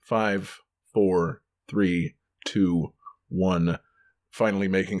5, 4, 3, 2, 1. Finally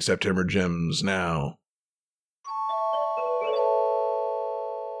making September gems now.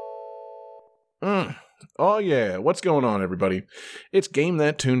 Oh yeah, what's going on, everybody? It's Game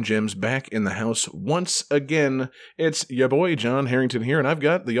That Tune Gems back in the house once again. It's your boy John Harrington here, and I've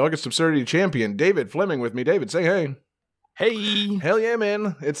got the August Absurdity champion, David Fleming, with me. David, say hey. Hey! Hell yeah,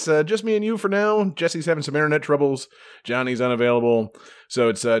 man. It's just me and you for now. Jesse's having some internet troubles. Johnny's unavailable. So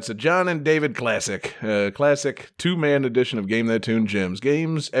it's a John and David classic. Classic two-man edition of Game That Tune Gems.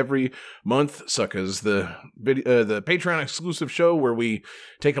 Games every month, suckers. The Patreon exclusive show where we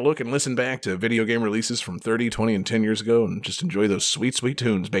take a look and listen back to video game releases from 30, 20, and 10 years ago and just enjoy those sweet, sweet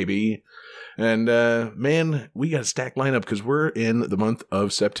tunes, baby. And, man, we got a stacked lineup because we're in the month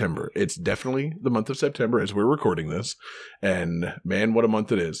of September. It's definitely the month of September as we're recording this. And, man, what a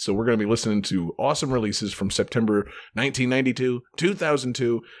month it is. So we're going to be listening to awesome releases from September 1992,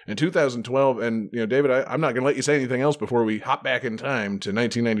 2002, and 2012. And, you know, David, I'm not going to let you say anything else before we hop back in time to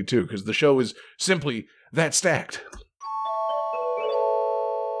 1992 because the show is simply that stacked.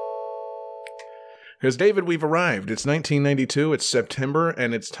 Because, David, we've arrived. It's 1992, it's September,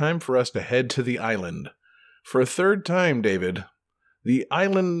 and it's time for us to head to the island. For a third time, David, the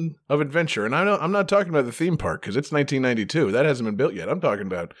Island of Adventure. And I'm not talking about the theme park, because it's 1992. That hasn't been built yet. I'm talking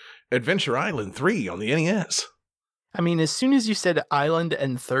about Adventure Island 3 on the NES. I mean, as soon as you said Island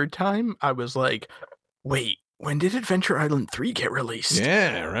and third time, I was like, wait, when did Adventure Island 3 get released?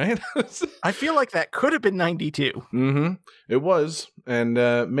 Yeah, right? I feel like that could have been 92. Mm-hmm. It was. And,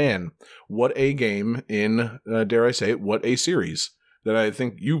 man, what a game in, dare I say it, what a series that I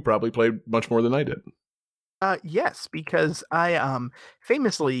think you probably played much more than I did. Yes, because I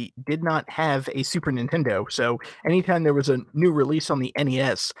famously did not have a Super Nintendo, so anytime there was a new release on the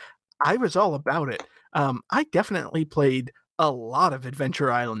NES, I was all about it. I definitely played a lot of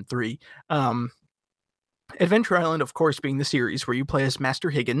Adventure Island 3. Adventure Island, of course, being the series where you play as Master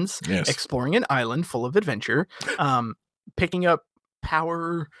Higgins, yes, exploring an island full of adventure, picking up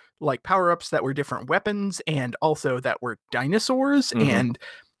power-ups that were different weapons and also that were dinosaurs. Mm-hmm. And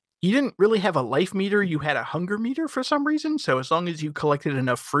you didn't really have a life meter. You had a hunger meter for some reason. So as long as you collected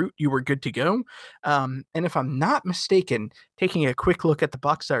enough fruit, you were good to go. And if I'm not mistaken, taking a quick look at the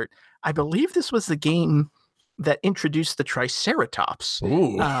box art, I believe this was the game that introduced the Triceratops,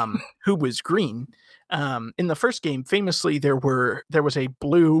 who was green. In the first game, famously, there was a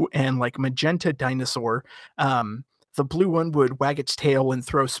blue and like magenta dinosaur. The blue one would wag its tail and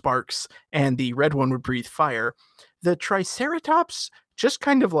throw sparks, and the red one would breathe fire. The Triceratops just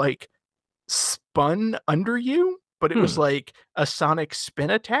kind of like spun under you, but it was like a sonic spin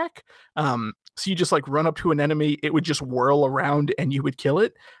attack. So you just like run up to an enemy, it would just whirl around and you would kill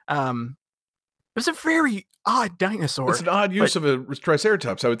it. It was a very odd dinosaur. It's an odd use of a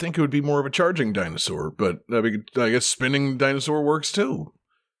Triceratops. I would think it would be more of a charging dinosaur, but I guess spinning dinosaur works too.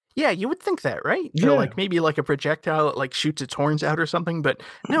 Yeah, you would think that, right? Yeah. Or like maybe like a projectile that like shoots its horns out or something, but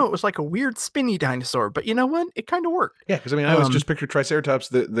no, it was like a weird spinny dinosaur. But you know what? It kind of worked. Yeah, because I mean, I always just picture Triceratops.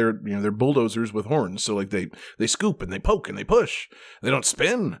 They're bulldozers with horns, so like they scoop and they poke and they push. They don't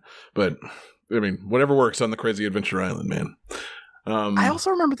spin, but I mean, whatever works on the Crazy Adventure Island, man. I also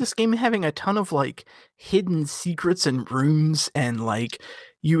remember this game having a ton of like hidden secrets and rooms, and like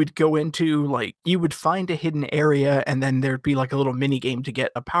you would go into like you would find a hidden area and then there'd be like a little mini game to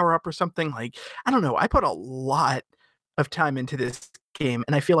get a power up or something. Like, I don't know. I put a lot of time into this game,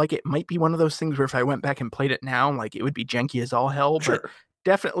 and I feel like it might be one of those things where if I went back and played it now, like it would be janky as all hell. Sure. But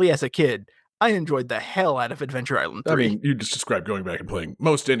definitely as a kid, I enjoyed the hell out of Adventure Island 3. I mean, you just described going back and playing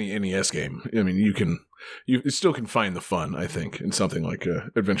most any NES game. I mean, you still can find the fun, I think, in something like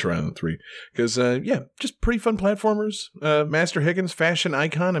Adventure Island 3. Because, yeah, just pretty fun platformers. Master Higgins, fashion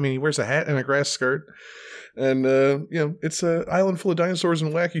icon. I mean, he wears a hat and a grass skirt. And, it's an island full of dinosaurs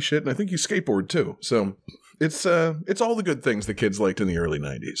and wacky shit. And I think you skateboard, too. So it's all the good things the kids liked in the early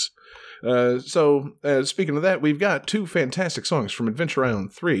 90s. So speaking of that, we've got two fantastic songs from Adventure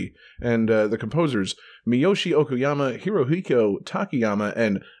Island 3, and the composers Miyoshi Okuyama, Hirohiko Takayama,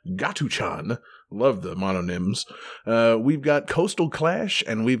 and Gatu-chan. Love the mononyms. We've got Coastal Clash,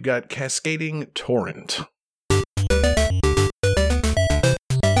 and we've got Cascading Torrent.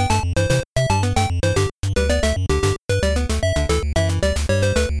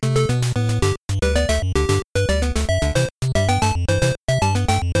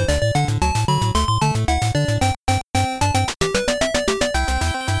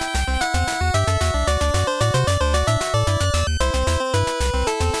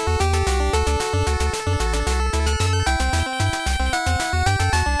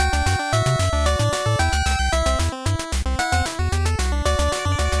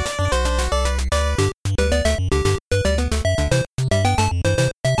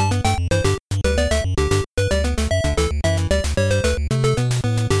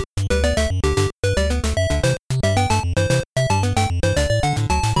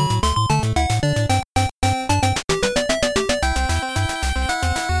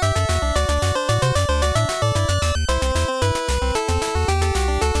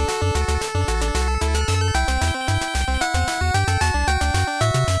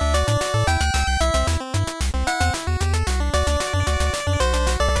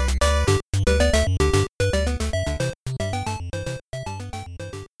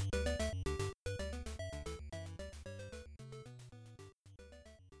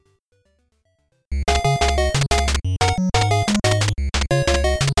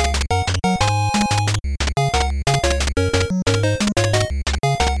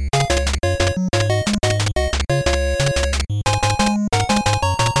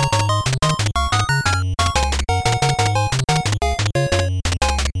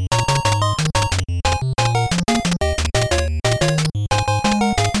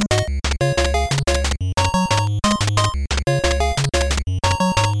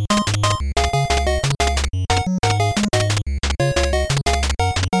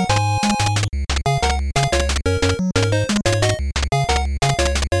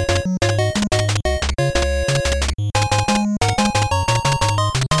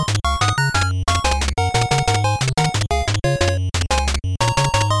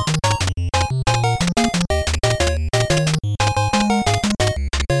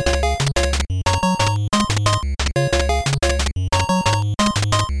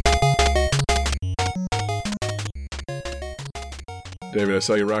 David, I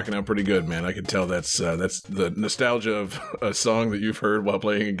saw you rocking out pretty good, man. I can tell that's the nostalgia of a song that you've heard while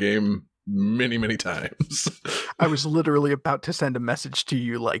playing a game many, many times. I was literally about to send a message to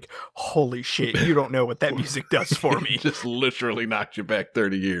you like, holy shit, you don't know what that music does for me. Just literally knocked you back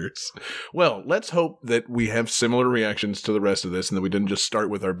 30 years. Well, let's hope that we have similar reactions to the rest of this and that we didn't just start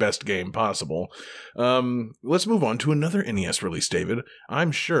with our best game possible. Let's move on to another NES release, David.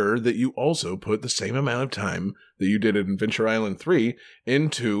 I'm sure that you also put the same amount of time that you did at Adventure Island 3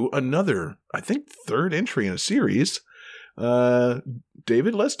 into another, I think, third entry in a series.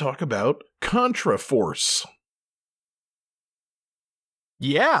 David, let's talk about Contra Force.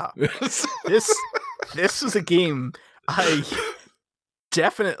 Yeah. This is a game I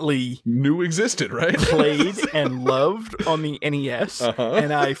definitely knew existed, right? Played and loved on the NES,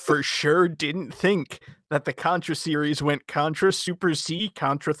 and I for sure didn't think that the Contra series went Contra Super C,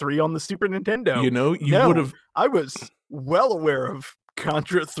 Contra 3 on the Super Nintendo. You know, you would have. I was well aware of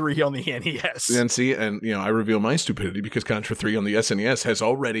Contra 3 on the NES. And see, and you know, I reveal my stupidity because Contra 3 on the SNES has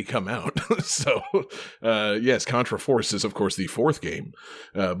already come out. So, yes, Contra Force is, of course, the fourth game,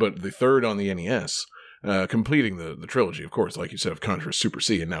 but the third on the NES, completing the trilogy, of course, like you said, of Contra Super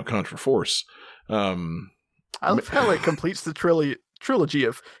C and now Contra Force. I love how it completes the trilogy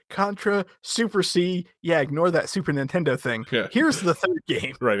of Contra, Super C. Yeah, ignore that Super Nintendo thing. Yeah. Here's the third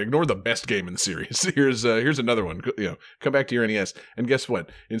game. Right, ignore the best game in the series. Here's another one. You know, come back to your NES, and guess what?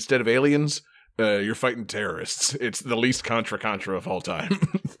 Instead of aliens, you're fighting terrorists. It's the least Contra of all time.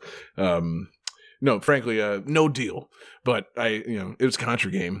 No, frankly, no deal. But it was a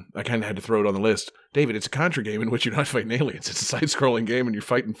Contra game. I kind of had to throw it on the list. David, it's a Contra game in which you're not fighting aliens. It's a side-scrolling game, and you're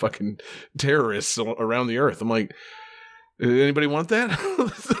fighting fucking terrorists around the Earth. I'm like, anybody want that?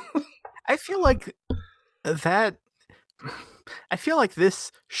 I feel like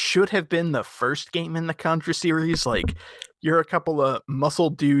this should have been the first game in the Contra series. Like, you're a couple of muscle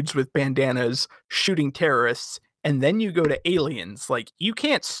dudes with bandanas shooting terrorists, and then you go to aliens. Like, you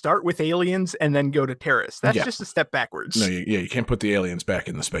can't start with aliens and then go to terrorists. That's just a step backwards. No, you can't put the aliens back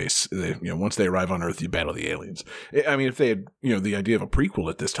in the space. Once they arrive on Earth, you battle the aliens. I mean, if they had, the idea of a prequel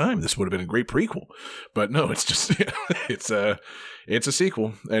at this time, this would have been a great prequel. But no, it's just, it's a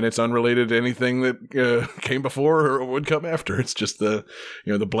sequel, and it's unrelated to anything that came before or would come after. It's just the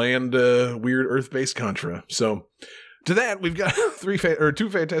bland, weird Earth-based Contra. So, to that, we've got two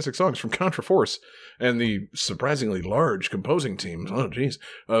fantastic songs from Contra Force and the surprisingly large composing teams,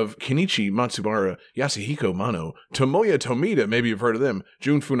 of Kenichi Matsubara, Yasuhiko Mano, Tomoya Tomita, maybe you've heard of them,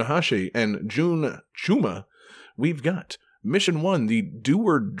 Jun Funahashi, and Jun Chuma. We've got Mission 1, the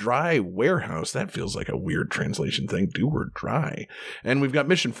Do Dry Warehouse. That feels like a weird translation thing, Do Dry. And we've got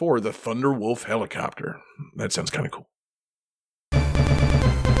Mission 4, the Thunder Wolf Helicopter. That sounds kind of cool.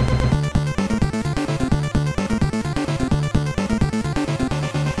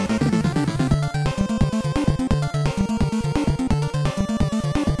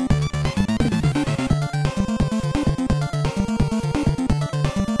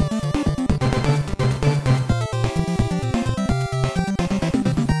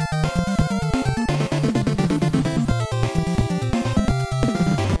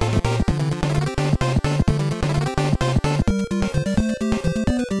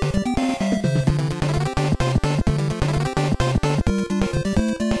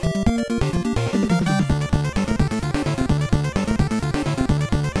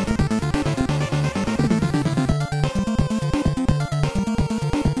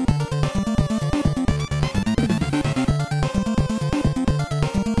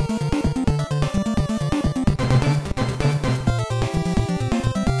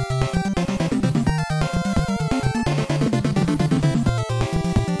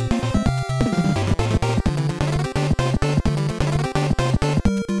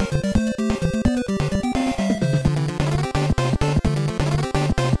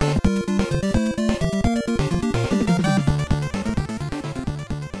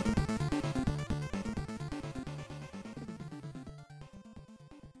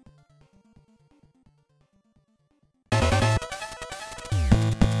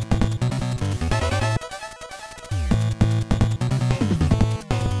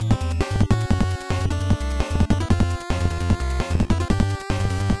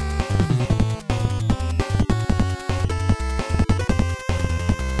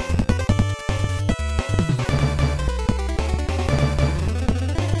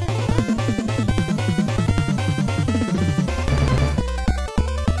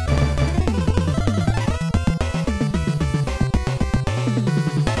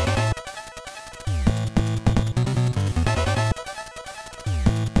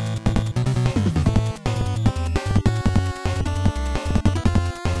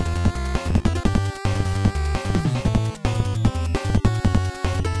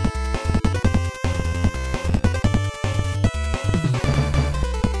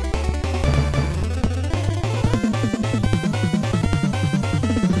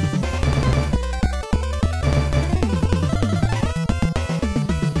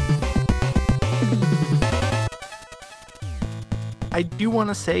 I do want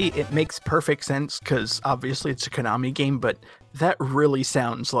to say it makes perfect sense because obviously it's a Konami game, but that really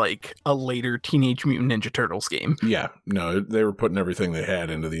sounds like a later Teenage Mutant Ninja Turtles game. Yeah, no, they were putting everything they had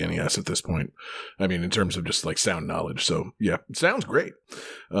into the NES at this point. I mean, in terms of just like sound knowledge. So yeah, it sounds great.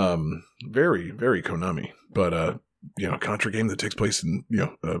 Very, very Konami. But Contra game that takes place in,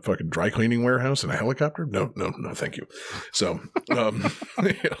 a fucking dry cleaning warehouse and a helicopter? No, thank you. So,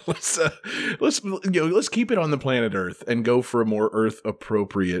 let's keep it on the planet Earth and go for a more Earth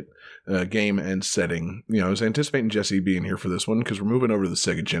appropriate game and setting. I was anticipating Jesse being here for this one because we're moving over to the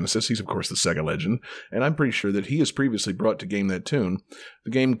Sega Genesis. He's of course the Sega legend, and I'm pretty sure that he has previously brought to Game That Tune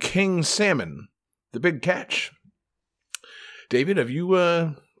the game King Salmon, the Big Catch. David, have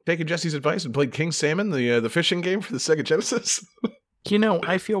you taken Jesse's advice and played King Salmon, the fishing game for the Sega Genesis?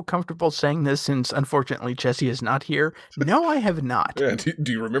 I feel comfortable saying this since unfortunately Jesse is not here. No, I have not. Yeah,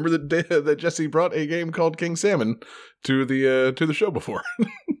 do you remember that Jesse brought a game called King Salmon to the show before?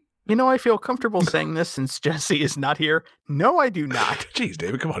 I feel comfortable saying this since Jesse is not here. No, I do not. Jeez,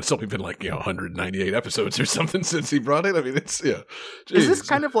 David, come on. It's only been 198 episodes or something since he brought it. I mean, it's, yeah. Jeez. Is this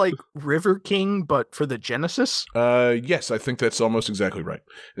kind of like River King, but for the Genesis? Yes, I think that's almost exactly right.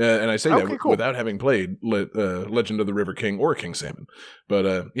 And I say that cool. Without having played Legend of the River King or King Salmon.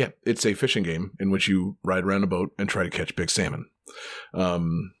 But it's a fishing game in which you ride around a boat and try to catch big salmon.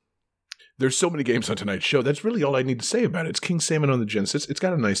 There's so many games on tonight's show. That's really all I need to say about it. It's King Salmon on the Genesis. It's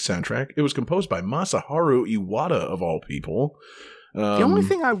got a nice soundtrack. It was composed by Masaharu Iwata, of all people. The only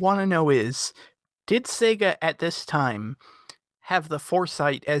thing I want to know is, did Sega at this time have the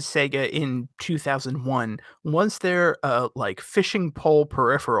foresight as Sega in 2001? Was there a fishing pole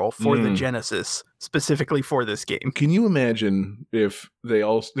peripheral for the Genesis specifically for this game? Can you imagine if they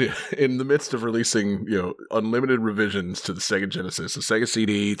all, in the midst of releasing, unlimited revisions to the Sega Genesis, the Sega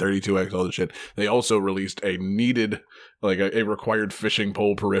CD, 32X, all the shit, they also released a needed, a required fishing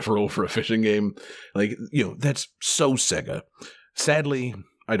pole peripheral for a fishing game? That's so Sega. Sadly,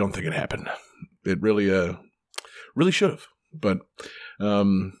 I don't think it happened. It really should have. But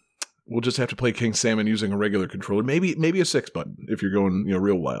we'll just have to play King Salmon using a regular controller, maybe a 6 button if you're going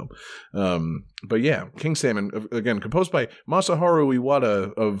real wild. But yeah, King Salmon, again, composed by Masaharu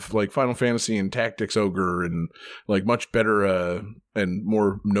Iwata of Final Fantasy and Tactics Ogre and much better and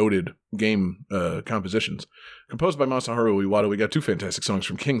more noted game compositions. Composed by Masaharu Iwata, we got 2 fantastic songs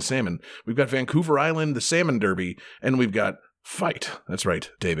from King Salmon. We've got Vancouver Island, the Salmon Derby, and we've got Fight. That's right,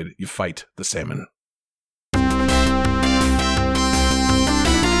 David, you fight the salmon.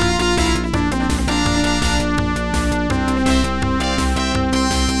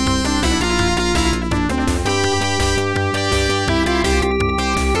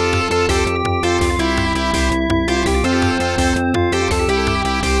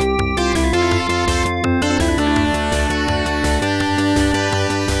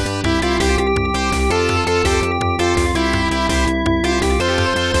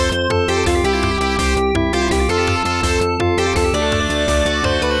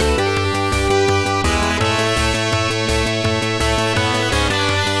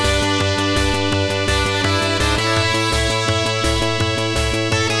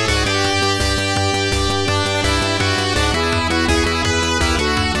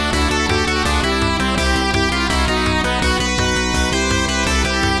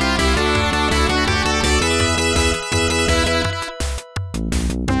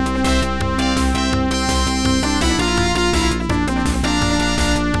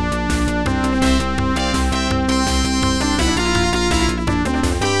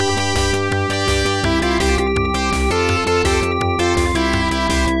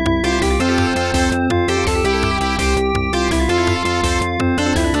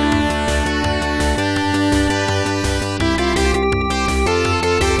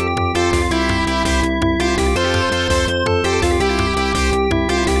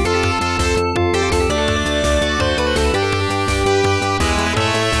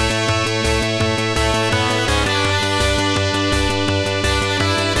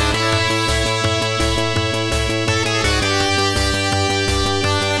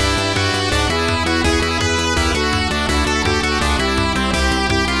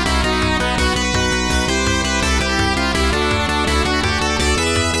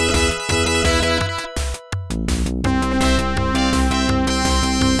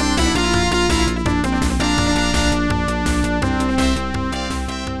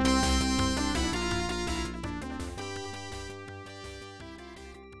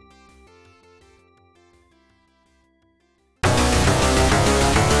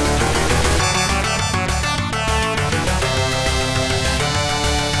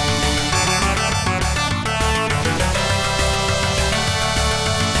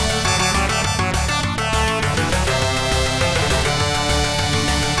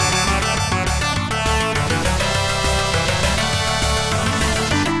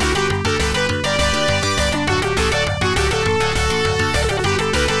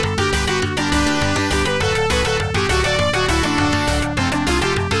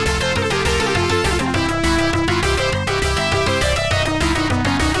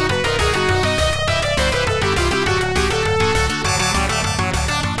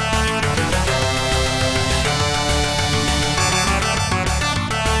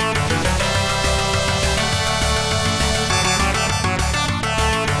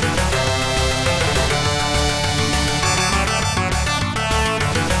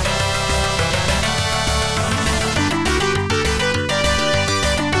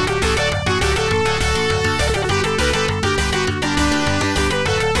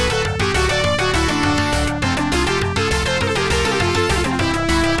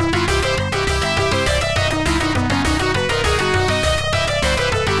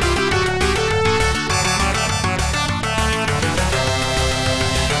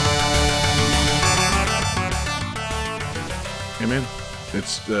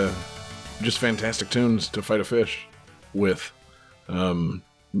 It's just fantastic tunes to fight a fish with.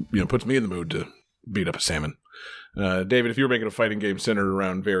 Puts me in the mood to beat up a salmon. David, if you were making a fighting game centered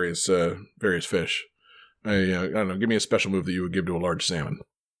around various fish, I don't know, give me a special move that you would give to a large salmon.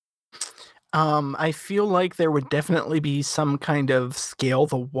 I feel like there would definitely be some kind of scale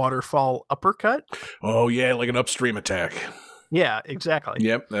the waterfall uppercut. Oh yeah, like an upstream attack. Yeah, exactly.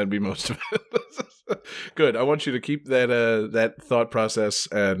 Yep, that'd be most of it. Good. I want you to keep that thought process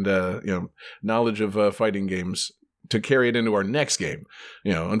and knowledge of fighting games to carry it into our next game.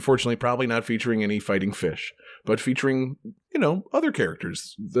 Unfortunately, probably not featuring any fighting fish, but featuring other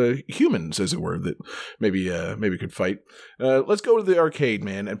characters, the humans, as it were, that maybe could fight. Let's go to the arcade,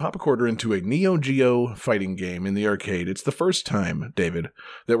 man, and pop a quarter into a Neo Geo fighting game in the arcade. It's the first time, David,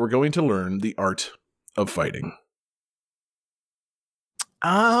 that we're going to learn the art of fighting.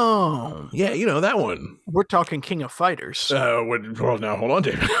 Oh. Yeah, that one. We're talking King of Fighters. Well, now, hold on,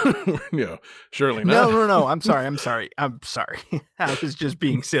 David. Surely not. No. I'm sorry. I was just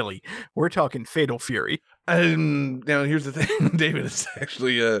being silly. We're talking Fatal Fury. Now, here's the thing, David. It's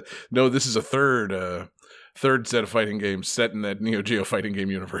actually, no, this is a third set of fighting games set in that Neo Geo fighting game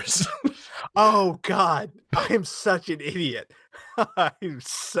universe. Oh, God. I am such an idiot. I'm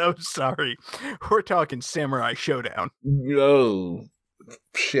so sorry. We're talking Samurai Showdown. Oh.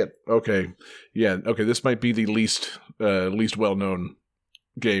 Shit. Okay. Yeah. Okay. This might be the least well-known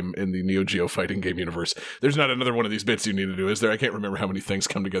game in the Neo Geo fighting game universe. There's not another one of these bits you need to do, is there? I can't remember how many things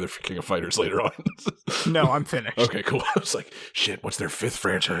come together for King of Fighters later on. No, I'm finished. Okay, cool. I was like, shit, what's their fifth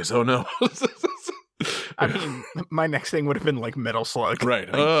franchise? Oh, no. I mean, my next thing would have been like Metal Slug. Right.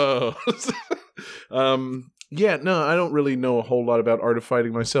 Oh. Yeah, no, I don't really know a whole lot about Art of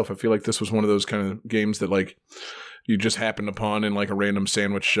Fighting myself. I feel like this was one of those kind of games that, like, you just happened upon in like a random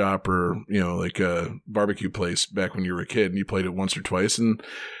sandwich shop or, like a barbecue place back when you were a kid and you played it once or twice and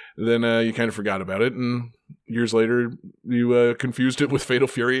then you kind of forgot about it. And years later, you confused it with Fatal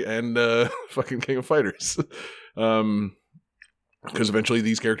Fury and fucking King of Fighters. Because eventually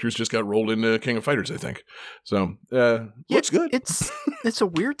these characters just got rolled into King of Fighters, I think. So, looks good. It's a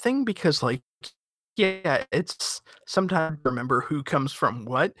weird thing because, like, yeah, it's sometimes remember who comes from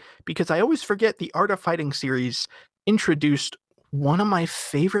what, because I always forget the Art of Fighting series introduced one of my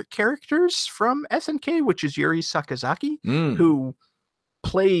favorite characters from SNK, which is Yuri Sakazaki, who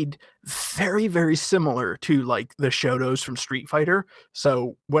played very, very similar to like the Shotos from Street Fighter.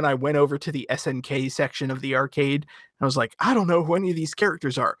 So when I went over to the SNK section of the arcade, I was like, I don't know who any of these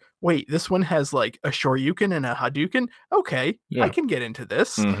characters are. Wait, this one has like a Shoryuken and a Hadouken? Okay, yeah. I can get into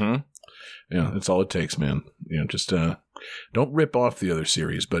this. Mm-hmm. Yeah, that's all it takes, man. Just don't rip off the other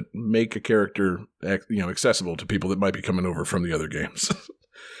series, but make a character accessible to people that might be coming over from the other games.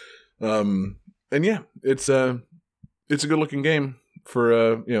 And yeah, it's a good looking game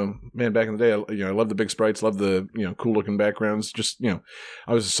for man, back in the day. I love the big sprites, love the cool looking backgrounds. Just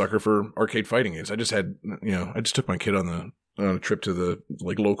I was a sucker for arcade fighting games. I just took my kid on a trip to the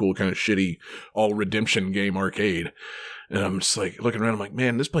like local kind of shitty all redemption game arcade. And I'm just like looking around. I'm like,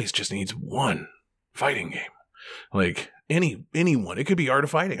 man, this place just needs one fighting game. Like anyone. It could be Art of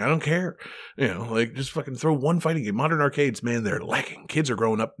Fighting. I don't care. Like just fucking throw one fighting game. Modern arcades, man, they're lacking. Kids are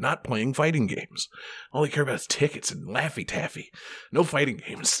growing up not playing fighting games. All they care about is tickets and Laffy Taffy. No fighting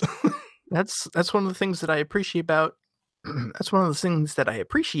games. That's one of the things that I appreciate about. That's one of the things that I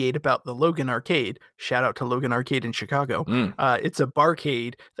appreciate about the Logan Arcade. Shout out to Logan Arcade in Chicago. It's a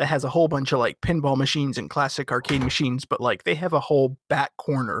barcade that has a whole bunch of like pinball machines and classic arcade machines, but like they have a whole back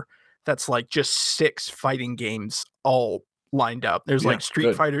corner that's like just 6 fighting games all lined up. There's like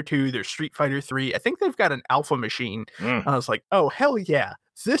Street Fighter 2, there's Street Fighter 3. I think they've got an alpha machine. I was like, oh hell yeah,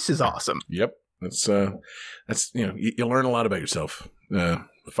 this is awesome. Yep. That's you learn a lot about yourself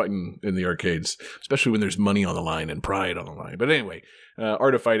fighting in the arcades, especially when there's money on the line and pride on the line. But anyway,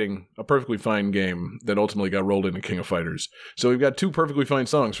 Art of Fighting, a perfectly fine game that ultimately got rolled into King of Fighters. So we've got 2 perfectly fine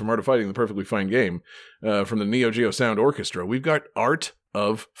songs from Art of Fighting, the perfectly fine game, from the Neo Geo Sound Orchestra. We've got Art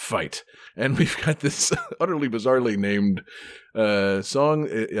of Fight, and we've got this utterly bizarrely named song.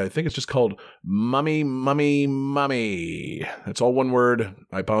 I think it's just called Mummy Mummy Mummy. That's all one word.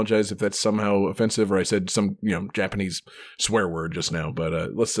 I apologize if that's somehow offensive or I said some Japanese swear word just now,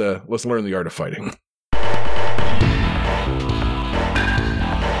 but let's learn the Art of Fighting.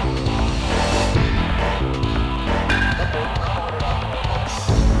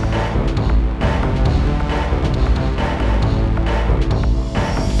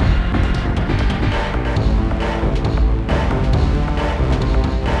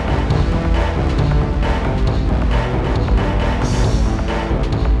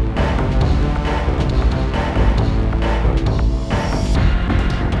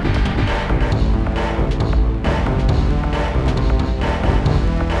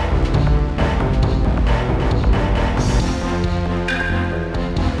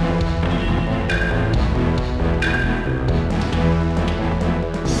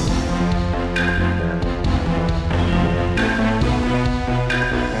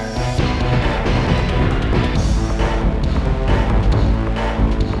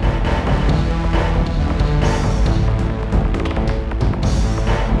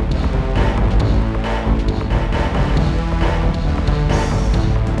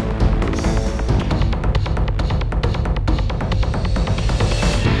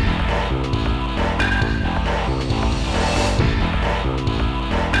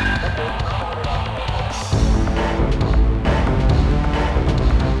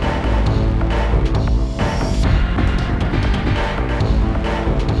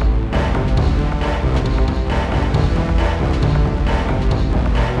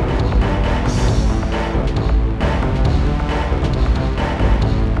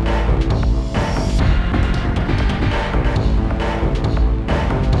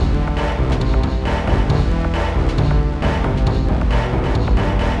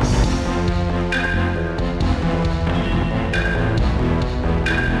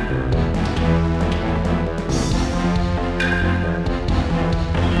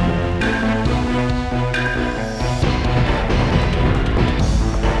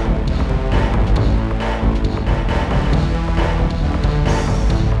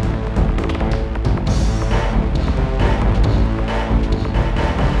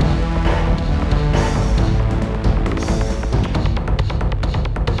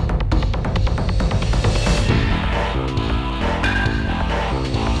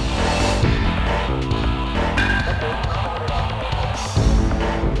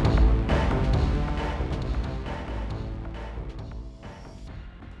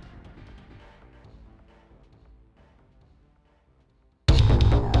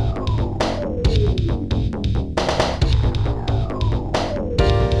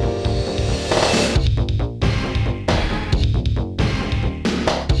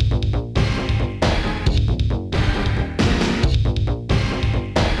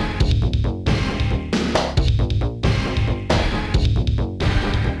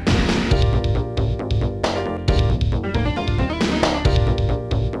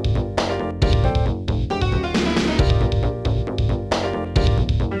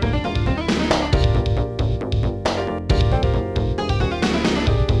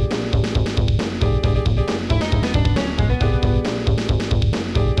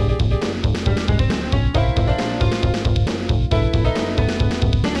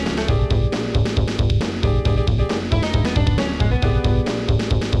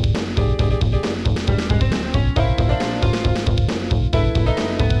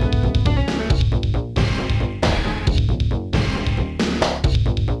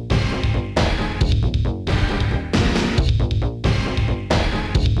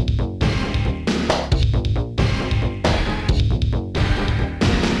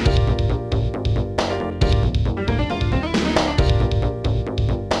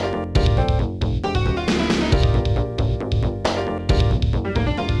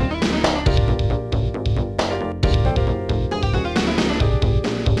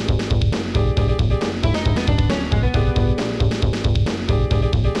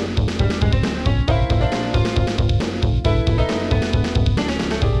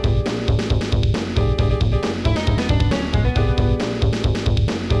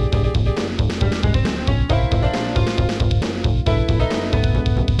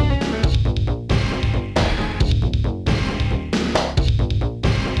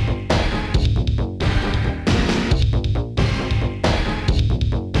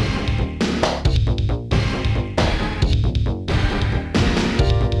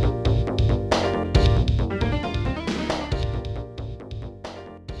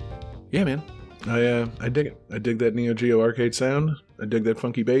 Yeah, man. I dig it. I dig that Neo Geo arcade sound. I dig that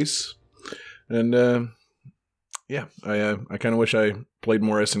funky bass. And yeah, I kind of wish I played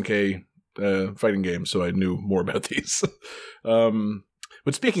more SNK fighting games so I knew more about these.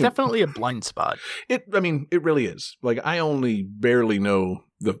 But speaking, definitely a blind spot. It really is. Like, I only barely know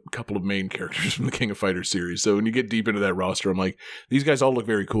the couple of main characters from the King of Fighters series. So when you get deep into that roster, I'm like, these guys all look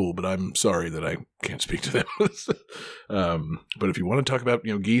very cool, but I'm sorry that I can't speak to them. But if you want to talk about,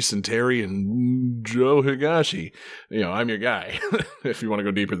 Geese and Terry and Joe Higashi, I'm your guy. If you want to go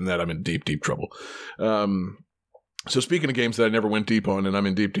deeper than that, I'm in deep, deep trouble. So speaking of games that I never went deep on, and I'm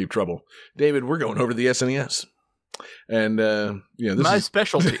in deep, deep trouble, David, we're going over to the SNES. And this my is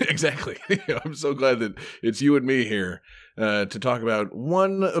specialty. Exactly. I'm so glad that it's you and me here to talk about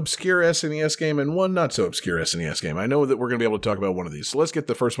one obscure SNES game and one not so obscure SNES game. I know that we're going to be able to talk about one of these, so let's get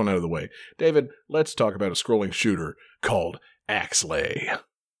the first one out of the way. David, let's talk about a scrolling shooter called Axlay.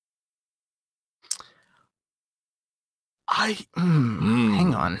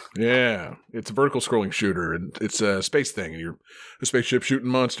 Hang on. Yeah, it's a vertical scrolling shooter, and it's a space thing, and you're a spaceship shooting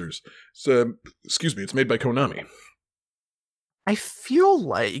monsters. It's made by Konami. I feel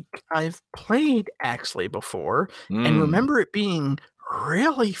like I've played Axlay before and remember it being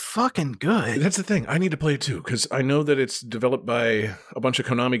really fucking good. That's the thing. I need to play it too, because I know that it's developed by a bunch of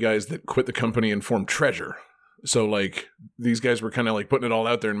Konami guys that quit the company and formed Treasure. So, like, these guys were kind of like putting it all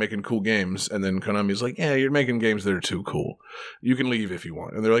out there and making cool games. And then Konami's like, yeah, you're making games that are too cool. You can leave if you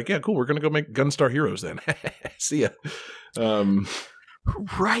want. And they're like, yeah, cool. We're going to go make Gunstar Heroes then. See ya.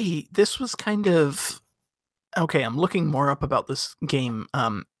 Right. This was kind of... Okay, I'm looking more up about this game.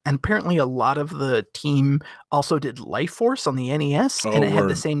 And apparently a lot of the team also did Life Force on the NES. And it had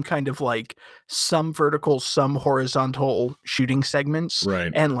the same kind of, like, some vertical, some horizontal shooting segments.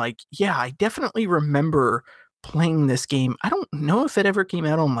 Right. And, like, yeah, I definitely remember playing this game. I don't know if it ever came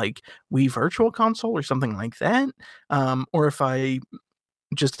out on, like, Wii Virtual Console or something like that, or if I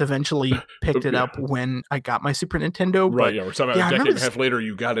just eventually picked it up when I got my Super Nintendo. Right, but, yeah, or something a decade and a half later,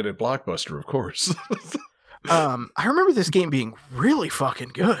 you got it at Blockbuster, of course. I remember this game being really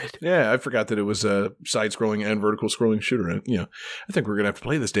fucking good. Yeah, I forgot that it was a side-scrolling and vertical scrolling shooter. And, I think we're going to have to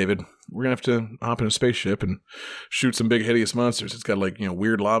play this, David. We're going to have to hop in a spaceship and shoot some big hideous monsters. It's got, like,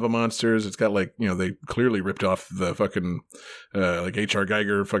 weird lava monsters. It's got, like, they clearly ripped off the fucking, like, H.R.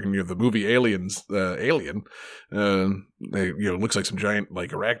 Geiger fucking, the movie Aliens, Alien. They, looks like some giant, like,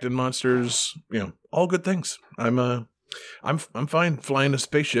 arachnid monsters. All good things. I'm fine flying a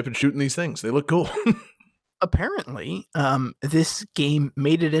spaceship and shooting these things. They look cool. Apparently, this game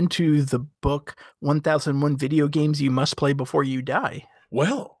made it into the book 1001 Video Games You Must Play Before You Die.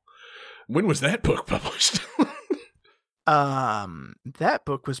 Well, when was that book published? That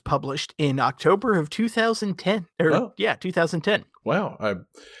book was published in October of 2010. 2010. Wow.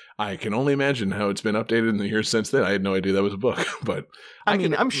 I can only imagine how it's been updated in the years since then. I had no idea that was a book, but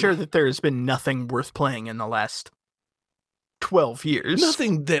I'm sure that there has been nothing worth playing in the last 12 years.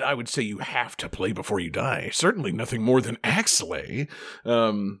 Nothing that I would say you have to play before you die. Certainly nothing more than Axlay.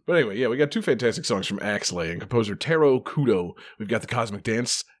 But anyway, yeah, we got two fantastic songs from Axlay and composer Taro Kudo. We've got The Cosmic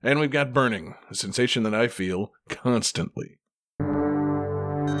Dance, and we've got Burning, a sensation that I feel constantly.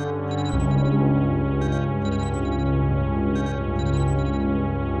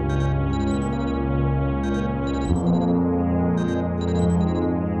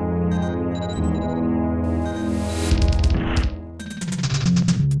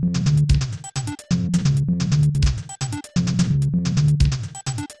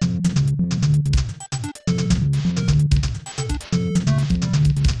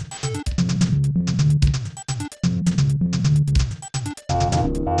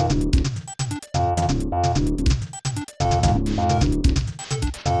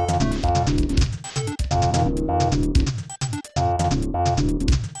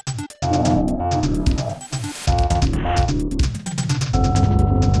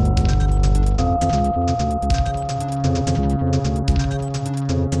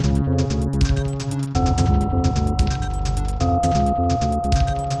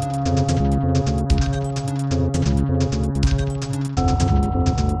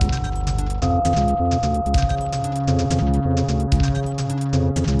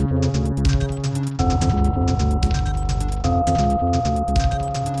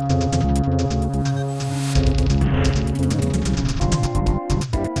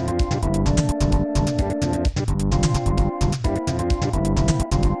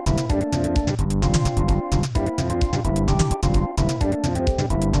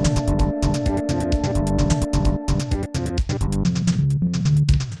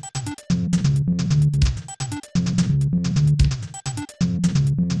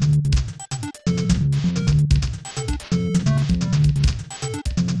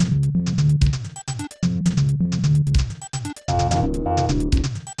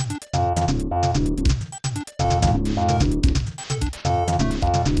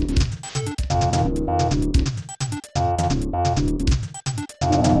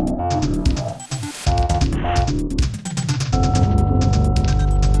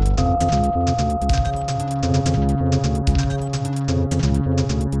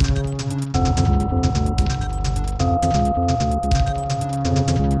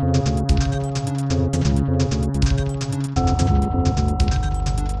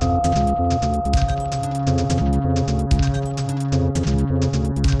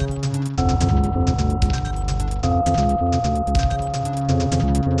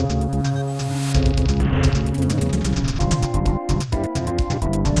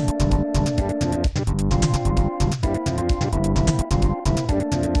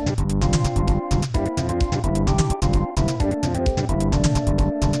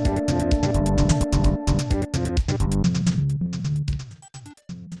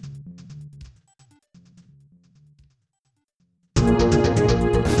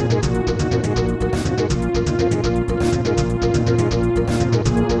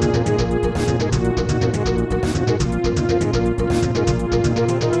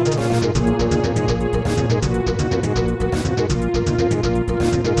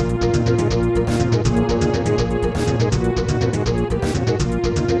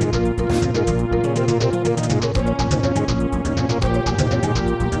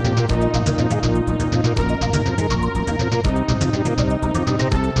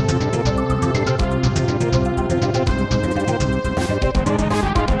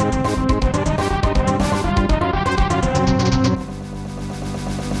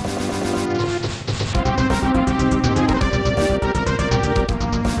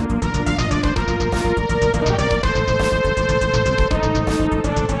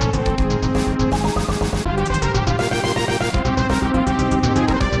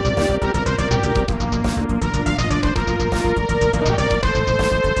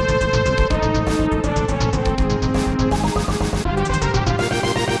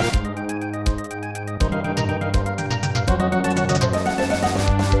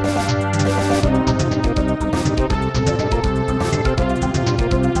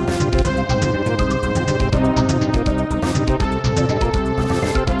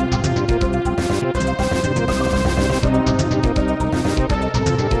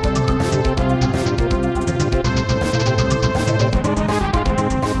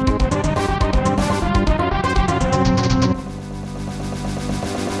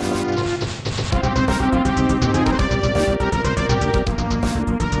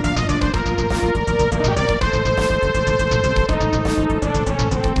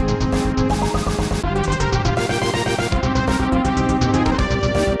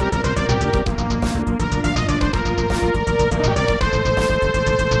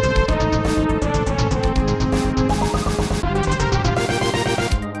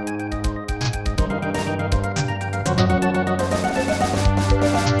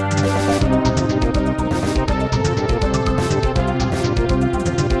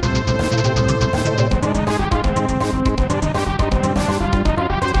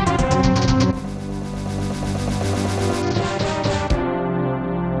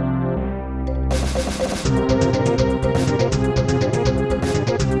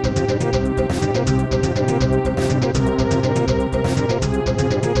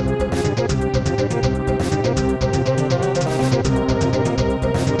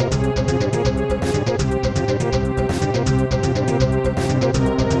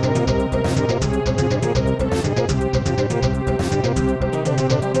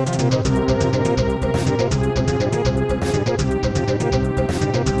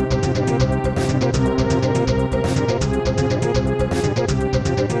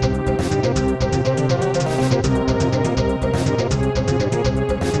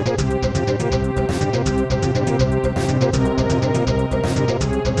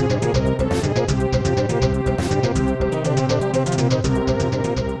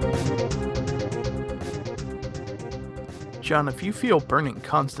 John, if you feel burning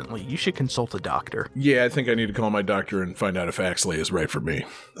constantly, you should consult a doctor. Yeah, I think I need to call my doctor and find out if Axley is right for me.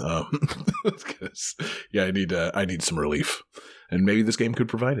 'Cause, yeah, I need some relief, and maybe this game could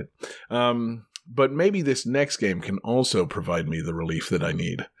provide it. But maybe this next game can also provide me the relief that I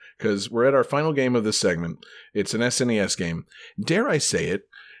need, because we're at our final game of this segment. It's an SNES game. Dare I say it?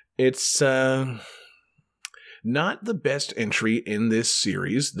 It's not the best entry in this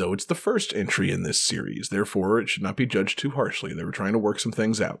series, though it's the first entry in this series. Therefore, it should not be judged too harshly. They were trying to work some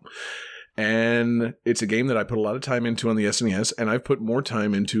things out. And it's a game that I put a lot of time into on the SNES, and I've put more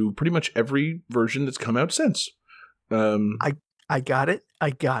time into pretty much every version that's come out since. I got it.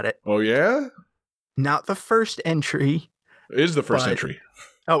 Oh, yeah? Not the first entry. It is the first entry.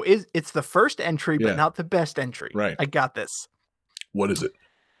 Oh, it's the first entry, but not the best entry. Right. I got this. What is it?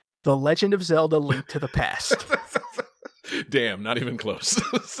 The Legend of Zelda: Link to the Past. Damn, not even close.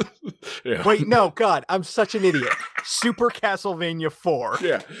 Yeah. Wait, no, God, I'm such an idiot. Super Castlevania 4.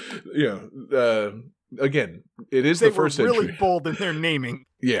 Yeah. Again, it is the first entry. They were really bold in their naming.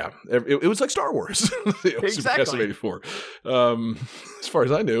 Yeah, it was like Star Wars. Exactly. Super Castlevania 4, as far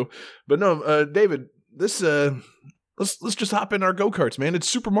as I knew. But no, David, this let's just hop in our go-karts, man. It's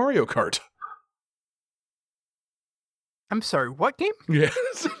Super Mario Kart. I'm sorry, what game?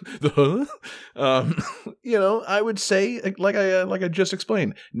 Yes. I would say, like I just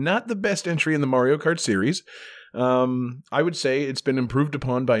explained, not the best entry in the Mario Kart series. I would say it's been improved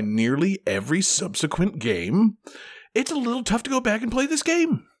upon by nearly every subsequent game. It's a little tough to go back and play this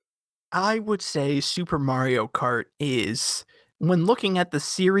game. I would say Super Mario Kart is, when looking at the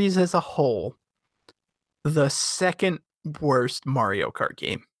series as a whole, the second worst Mario Kart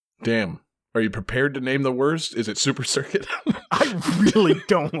game. Damn. Are you prepared to name the worst? Is it Super Circuit? I really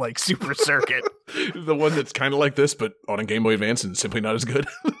don't like Super Circuit. The one that's kind of like this, but on a Game Boy Advance and simply not as good.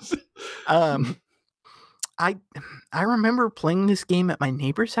 I remember playing this game at my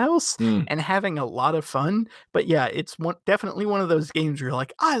neighbor's house and having a lot of fun. But yeah, it's definitely one of those games where you're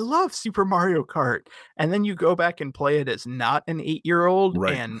like, I love Super Mario Kart. And then you go back and play it as not an 8-year-old,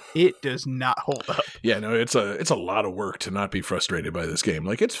 right, and it does not hold up. Yeah, no, it's a lot of work to not be frustrated by this game.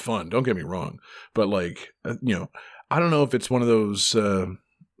 Like, it's fun, don't get me wrong. But like, I don't know if it's one of those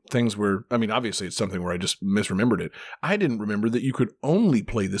things where, I mean, obviously it's something where I just misremembered it. I didn't remember that you could only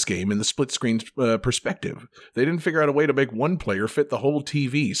play this game in the split screen perspective. They didn't figure out a way to make one player fit the whole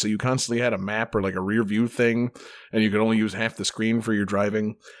TV, so you constantly had a map or like a rear view thing, and you could only use half the screen for your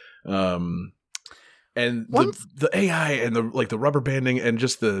driving. And the AI and the rubber banding and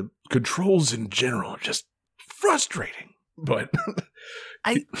just the controls in general are just frustrating. But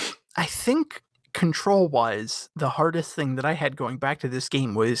I think control-wise, the hardest thing that I had going back to this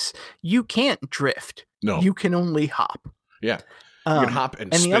game was you can't drift. No. You can only hop. Yeah. You can hop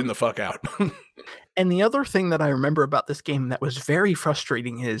and spin the fuck out. And the other thing that I remember about this game that was very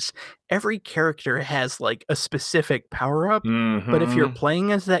frustrating is every character has like a specific power-up, but if you're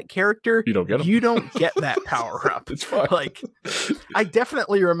playing as that character, you don't get them. You don't get that power-up. It's fine. Like, I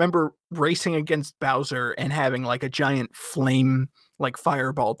definitely remember racing against Bowser and having like a giant flame, like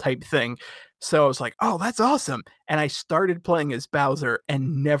fireball type thing. So I was like, oh, that's awesome. And I started playing as Bowser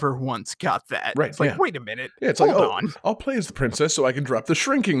and never once got that. Right. It's like, wait a minute. Yeah, it's Hold like, on. I'll play as the princess so I can drop the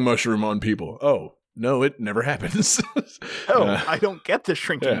shrinking mushroom on people. Oh, no, it never happens. I don't get the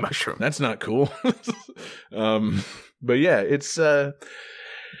shrinking mushroom. That's not cool. But yeah, it's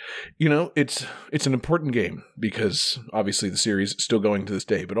it's an important game because obviously the series is still going to this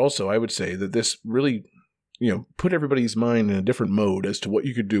day. But also, I would say that this really, put everybody's mind in a different mode as to what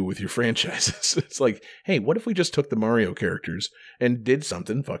you could do with your franchises. It's like, hey, what if we just took the Mario characters and did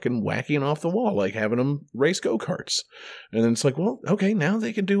something fucking wacky and off the wall, like having them race go-karts? And then it's like, well, okay, now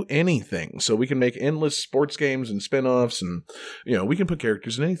they can do anything. So we can make endless sports games and spin-offs, and, we can put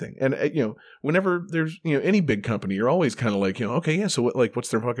characters in anything. And, whenever there's, any big company, you're always kind of like, okay, yeah, so what's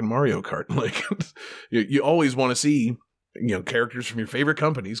their fucking Mario Kart? Like, you always want to see characters from your favorite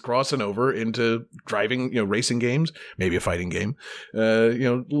companies crossing over into driving, racing games, maybe a fighting game,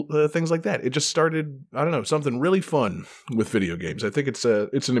 things like that. It just started, I don't know, something really fun with video games. I think it's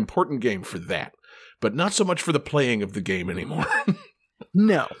an important game for that, but not so much for the playing of the game anymore.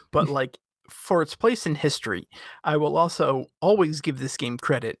 No, but like for its place in history, I will also always give this game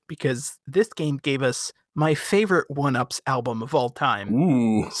credit because this game gave us my favorite 1UPS album of all time.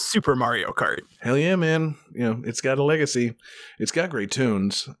 Ooh. Super Mario Kart. Hell yeah, man. It's got a legacy. It's got great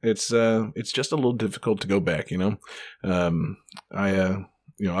tunes. It's just a little difficult to go back,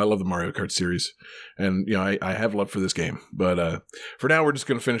 I love the Mario Kart series, and, I have love for this game. But for now, we're just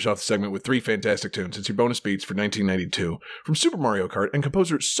going to finish off the segment with 3 fantastic tunes. It's your bonus beats for 1992. From Super Mario Kart and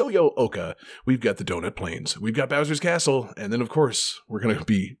composer Soyo Oka, we've got the Donut Plains, we've got Bowser's Castle, and then, of course, we're going to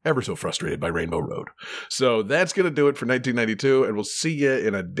be ever so frustrated by Rainbow Road. So that's going to do it for 1992, and we'll see you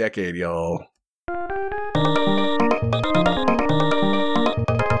in a decade, y'all.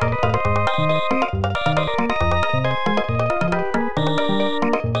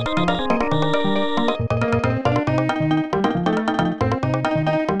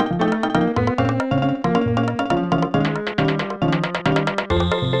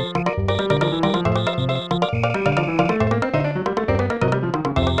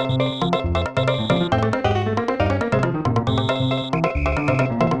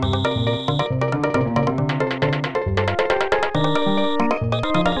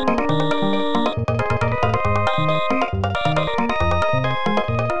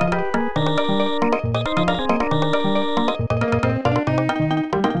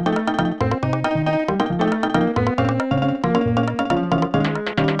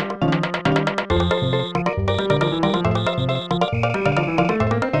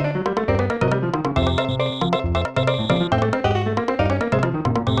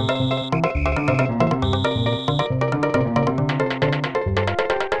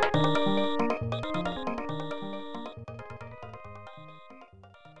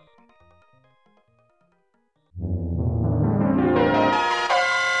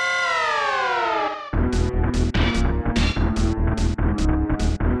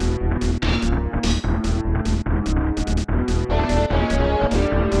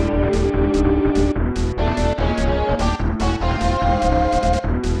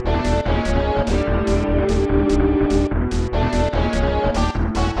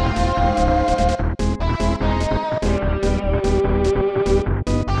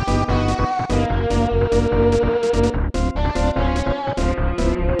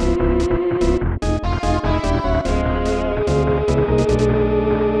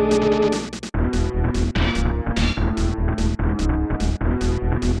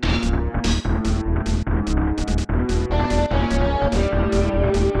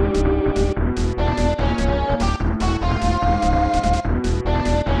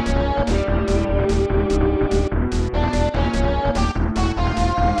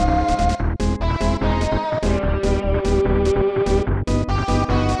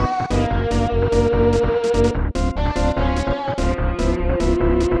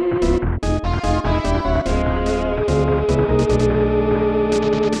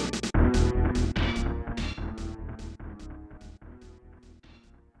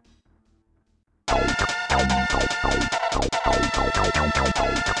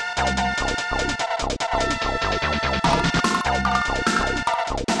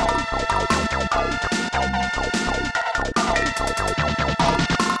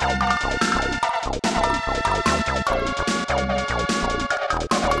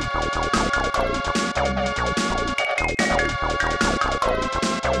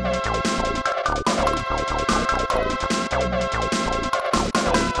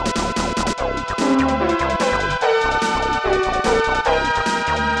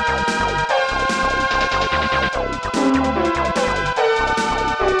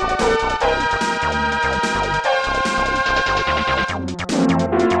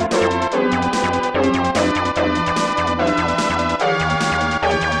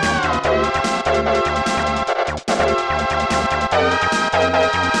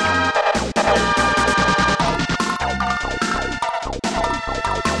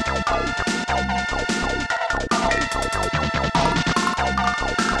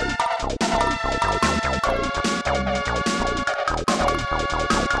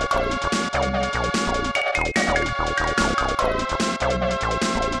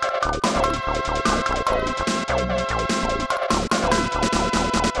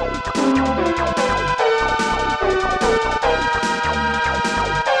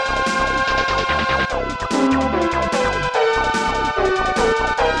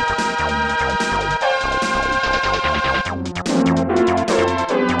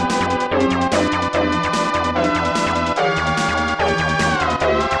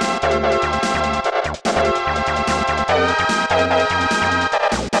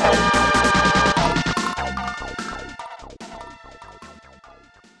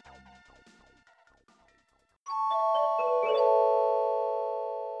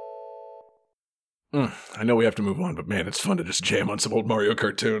 I know we have to move on, but man, it's fun to just jam on some old Mario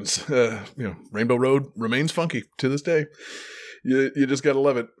cartoons. Rainbow Road remains funky to this day. You just gotta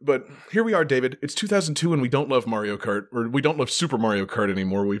love it. But here we are, David. It's 2002 and we don't love Mario Kart, or we don't love Super Mario Kart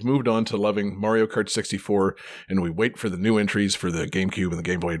anymore. We've moved on to loving Mario Kart 64, and we wait for the new entries for the GameCube and the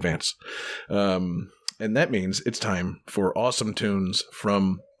Game Boy Advance. And that means it's time for awesome tunes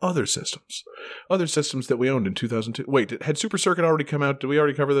from other systems that we owned in 2002. Wait, had Super Circuit already come out? Did we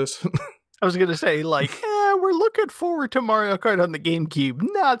already cover this? I was going to say, we're looking forward to Mario Kart on the GameCube,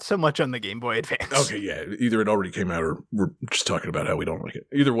 not so much on the Game Boy Advance. Okay, yeah. Either it already came out or we're just talking about how we don't like it.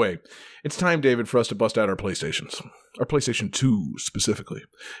 Either way, it's time, David, for us to bust out our PlayStations. Our PlayStation 2, specifically.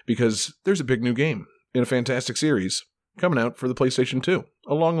 Because there's a big new game in a fantastic series coming out for the PlayStation 2.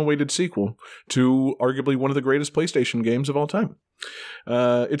 A long-awaited sequel to arguably one of the greatest PlayStation games of all time.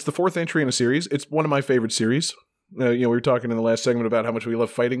 It's the fourth entry in a series. It's one of my favorite series. We were talking in the last segment about how much we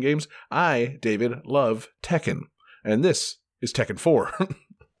love fighting games. I, David, love Tekken. And this is Tekken 4.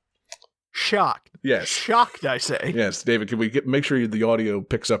 Shocked. Yes. Shocked, I say. Yes, David, can we make sure the audio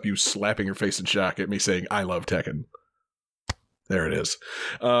picks up you slapping your face in shock at me saying, I love Tekken? There it is.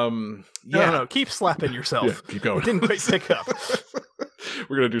 No, keep slapping yourself. Yeah, keep going. It didn't quite pick up.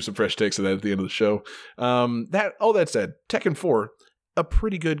 We're going to do some fresh takes of that at the end of the show. That said, Tekken 4, a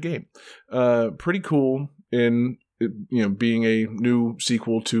pretty good game. Pretty cool in being a new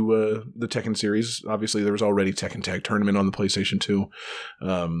sequel to the Tekken series. Obviously, there was already Tekken Tag Tournament on the PlayStation 2,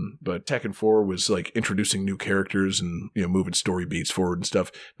 but Tekken 4 was like introducing new characters and moving story beats forward and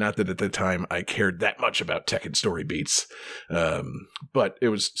stuff. Not that at the time I cared that much about Tekken story beats, but it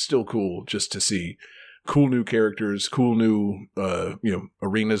was still cool just to see cool new characters, cool new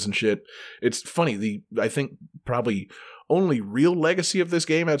arenas and shit. It's funny. I think probably only real legacy of this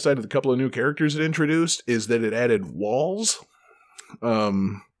game, outside of the couple of new characters it introduced, is that it added walls.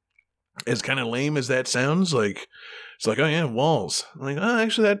 As kind of lame as that sounds, it's like, oh yeah, walls.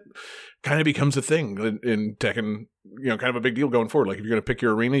 Actually that kind of becomes a thing in Tekken, kind of a big deal going forward. Like if you're going to pick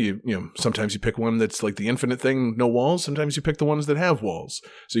your arena, sometimes you pick one that's like the infinite thing, no walls. Sometimes you pick the ones that have walls,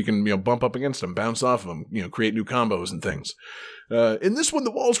 so you can, bump up against them, bounce off of them, create new combos and things. In this one,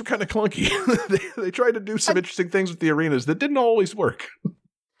 the walls were kind of clunky. they tried to do some interesting things with the arenas that didn't always work.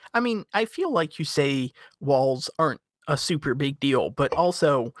 I mean, I feel like you say walls aren't a super big deal, but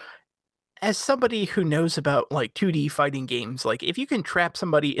also, as somebody who knows about 2D fighting games, if you can trap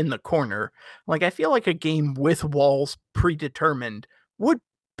somebody in the corner, I feel like a game with walls predetermined would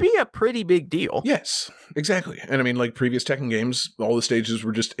be a pretty big deal. Yes, exactly. And I mean, previous Tekken games, all the stages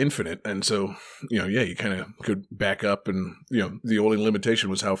were just infinite. And so, you kind of could back up and, the only limitation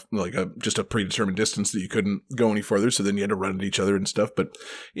was how, just a predetermined distance that you couldn't go any further. So then you had to run at each other and stuff. But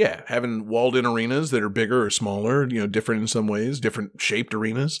yeah, having walled in arenas that are bigger or smaller, different in some ways, different shaped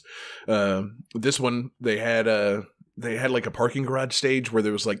arenas. This one, they had a parking garage stage where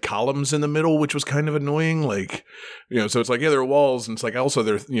there was columns in the middle, which was kind of annoying. So it's there are walls, and it's also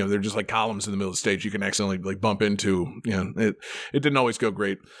they're just columns in the middle of the stage you can accidentally bump into. It didn't always go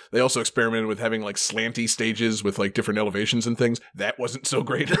great. They also experimented with having slanty stages with different elevations and things. That wasn't so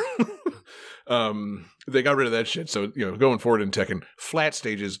great. They got rid of that shit. So, going forward in Tekken, flat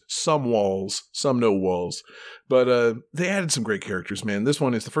stages, some walls, some no walls. But they added some great characters, man. This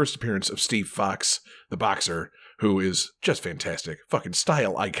one is the first appearance of Steve Fox, the boxer, who is just fantastic. Fucking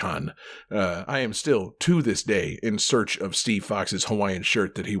style icon. I am still, to this day, in search of Steve Fox's Hawaiian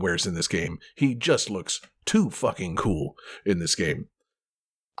shirt that he wears in this game. He just looks too fucking cool in this game.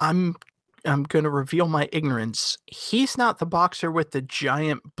 I'm going to reveal my ignorance. He's not the boxer with the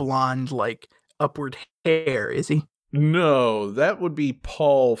giant blonde, upward hair, is he? No, that would be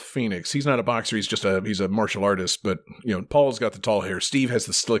Paul Phoenix. He's not a boxer. He's a martial artist. But, Paul's got the tall hair. Steve has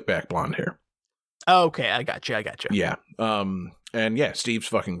the slick back blonde hair. Oh, okay, I got you. Yeah. And yeah, Steve's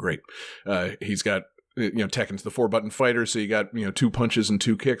fucking great. He's got, Tekken's the 4-button fighter, so you got, 2 punches and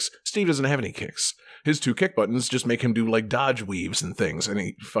 2 kicks. Steve doesn't have any kicks. His 2 kick buttons just make him do dodge weaves and things, and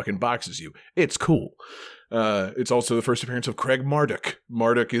he fucking boxes you. It's cool. It's also the first appearance of Craig Marduk.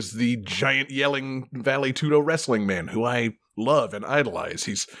 Marduk is the giant yelling Valley Tudo wrestling man who I love and idolize.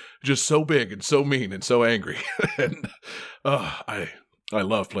 He's just so big and so mean and so angry. And I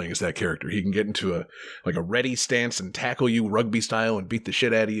love playing as that character. He can get into a ready stance and tackle you rugby style and beat the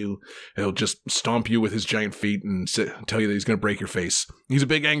shit out of you. He'll just stomp you with his giant feet and tell you that he's going to break your face. He's a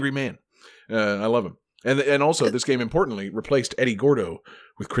big angry man. I love him. And also, this game, importantly, replaced Eddie Gordo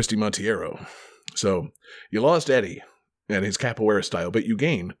with Christy Monteiro. So, you lost Eddie and his capoeira style, but you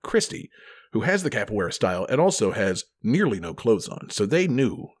gain Christy, who has the capoeira style and also has nearly no clothes on. So they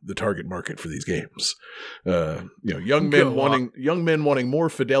knew the target market for these games. Young men wanting more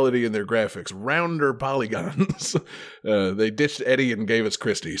fidelity in their graphics, rounder polygons. They ditched Eddie and gave us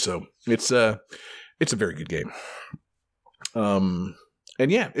Christie. So it's a very good game. And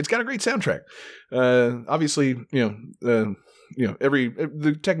yeah, it's got a great soundtrack. Obviously, the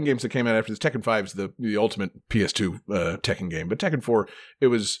Tekken games that came out after this, Tekken 5 is the ultimate PS2 Tekken game, but Tekken 4, it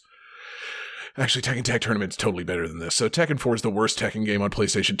was actually Tekken Tag Tournament's totally better than this. So Tekken 4 is the worst Tekken game on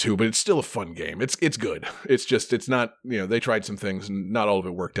PlayStation 2, but it's still a fun game. It's good. It's not, they tried some things and not all of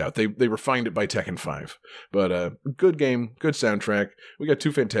it worked out. They refined it by Tekken 5. But good game, good soundtrack. We got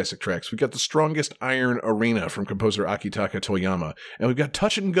 2 fantastic tracks. We got The Strongest Iron Arena from composer Akitaka Toyama, and we've got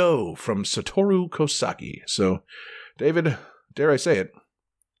Touch and Go from Satoru Kosaki. So, David, dare I say it,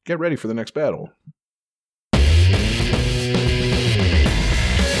 get ready for the next battle.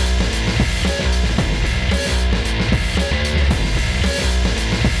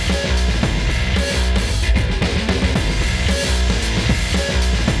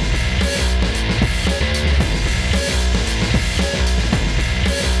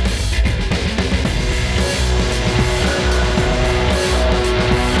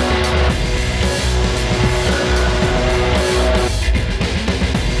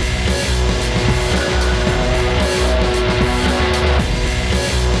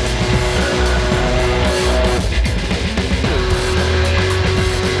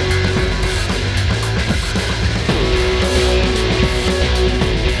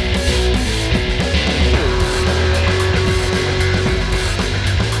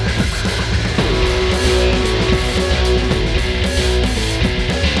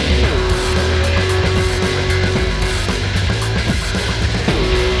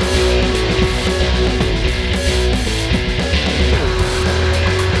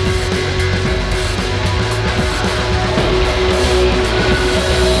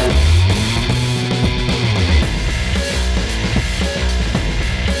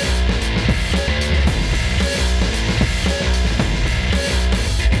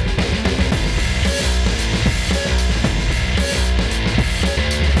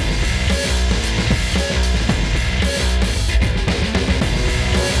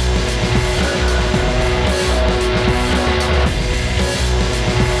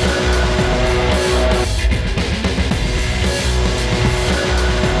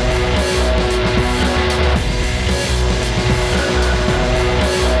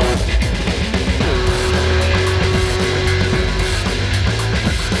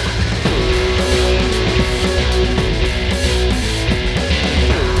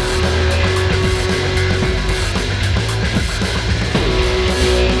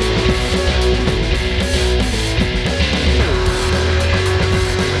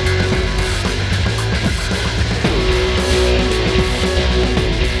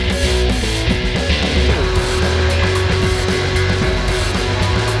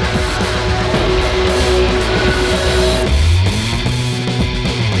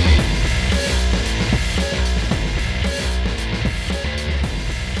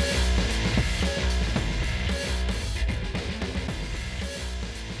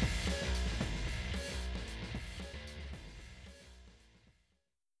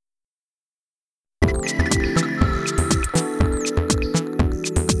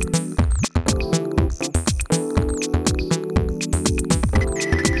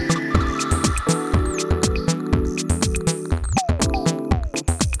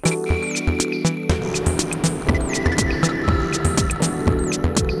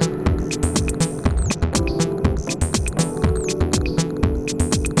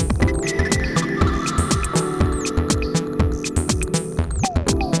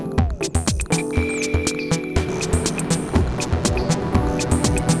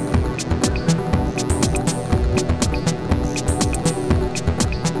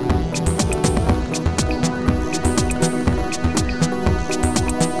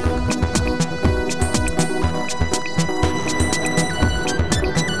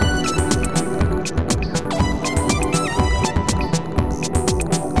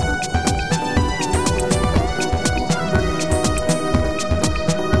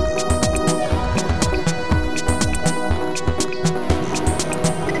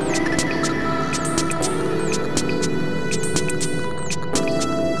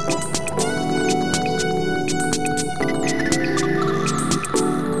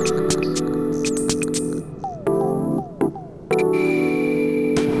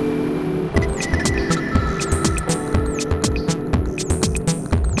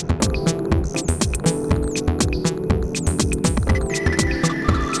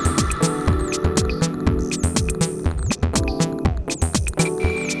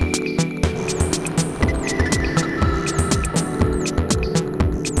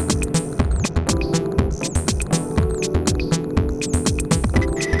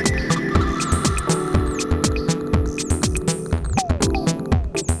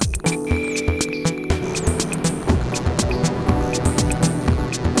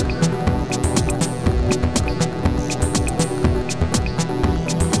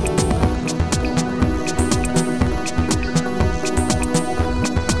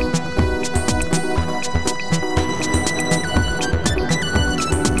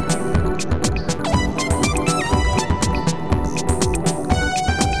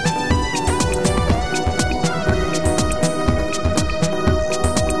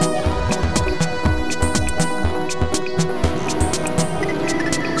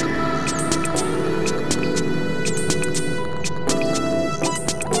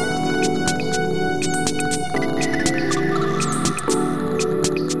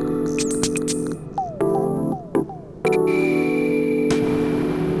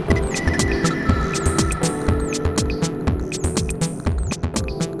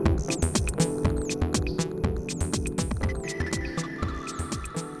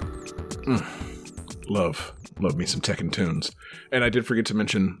 Love me some Tekken tunes. And I did forget to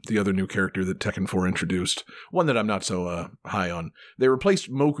mention the other new character that Tekken 4 introduced, one that I'm not so high on. They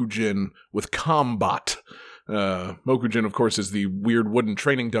replaced Mokujin with Combat. Mokujin, of course, is the weird wooden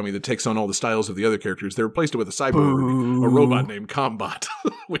training dummy that takes on all the styles of the other characters. They replaced it with a cyborg, a robot named Combat,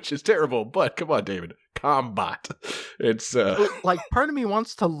 which is terrible, but come on, David. Combat. It's like, part of me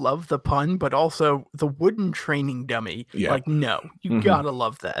wants to love the pun, but also the wooden training dummy. Yeah. Like, no, you gotta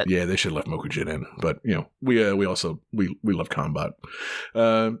love that. Yeah, they should have left Mokujin in, but we also love Combat.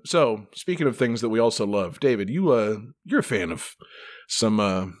 So speaking of things that we also love, David, you're a fan of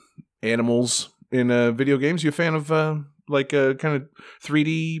some animals in video games. You a fan of kind of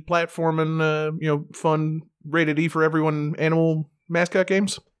 3D platforming, fun rated E for everyone animal mascot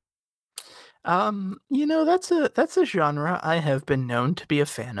games? That's a genre I have been known to be a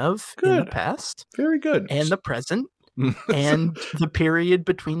fan of in the past. Very good. And the present. And the period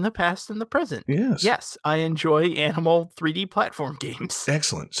between the past and the present. Yes, I enjoy animal 3D platform games.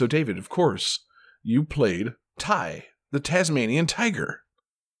 Excellent. So, David, of course, you played Ty, the Tasmanian tiger.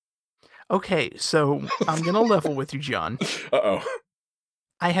 Okay, so I'm going to level with you, John. Uh-oh.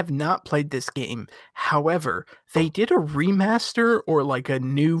 I have not played this game. However, they did a remaster or like a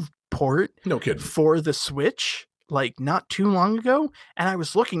new port No kidding. for the Switch like not too long ago, and I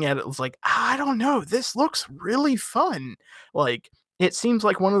was looking at it, was like, I don't know, this looks really fun. Like, it seems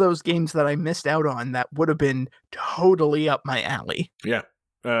like one of those games that I missed out on that would have been totally up my alley. Yeah.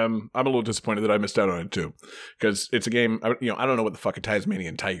 I'm a little disappointed that I missed out on it too, because it's a game. I don't know what the fuck a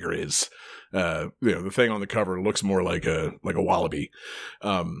Tasmanian tiger is. The thing on the cover looks more like a wallaby,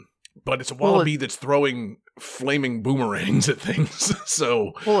 but it's a wallaby that's throwing flaming boomerangs at things.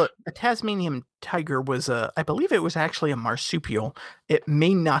 So, a Tasmanian tiger was I believe it was actually a marsupial. It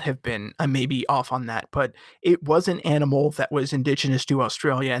may not have been. I may be off on that, but it was an animal that was indigenous to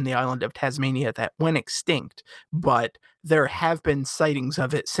Australia and the island of Tasmania that went extinct. But there have been sightings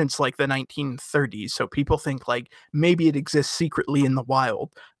of it since like the 1930s, so people think like maybe it exists secretly in the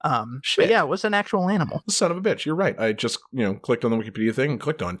wild. But yeah, it was an actual animal. Son of a bitch, you're right. I just clicked on the Wikipedia thing and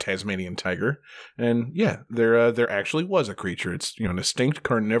clicked on Tasmanian tiger, and yeah, there actually was a creature. It's an extinct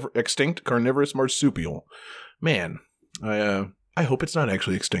carnivorous marsupial. Man, I hope it's not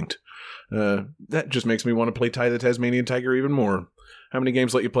actually extinct. That just makes me want to play Ty the Tasmanian tiger even more. How many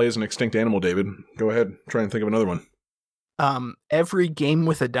games let you play as an extinct animal, David? Go ahead, try and think of another one. Every game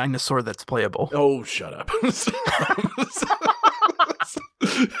with a dinosaur that's playable. Oh, shut up.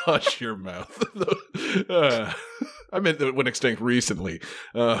 Hush your mouth. I meant that it went extinct recently.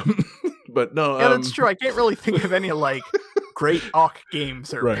 But no. Yeah, that's true. I can't really think of any like Great Auk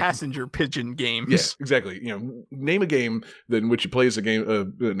games or Passenger Pigeon games. Yeah, exactly. Name a game in which you play as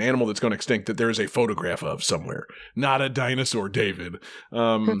an animal that's gone extinct that there is a photograph of somewhere. Not a dinosaur, David.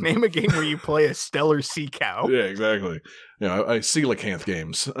 Name a game where you play a stellar sea cow. Yeah, exactly. I coelacanth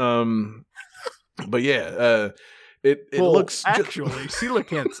games. But yeah, it looks actually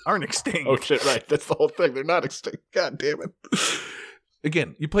coelacanths aren't extinct. Oh shit! Right, that's the whole thing. They're not extinct. God damn it.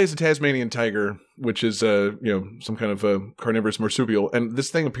 Again, you play as a Tasmanian tiger, which is some kind of carnivorous marsupial, and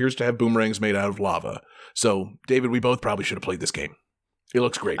this thing appears to have boomerangs made out of lava. So, David, we both probably should have played this game. It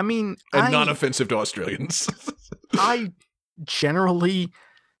looks great. I mean, non-offensive to Australians. I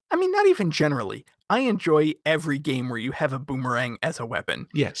not even generally. I enjoy every game where you have a boomerang as a weapon.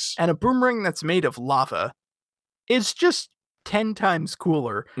 Yes. And a boomerang that's made of lava is just 10 times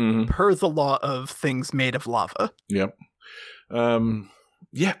cooler per the law of things made of lava. Yep.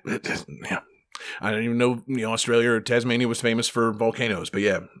 Yeah. I don't even know, Australia or Tasmania was famous for volcanoes, but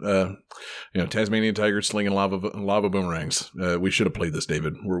yeah, Tasmanian tigers slinging lava boomerangs. We should have played this,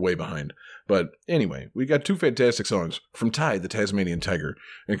 David. We're way behind. But anyway, we got two fantastic songs from Ty, the Tasmanian tiger,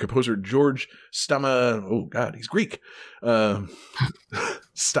 and composer George Stama. Oh God, he's Greek. I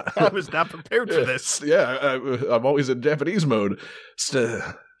was not prepared for this. Yeah, I'm always in Japanese mode.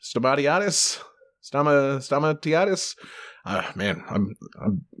 Stamatiadis. Man,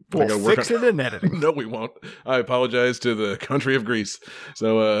 we'll fix it in editing. No, we won't. I apologize to the country of Greece.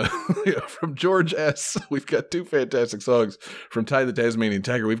 So, from George S., we've got two fantastic songs from Ty the Tasmanian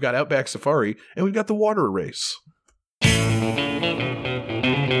Tiger. We've got Outback Safari, and we've got The Water Race.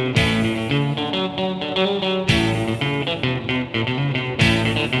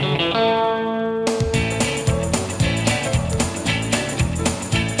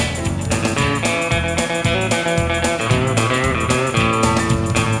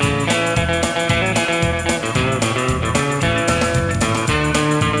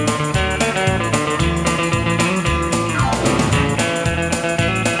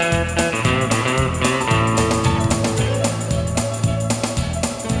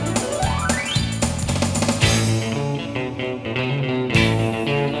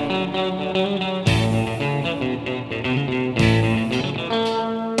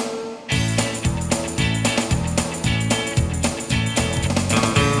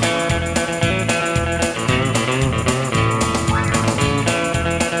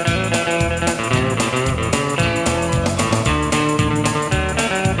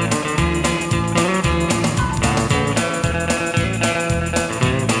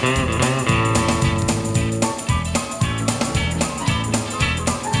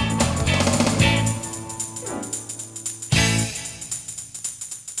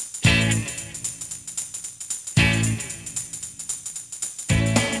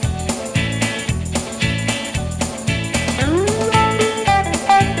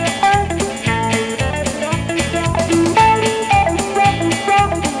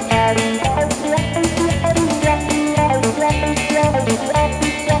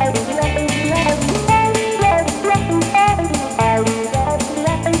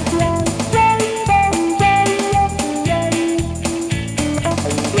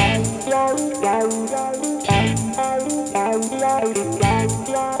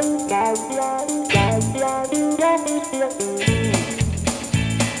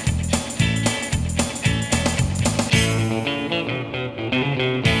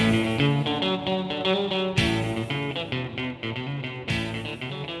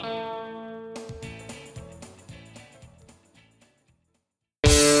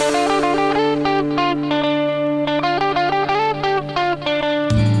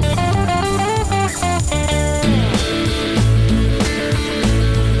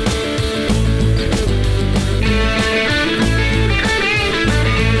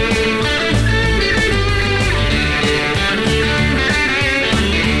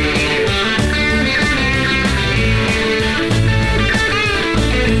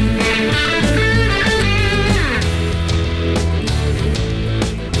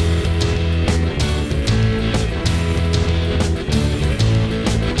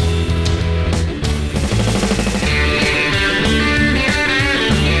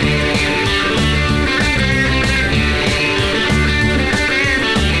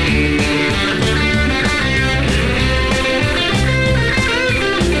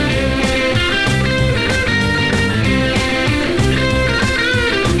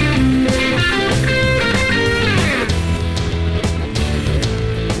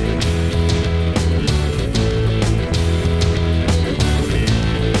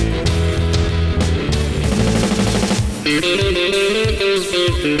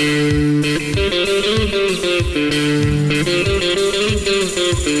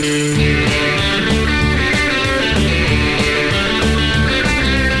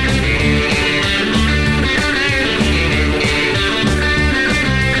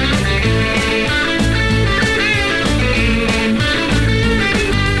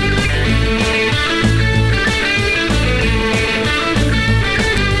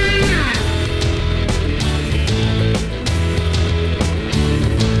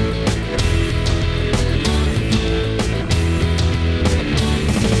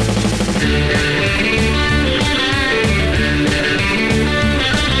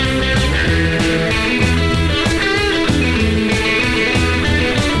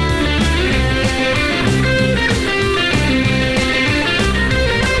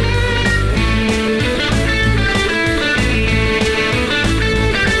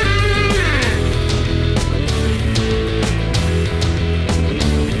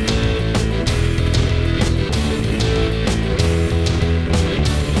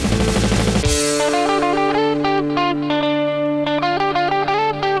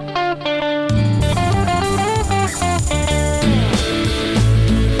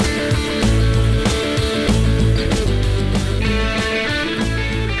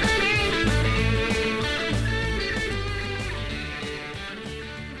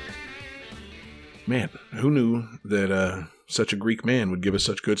 Man, who knew that such a Greek man would give us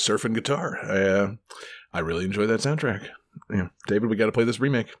such good surfing guitar? I really enjoy that soundtrack. Yeah, David, we got to play this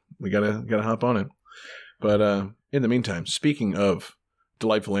remake. We gotta hop on it. But in the meantime, speaking of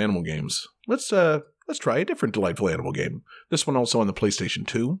delightful animal games, let's try a different delightful animal game. This one also on the PlayStation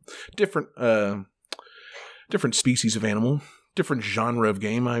 2. Different species of animal. Different genre of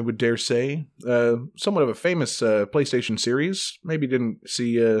game, I would dare say. Somewhat of a famous PlayStation series. Maybe didn't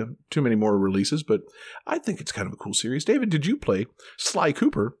see too many more releases, but I think it's kind of a cool series. David, did you play Sly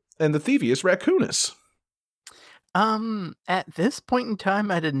Cooper and the Thievius Raccoonus? At this point in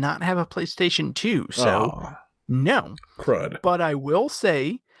time, I did not have a PlayStation 2, so no. Crud. But I will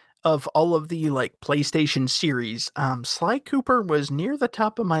say, of all of the PlayStation series, Sly Cooper was near the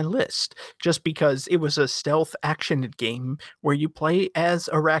top of my list, just because it was a stealth action game where you play as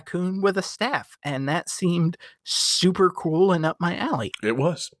a raccoon with a staff, and that seemed super cool and up my alley. It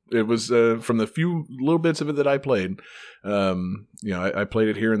was. It was from the few little bits of it that I played. I played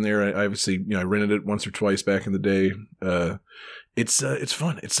it here and there. I obviously, I rented it once or twice back in the day. It's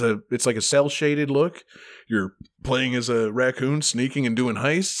fun. It's like a cell shaded look. You're playing as a raccoon, sneaking and doing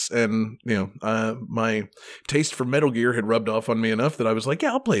heists, and my taste for Metal Gear had rubbed off on me enough that I was like,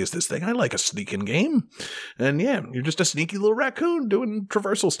 yeah, I'll play as this thing. I like a sneaking game, and yeah, you're just a sneaky little raccoon doing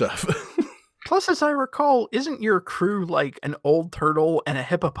traversal stuff. Plus, as I recall, isn't your crew like an old turtle and a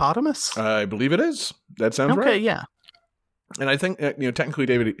hippopotamus? I believe it is. That sounds right. Okay, yeah. And I think, technically,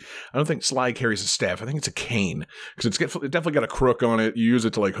 David, I don't think Sly carries a staff. I think it's a cane, because it definitely got a crook on it. You use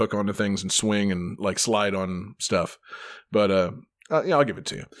it to hook onto things and swing and slide on stuff. But I'll give it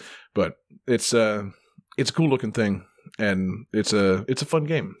to you. But it's a cool looking thing. and it's a fun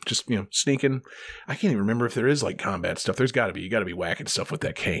game. Just, you know, sneaking. I can't even remember if there is like combat stuff. There's got to be. You got to be whacking stuff with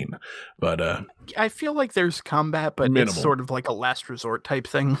that cane. But I feel like there's combat, but minimal. It's sort of like a last resort type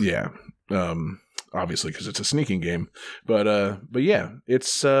thing. Yeah. Obviously, because it's a sneaking game. But yeah,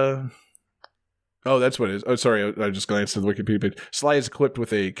 it's. Oh, that's what it is. Oh, sorry, I just glanced at the Wikipedia page. Sly is equipped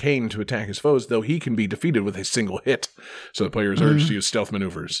with a cane to attack his foes, though he can be defeated with a single hit. So the player is urged to use stealth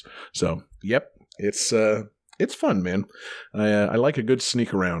maneuvers. So, yep, it's fun, man. I like a good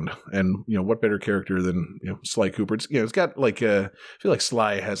sneak around, and you know what better character than, you know, Sly Cooper? It's, you know, it's got like I feel like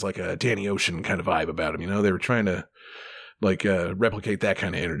Sly has like a Danny Ocean kind of vibe about him. You know, they were trying to like replicate that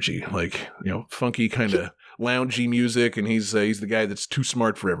kind of energy, like, you know, funky kind of loungy music, and he's the guy that's too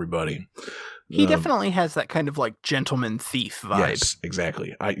smart for everybody. He definitely has that kind of like gentleman thief vibe. Yes,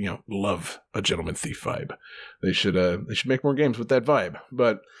 exactly. I love a gentleman thief vibe. They should make more games with that vibe.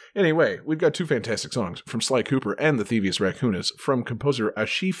 But anyway, we've got two fantastic songs from Sly Cooper and the Thievius Raccoonus from composer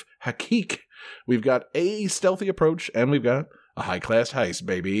Ashif Hakik. We've got a stealthy approach, and we've got a high class heist,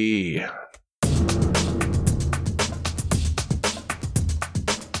 baby.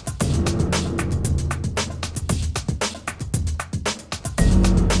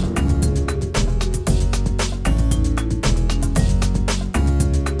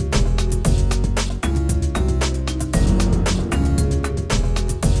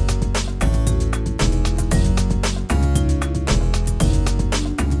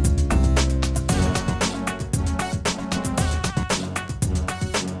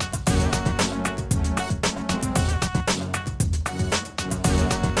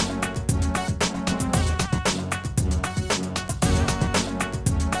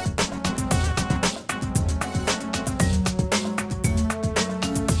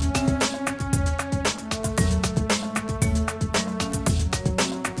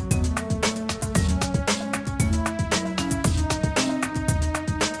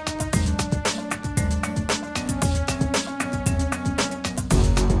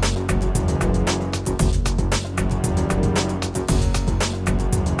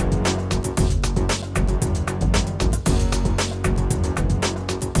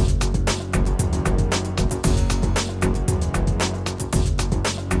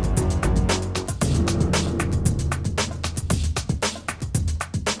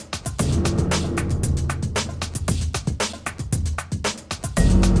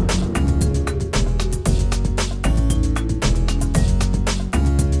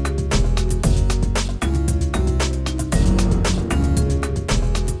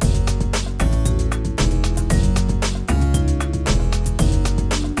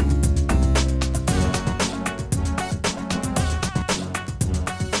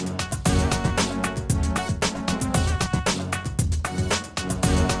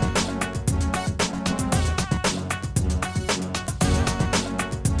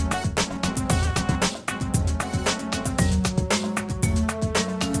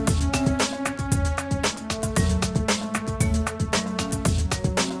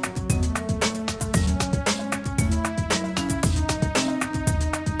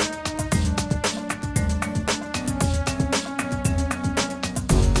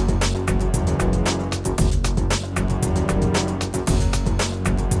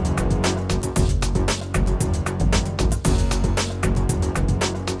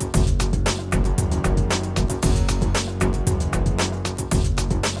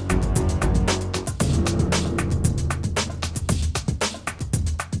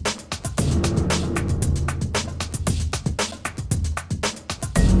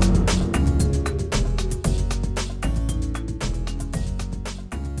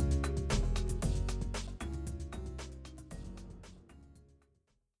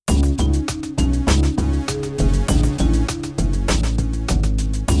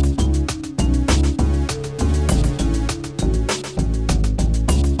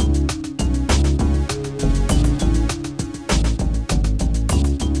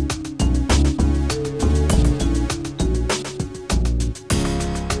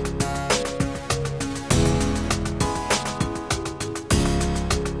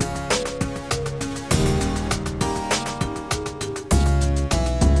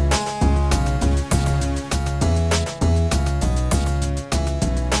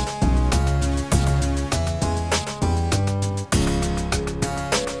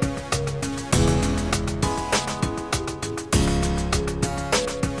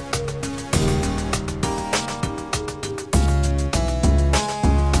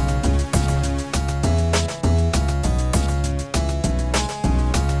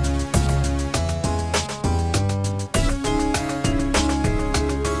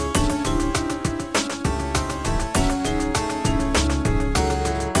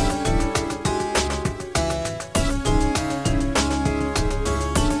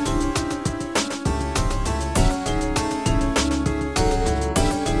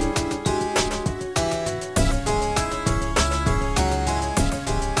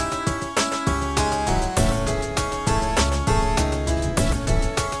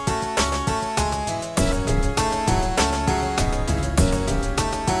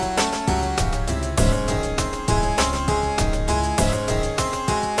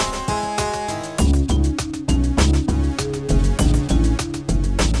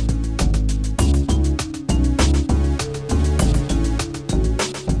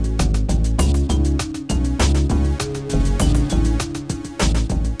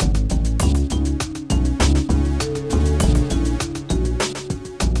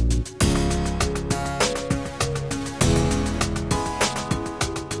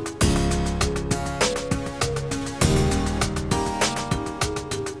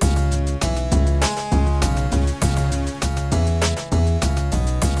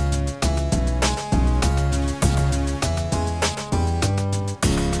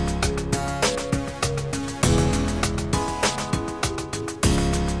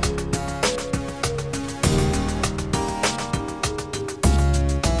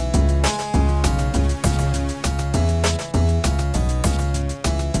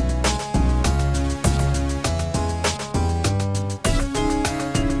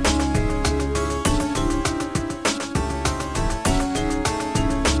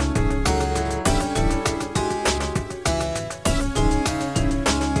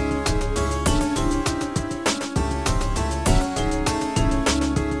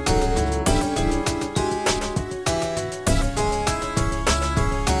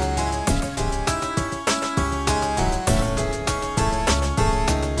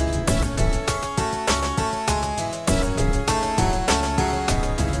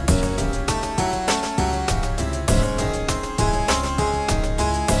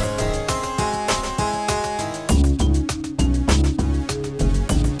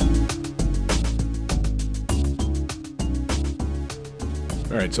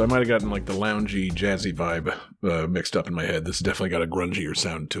 All right, so I might have gotten like the loungy, jazzy vibe mixed up in my head. This has definitely got a grungier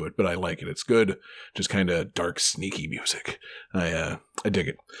sound to it, but I like it. It's good, just kind of dark, sneaky music. I dig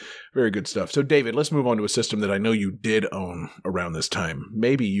it. Very good stuff. So, David, let's move on to a system that I know you did own around this time.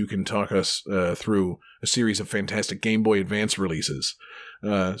 Maybe you can talk us through a series of fantastic Game Boy Advance releases,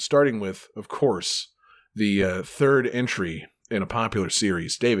 starting with, of course, the third entry in a popular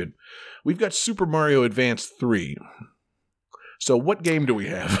series. David, we've got Super Mario Advance 3. So what game do we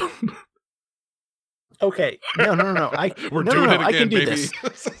have? Okay. No. We're doing it again, I can do baby. this.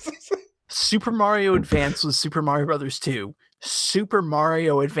 Super Mario Advance was Super Mario Brothers 2. Super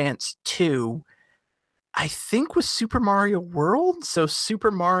Mario Advance 2, I think, was Super Mario World. So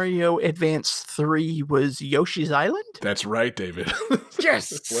Super Mario Advance 3 was Yoshi's Island? That's right, David.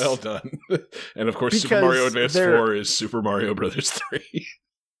 Yes! Well done. And of course, Because Super Mario Advance 4 is Super Mario Brothers 3.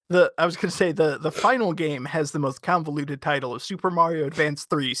 I was going to say the final game has the most convoluted title of Super Mario Advance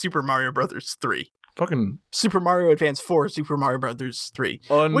 3, Super Mario Brothers 3. Fucking Super Mario Advance 4, Super Mario Brothers 3.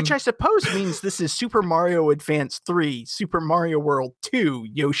 Which I suppose means this is Super Mario Advance 3, Super Mario World 2,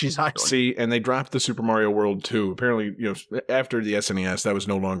 Yoshi's Island. See, and they dropped the Super Mario World 2. Apparently, after the SNES, that was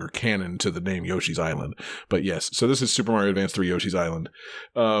no longer canon to the name Yoshi's Island. But yes, so this is Super Mario Advance 3, Yoshi's Island.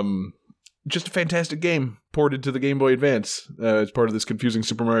 Just a fantastic game ported to the Game Boy Advance as part of this confusing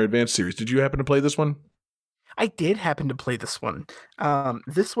Super Mario Advance series. Did you happen to play this one? I did happen to play this one.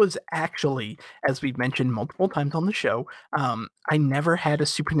 This was actually, as we've mentioned multiple times on the show, I never had a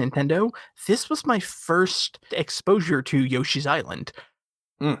Super Nintendo. This was my first exposure to Yoshi's Island.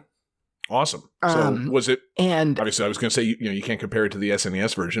 Awesome. So was it? And obviously, I was going to say you can't compare it to the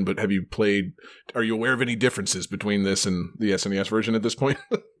SNES version, but have you played? Are you aware of any differences between this and the SNES version at this point?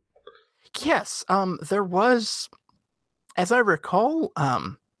 Yes, there was, as I recall,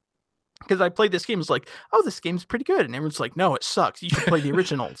 because I played this game, it's like, oh, this game's pretty good, and everyone's like, no, it sucks. You should play the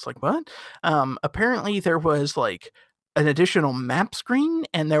original. It's like, what? Apparently, there was like an additional map screen,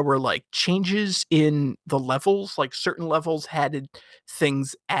 and there were like changes in the levels. Like certain levels had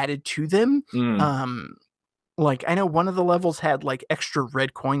things added to them. Like I know one of the levels had like extra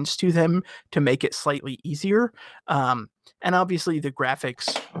red coins to them to make it slightly easier. And obviously the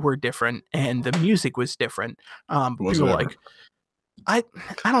graphics were different and the music was different. People like I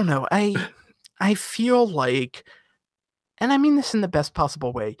don't know. I feel like, and I mean this in the best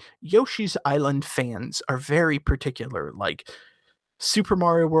possible way, Yoshi's Island fans are very particular. Like Super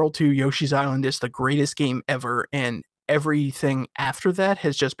Mario World 2, Yoshi's Island is the greatest game ever, and everything after that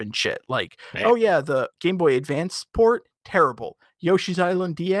has just been shit. Like, oh yeah, the Game Boy Advance port, terrible. Yoshi's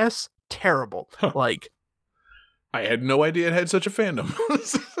Island DS, terrible. Like, I had no idea it had such a fandom.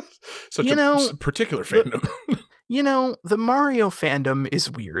 Such a particular fandom. The Mario fandom is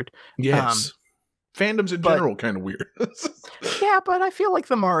weird. Yes. Fandoms in general kind of weird. Yeah, but I feel like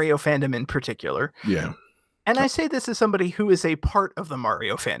the Mario fandom in particular. Yeah. And I say this as somebody who is a part of the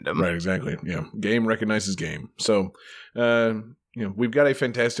Mario fandom. Right, exactly. Yeah. Game recognizes game. So, we've got a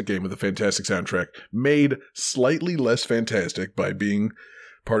fantastic game with a fantastic soundtrack, made slightly less fantastic by being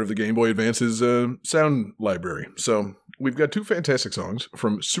part of the Game Boy Advance's sound library. So, we've got two fantastic songs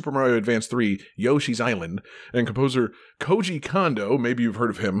from Super Mario Advance 3, Yoshi's Island, and composer Koji Kondo. Maybe you've heard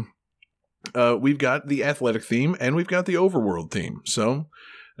of him. We've got the athletic theme, and we've got the overworld theme. So,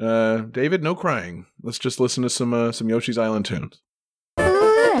 David, no crying. Let's just listen to some Yoshi's Island tunes.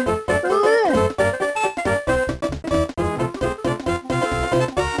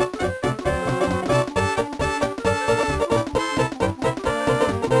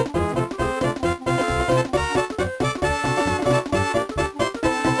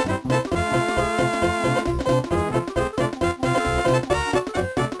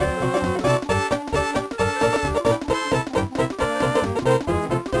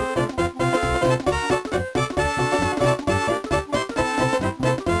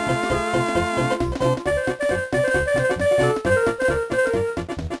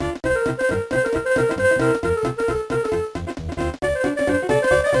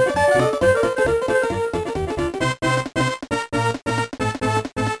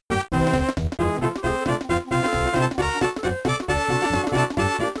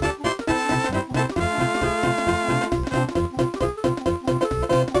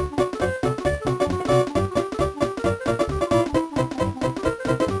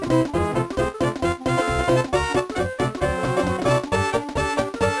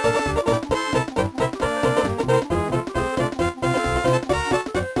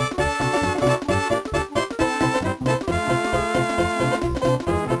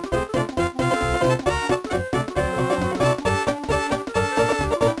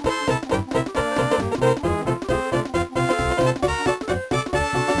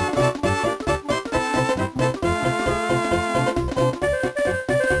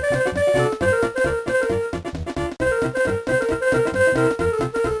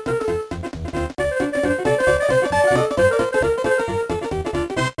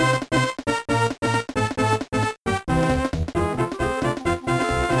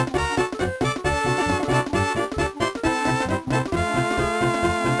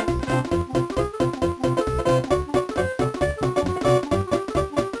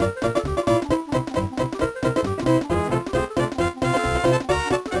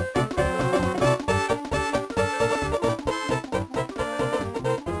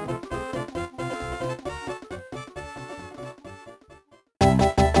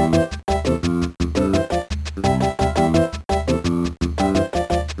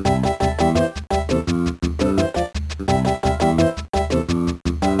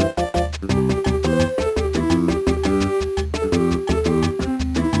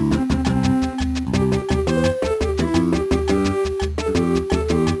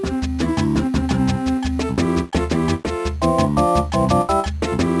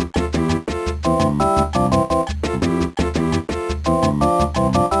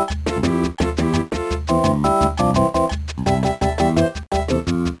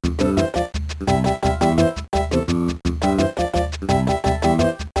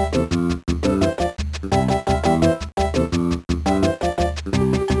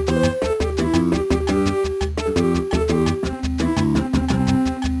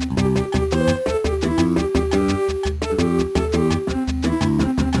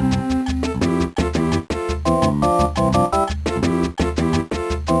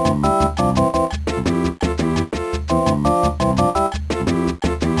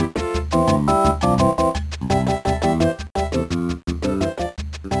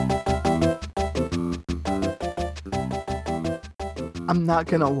 I'm not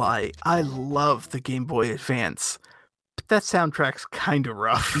gonna lie, I love the Game Boy Advance, but that soundtrack's kind of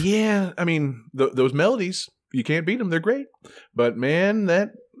rough. Yeah, I mean, those melodies, you can't beat them. They're great. But man,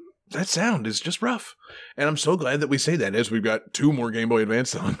 that sound is just rough. And I'm so glad that we say that as we've got 2 more Game Boy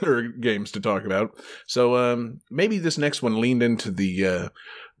Advance games to talk about. So maybe this next one leaned into the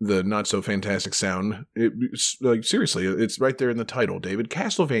not so fantastic sound. Like seriously, it's right there in the title, David.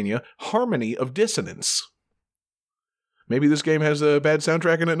 Castlevania: Harmony of Dissonance. Maybe this game has a bad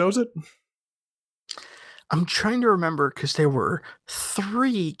soundtrack and it knows it? I'm trying to remember because there were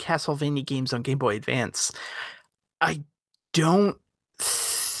 3 Castlevania games on Game Boy Advance. I don't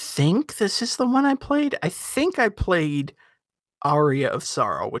think this is the one I played. I think I played Aria of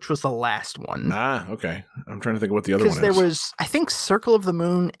Sorrow, which was the last one. Ah, okay. I'm trying to think of what the other one is. Because there was, I think, Circle of the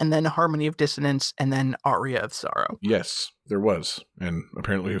Moon, and then Harmony of Dissonance, and then Aria of Sorrow. Yes, there was. And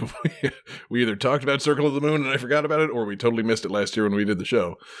apparently we either talked about Circle of the Moon and I forgot about it, or we totally missed it last year when we did the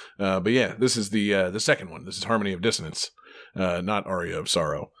show. But yeah, this is the second one. This is Harmony of Dissonance, not Aria of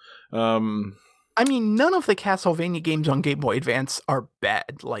Sorrow. I mean, none of the Castlevania games on Game Boy Advance are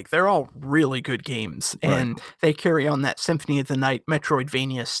bad. Like, they're all really good games, and they carry on that Symphony of the Night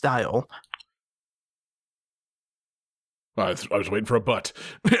Metroidvania style. I was waiting for a but.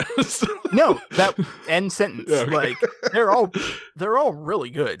 No, that end sentence. Yeah, okay. Like, they're all really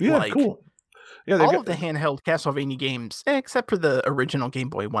good. Yeah, like, cool. Yeah, all of the handheld Castlevania games, except for the original Game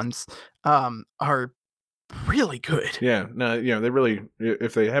Boy ones, are really good. Yeah, no, they really,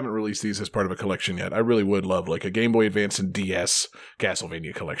 if they haven't released these as part of a collection yet, I really would love like a Game Boy Advance and DS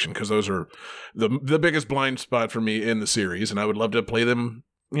Castlevania collection, because those are the biggest blind spot for me in the series, and I would love to play them.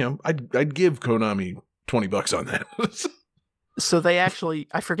 I'd give Konami $20 on that. So they actually,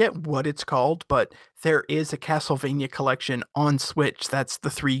 I forget what it's called, but there is a Castlevania collection on Switch. That's the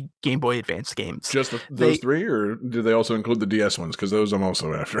 3 Game Boy Advance games. Just those 3, or do they also include the DS ones? Because those I'm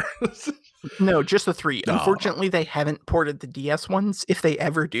also after. No, just the 3. Oh. Unfortunately, they haven't ported the DS ones. If they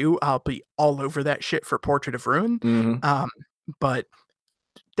ever do, I'll be all over that shit for Portrait of Ruin. Mm-hmm. But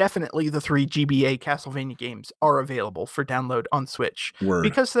definitely the 3 GBA Castlevania games are available for download on Switch. Word.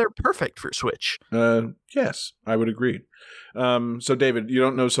 Because they're perfect for Switch. Yes, I would agree. So David, you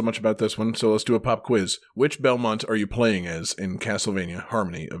don't know so much about this one, so let's do a pop quiz. Which Belmont are you playing as in Castlevania: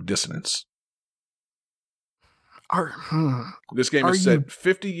 Harmony of Dissonance? This game is set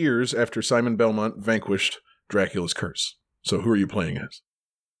 50 years after Simon Belmont vanquished Dracula's curse. So who are you playing as?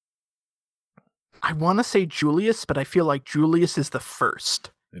 I want to say Julius, but I feel like Julius is the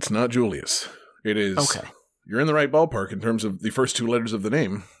first. It's not Julius. It is... Okay. You're in the right ballpark in terms of the first 2 letters of the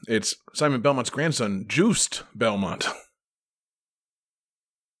name. It's Simon Belmont's grandson, Just Belmont.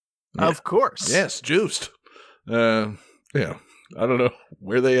 Yeah. Of course. Yes, Just. Yeah. I don't know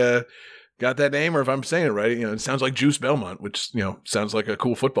where they... got that name, or if I'm saying it right. It sounds like Juice Belmont, which sounds like a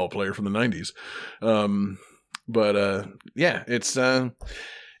cool football player from the 90s. Yeah, it's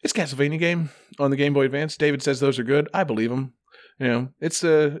Castlevania game on the Game Boy Advance. David says those are good. I believe him. It's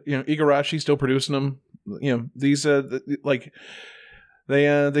Igarashi still producing them. These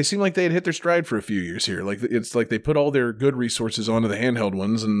they seem like they had hit their stride for a few years here. Like it's like they put all their good resources onto the handheld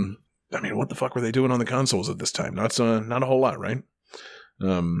ones, and I mean, what the fuck were they doing on the consoles at this time? Not a whole lot, right?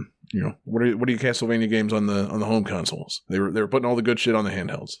 What are your Castlevania games on the home consoles? They were putting all the good shit on the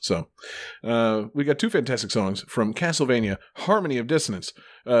handhelds. So we got 2 fantastic songs from Castlevania: Harmony of Dissonance,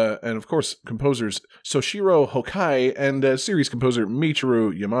 and of course composers Soshiro Hokai and series composer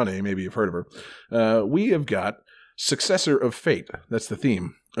Michiru Yamane. Maybe you've heard of her. We have got Successor of Fate. That's the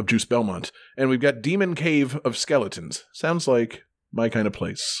theme of Juice Belmont, and we've got Demon Cave of Skeletons. Sounds like my kind of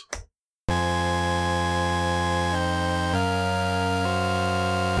place.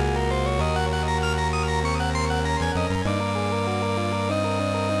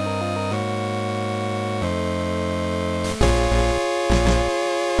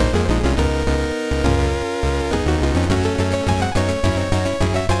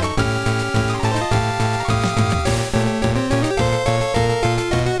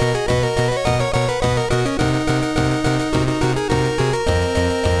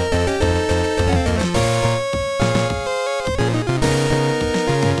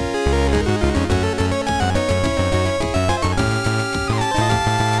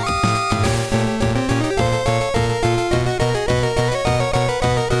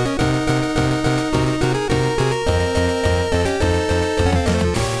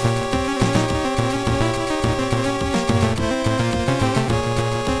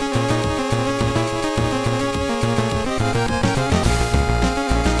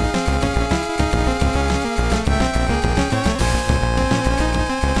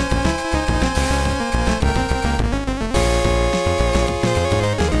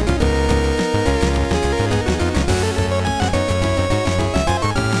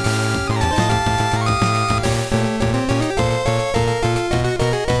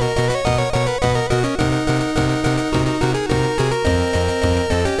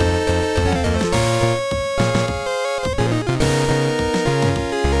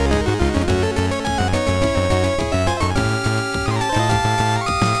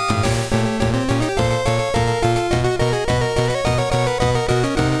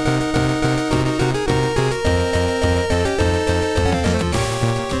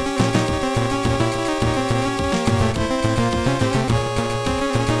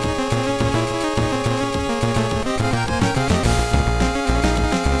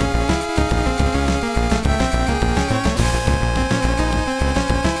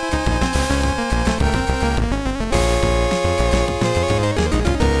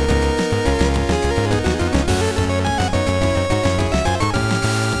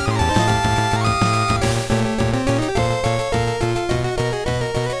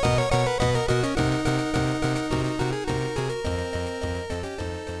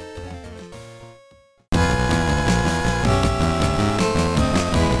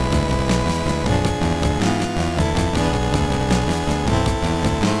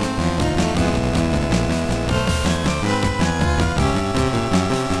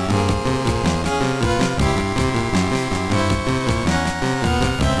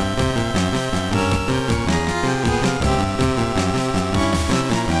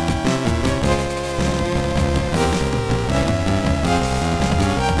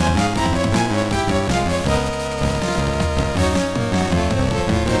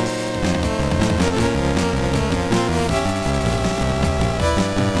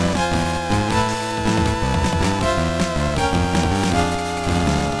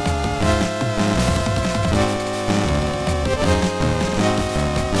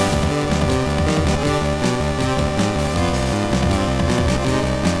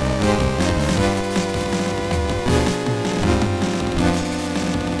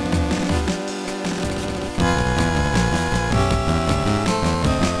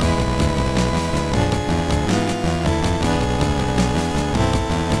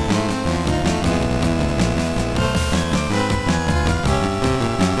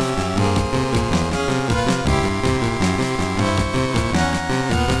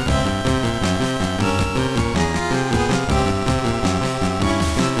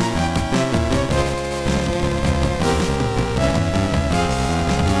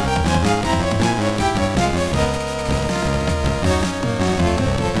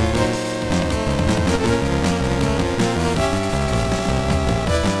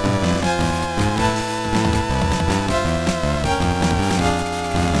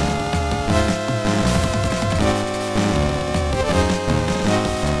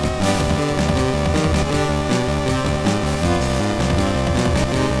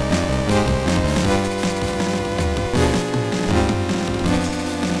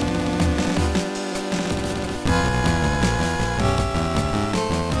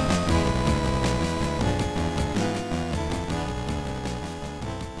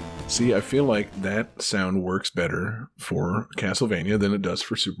 See, I feel like that sound works better for Castlevania than it does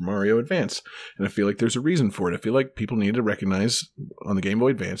for Super Mario Advance. And I feel like there's a reason for it. I feel like people need to recognize on the Game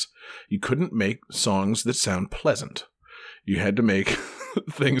Boy Advance, you couldn't make songs that sound pleasant. You had to make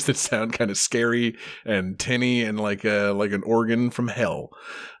things that sound kind of scary and tinny and like an organ from hell.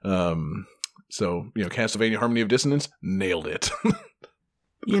 So, Castlevania Harmony of Dissonance, nailed it.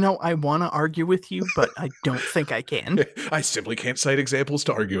 I want to argue with you, but I don't think I can. I simply can't cite examples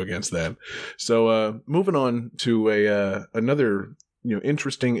to argue against that. So, moving on to another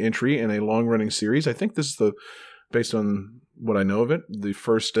interesting entry in a long-running series. I think this is based on what I know of it, the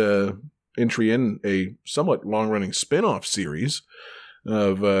first entry in a somewhat long-running spin-off series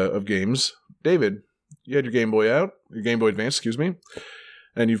of games. David, you had your Game Boy out, your Game Boy Advance, excuse me,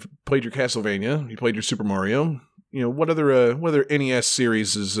 and you've played your Castlevania, you played your Super Mario. What other NES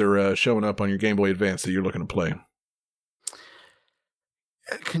series is there showing up on your Game Boy Advance that you're looking to play?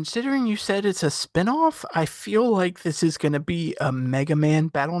 Considering you said it's a spin-off, I feel like this is going to be a Mega Man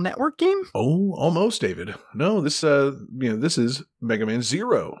Battle Network game. Oh, almost, David. No, this is Mega Man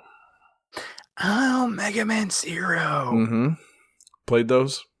Zero. Oh, Mega Man Zero. Mm-hmm. Played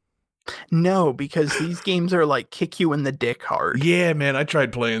those? No, because these games are like kick you in the dick hard. Yeah, man, I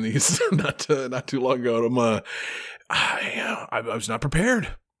tried playing these not too long ago. And I was not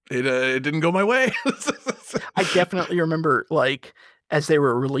prepared. It didn't go my way. I definitely remember as they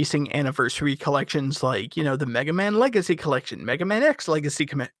were releasing anniversary collections, the Mega Man Legacy Collection, Mega Man X Legacy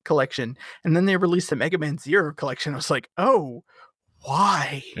Collection, and then they released the Mega Man Zero Collection. I was like, oh,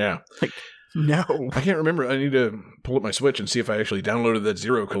 why? Yeah. No. I can't remember. I need to pull up my Switch and see if I actually downloaded that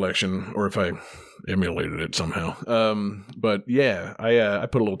Zero collection or if I emulated it somehow. But yeah, I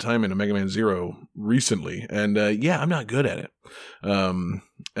put a little time into Mega Man Zero recently, and I'm not good at it.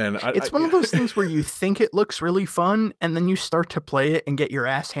 It's one of those things where you think it looks really fun, and then you start to play it and get your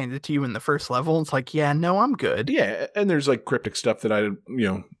ass handed to you in the first level. It's like, yeah, no, I'm good. Yeah, and there's cryptic stuff that I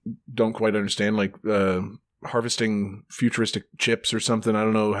don't quite understand, harvesting futuristic chips or something. I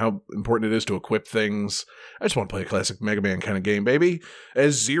don't know how important it is to equip things. I just want to play a classic Mega Man kind of game, baby.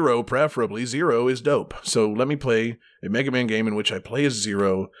 As Zero, preferably. Zero is dope. So let me play a Mega Man game in which I play as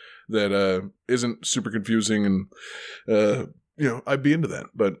Zero that isn't super confusing, and I'd be into that.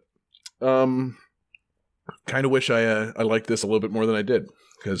 But kind of wish I liked this a little bit more than I did,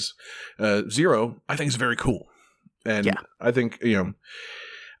 because Zero I think is very cool, and yeah. I think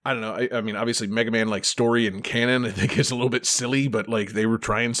I don't know. I mean, obviously, Mega Man story and canon, I think, is a little bit silly, but they were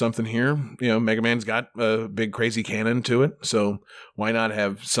trying something here. Mega Man's got a big crazy canon to it, so why not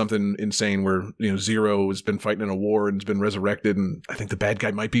have something insane where Zero has been fighting in a war and has been resurrected, and I think the bad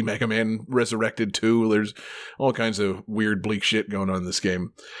guy might be Mega Man resurrected too. There's all kinds of weird, bleak shit going on in this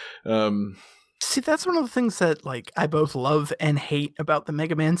game. See, that's one of the things that I both love and hate about the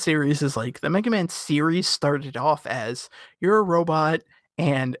Mega Man series is the Mega Man series started off as you're a robot,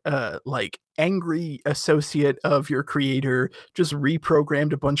 and angry associate of your creator just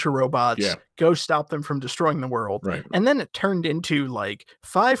reprogrammed a bunch of robots, go stop them from destroying the world. Right. And then it turned into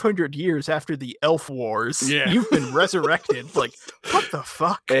 500 years after the Elf Wars, you've been resurrected. What the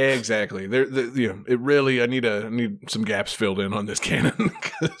fuck? Exactly. It really, I need some gaps filled in on this canon,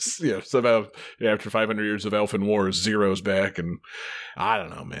 because somehow after 500 years of Elfin Wars, Zero's back, and I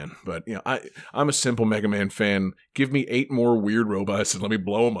don't know, man. But I'm a simple Mega Man fan. Give me 8 more weird robots and let me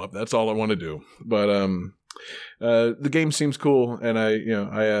blow them up. That's all I want to do. But the game seems cool, and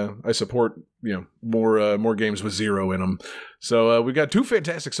I support more games with Zero in them. So we've got 2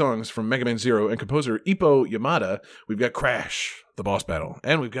 fantastic songs from Mega Man Zero and composer Ippo Yamada. We've got Crash, the boss battle,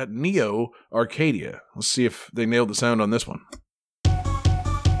 and we've got Neo Arcadia. Let's see if they nailed the sound on this one.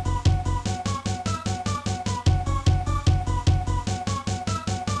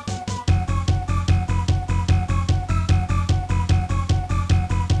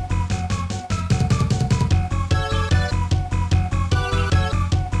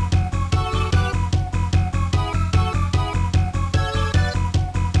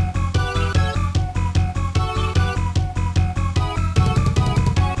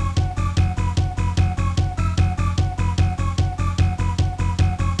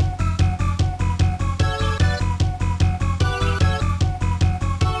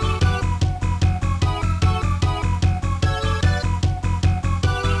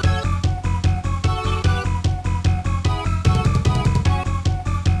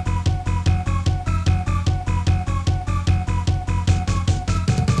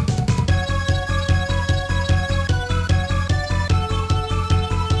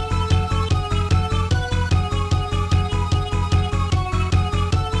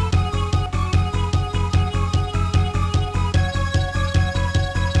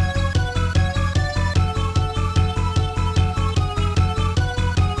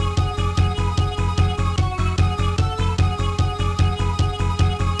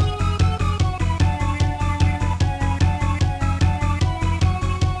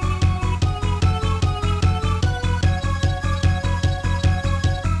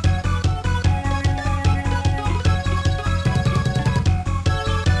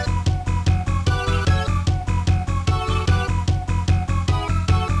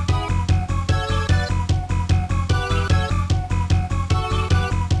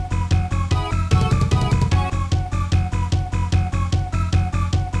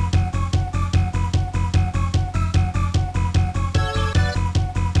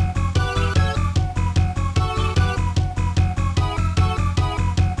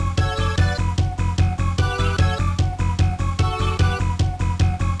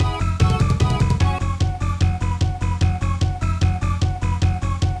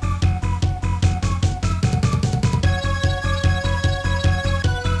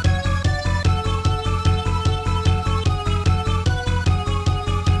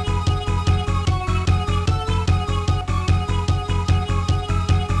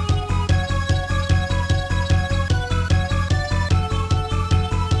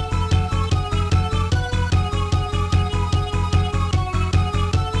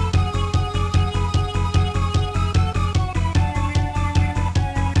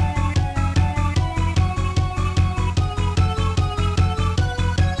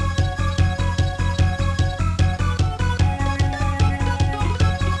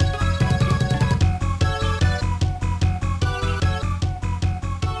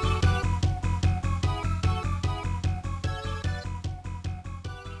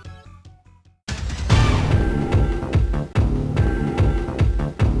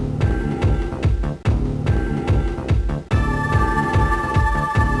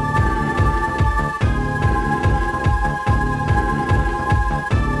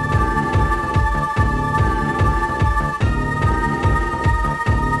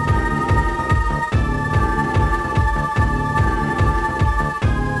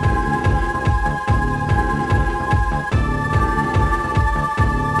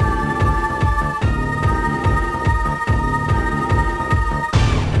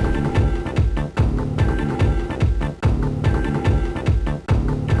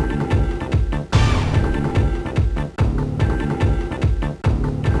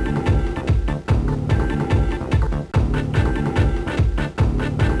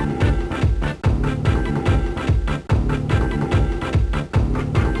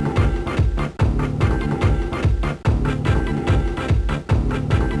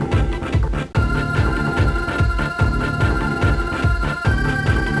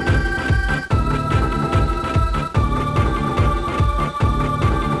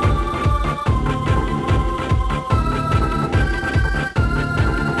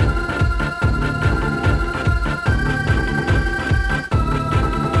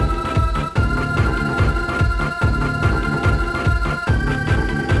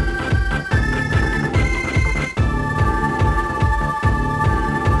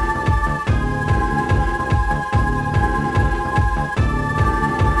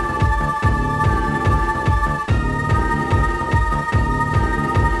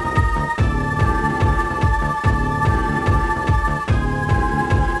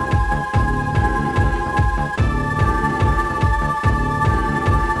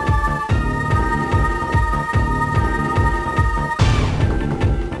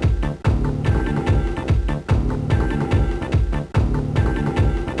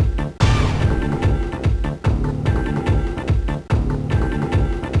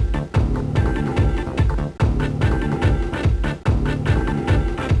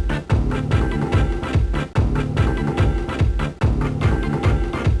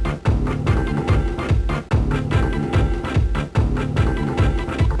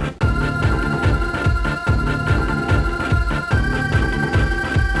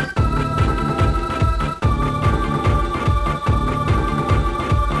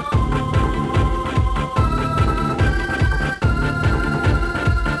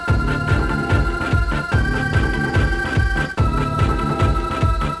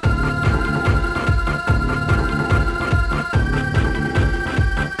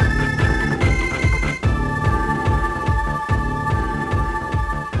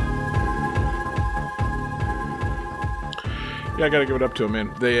 Yeah, I gotta give it up to them,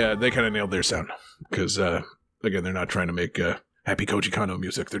 man. They kind of nailed their sound because again, they're not trying to make happy Koji Kano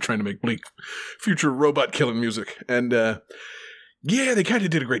music. They're trying to make bleak future robot killing music, and yeah, they kind of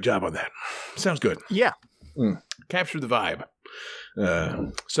did a great job on that. Sounds good. Yeah. Capture the vibe.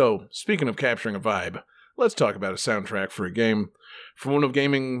 So, speaking of capturing a vibe, let's talk about a soundtrack for a game from one of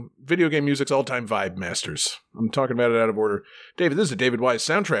video game music's all-time vibe masters. I'm talking about it out of order. David, this is a David Wise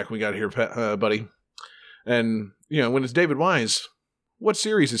soundtrack we got here, buddy. And, when it's David Wise, what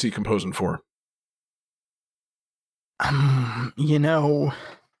series is he composing for?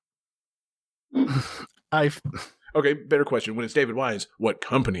 Okay, better question. When it's David Wise, what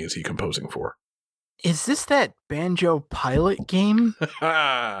company is he composing for? Is this that Banjo Pilot game?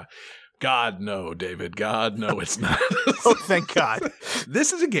 God, no, David. God, no, it's not. Oh, thank God.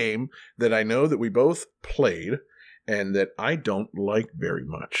 This is a game that I know that we both played and that I don't like very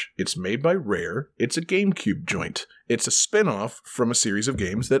much. It's made by Rare. It's a GameCube joint. It's a spin-off from a series of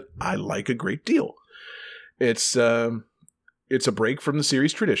games that I like a great deal. It's a break from the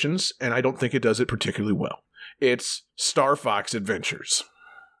series traditions, and I don't think it does it particularly well. It's Star Fox Adventures.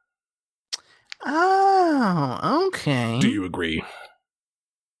 Oh, okay. Do you agree?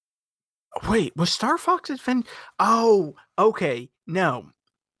 Wait, was Star Fox Adventure? Oh, okay. No.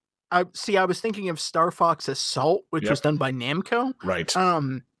 I was thinking of Star Fox Assault, which was done by Namco. Right.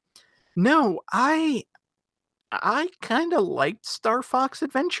 No, I kind of liked Star Fox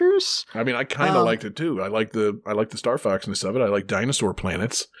Adventures. I mean, I kind of liked it too. I like the Star Foxness of it. I like dinosaur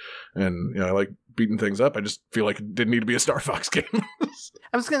planets, and I like beating things up. I just feel like it didn't need to be a Star Fox game.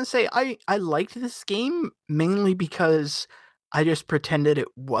 I was gonna say I liked this game mainly because I just pretended it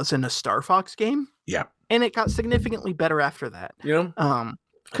wasn't a Star Fox game. Yeah, and it got significantly better after that.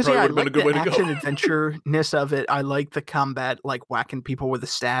 Because I like the action adventure-ness of it. I like the combat, like whacking people with a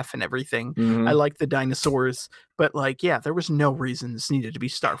staff and everything. Mm-hmm. I like the dinosaurs, but there was no reason this needed to be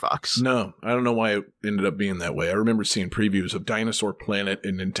Star Fox. No, I don't know why it ended up being that way. I remember seeing previews of Dinosaur Planet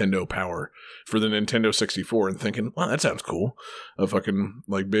and Nintendo Power for the Nintendo 64 and thinking, wow, that sounds cool. A fucking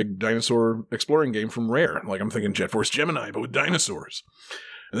big dinosaur exploring game from Rare. I'm thinking Jet Force Gemini, but with dinosaurs.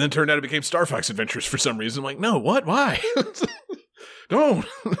 And then it turned out it became Star Fox Adventures for some reason. I'm like, no, what? Why? Don't.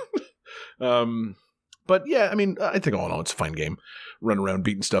 But yeah, I mean, I think all in all, it's a fine game. Run around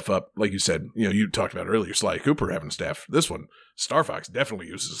beating stuff up. Like you said, you talked about earlier, Sly Cooper having a staff. This one, Star Fox definitely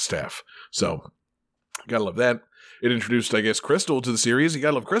uses a staff. So, gotta love that. It introduced, I guess, Crystal to the series. You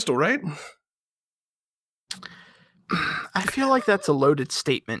gotta love Crystal, right? I feel like that's a loaded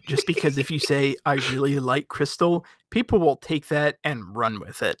statement, just because if you say, I really like Crystal, people will take that and run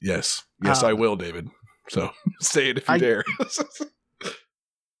with it. Yes, I will, David. So, say it if you dare.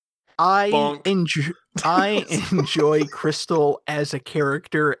 I enjoy Crystal as a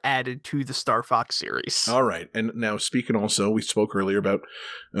character added to the Star Fox series. All right. And now speaking also, we spoke earlier about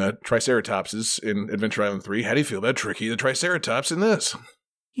Triceratopses in Adventure Island 3. How do you feel about Tricky the Triceratops in this?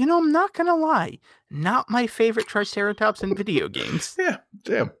 I'm not going to lie. Not my favorite Triceratops in video games. Yeah.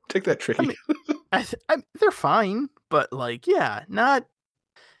 Damn. Take that, Tricky. I mean, they're fine, but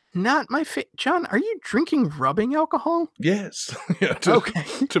not my John, are you drinking rubbing alcohol? Yes. Yeah, okay.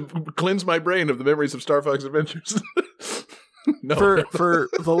 To cleanse my brain of the memories of Star Fox Adventures. No. For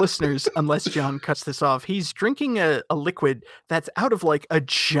the listeners, unless John cuts this off, he's drinking a liquid that's out of a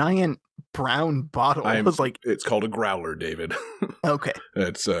giant brown bottle. It's called a growler, David. Okay.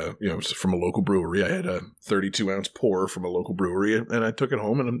 It's it's from a local brewery. I had a 32-ounce pour from a local brewery, and I took it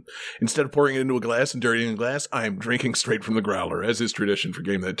home, and instead of pouring it into a glass and dirtying a glass, I'm drinking straight from the growler, as is tradition for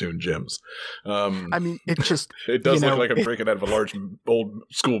Game That Tune Gems. I mean, it just it does look like I'm drinking out of a large old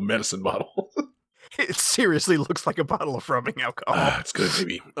school medicine bottle. It seriously looks like a bottle of rubbing alcohol. It's good,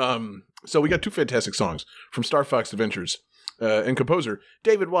 baby. So we got two fantastic songs from Star Fox Adventures and composer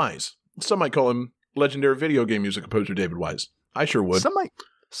David Wise. Some might call him legendary video game music composer David Wise. I sure would.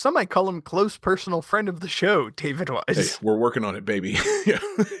 Some might call him close personal friend of the show, David Wise. Hey, we're working on it, baby. Yeah,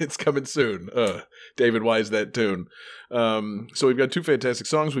 it's coming soon. David Wise, that tune. So we've got two fantastic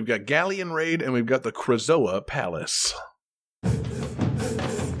songs. We've got Galleon Raid and we've got the Krazoa Palace.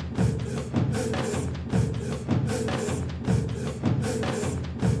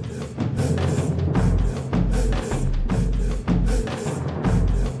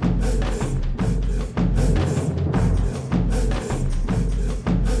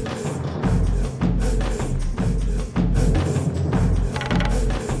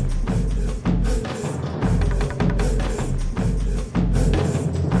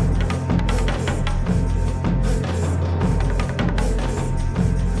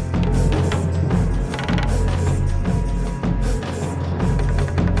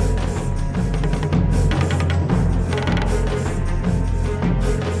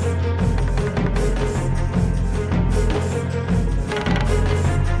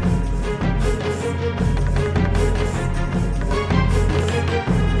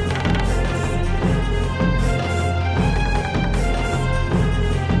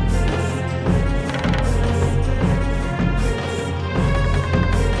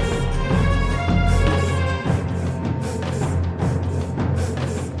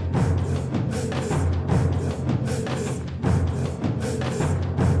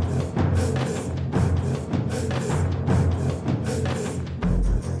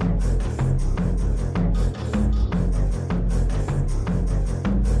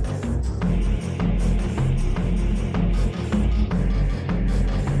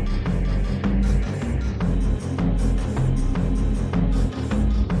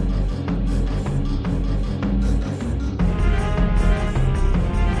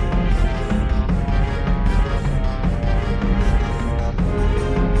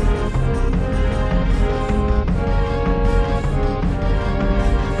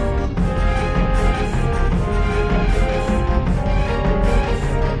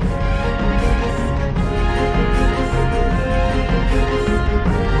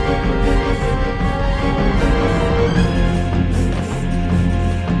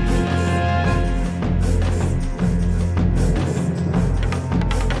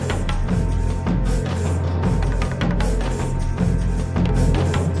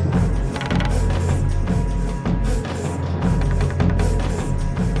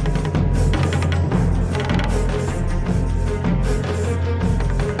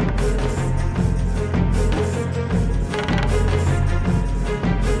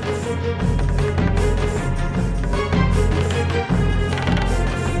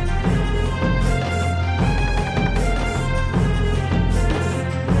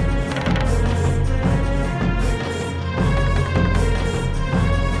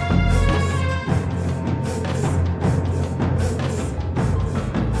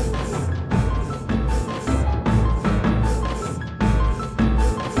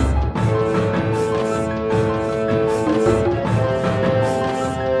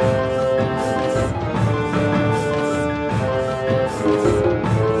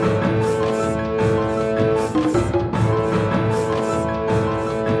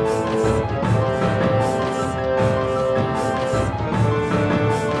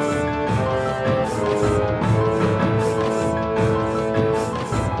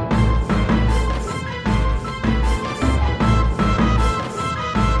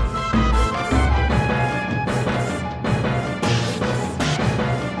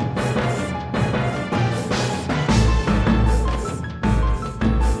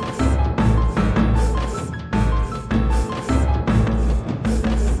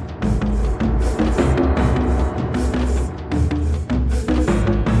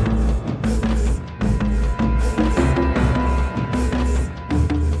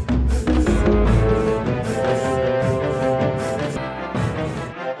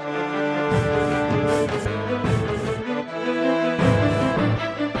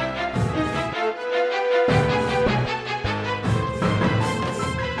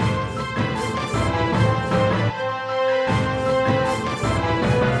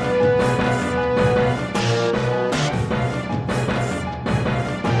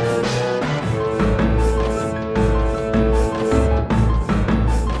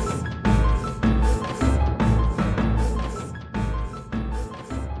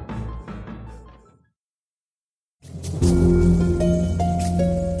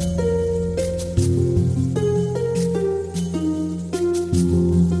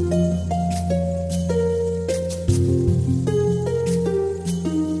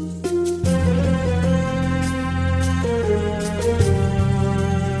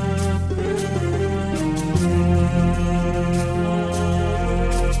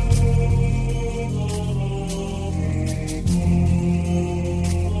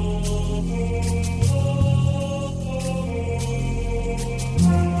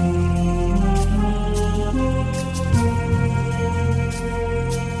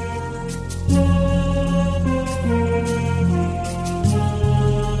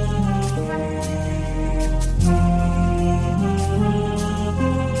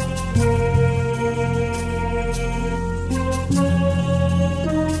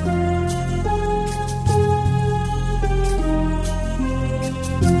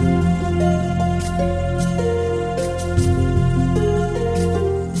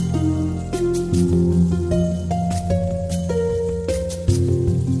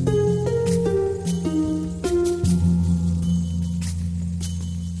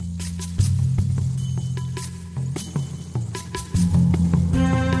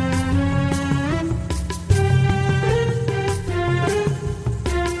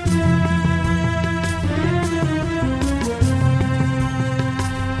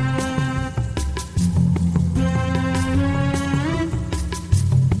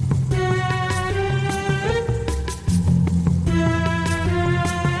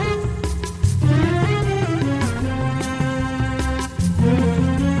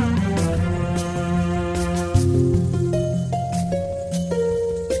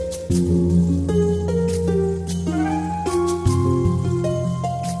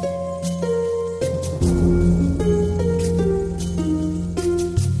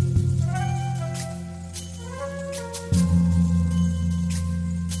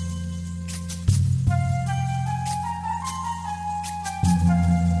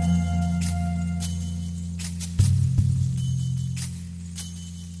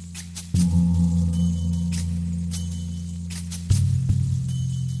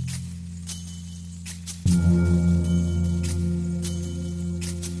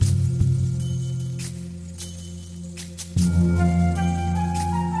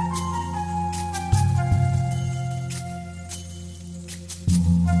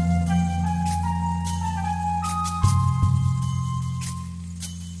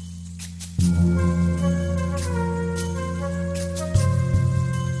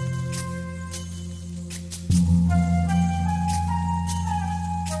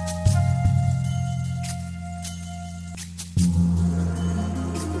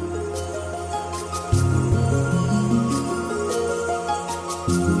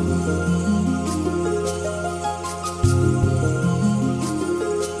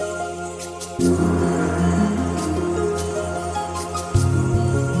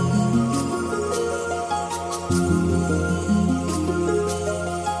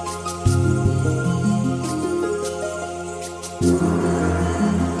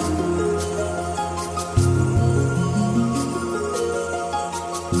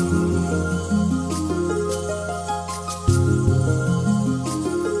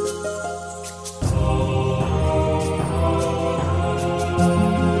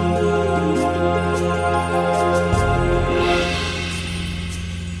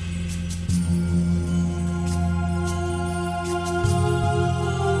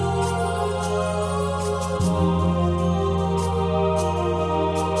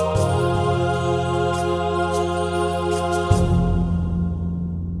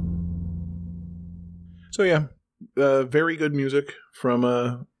 So yeah, very good music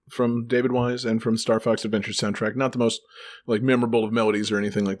from David Wise and from Star Fox Adventures soundtrack. Not the most like memorable of melodies or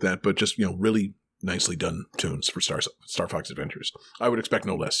anything like that, but just really nicely done tunes for Star Fox Adventures. I would expect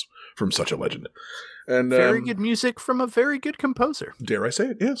no less from such a legend. And very good music from a very good composer. Dare I say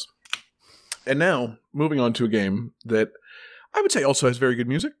it? Yes. And now moving on to a game that I would say also has very good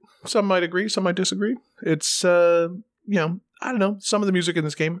music. Some might agree, some might disagree. It's I don't know, some of the music in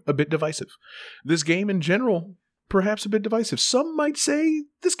this game, a bit divisive. This game in general, perhaps a bit divisive. Some might say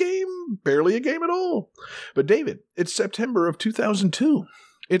this game, barely a game at all. But David, it's September of 2002.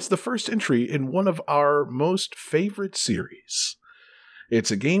 It's the first entry in one of our most favorite series. It's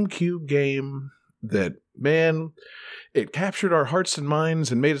a GameCube game that, man, it captured our hearts and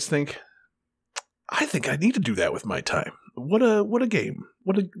minds and made us think, I think I need to do that with my time. What a game.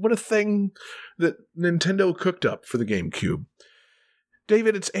 What a thing that Nintendo cooked up for the GameCube.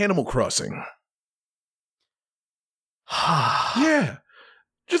 David, it's Animal Crossing. Yeah.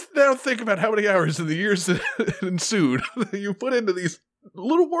 Just now think about how many hours in the years that ensued that you put into these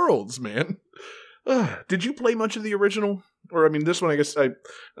little worlds, man. Did you play much of the original? Or, I mean, this one, I guess, I don't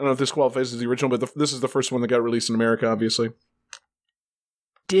know if this qualifies as the original, but this is the first one that got released in America, obviously.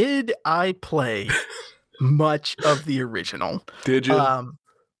 Did I play much of the original? Did you?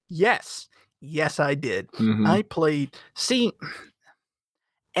 Yes. Yes, I did. Mm-hmm. I played... See,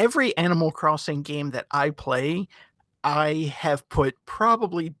 every Animal Crossing game that I play, I have put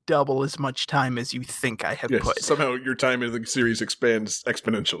probably double as much time as you think I have put. Somehow your time in the series expands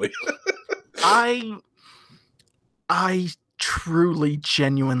exponentially. I truly,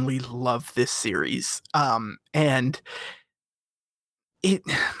 genuinely love this series. And it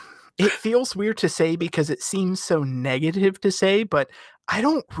feels weird to say because it seems so negative to say, but I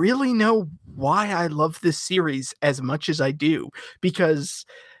don't really know why I love this series as much as I do, because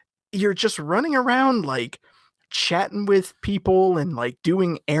you're just running around like chatting with people and like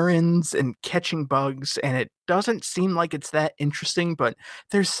doing errands and catching bugs, and it doesn't seem like it's that interesting, but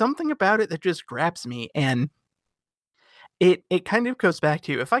there's something about it that just grabs me. And it kind of goes back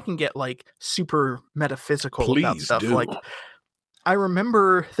to, if I can get like super metaphysical about stuff, like I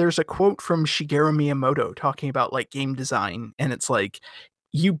remember there's a quote from Shigeru Miyamoto talking about like game design, and it's like,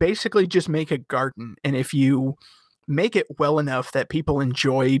 you basically just make a garden, and if you make it well enough that people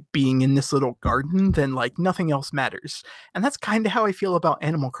enjoy being in this little garden, then like nothing else matters. And that's kind of how I feel about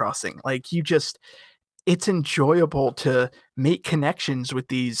Animal Crossing. Like, it's enjoyable to make connections with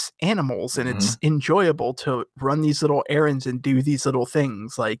these animals, and it's enjoyable to run these little errands and do these little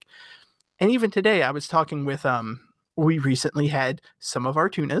things. Like, and even today I was talking with we recently had some of our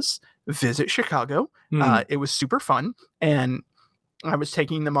tunas visit Chicago. It was super fun, and I was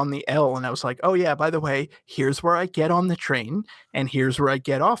taking them on the L, and I was like, oh yeah, by the way, here's where I get on the train, and here's where I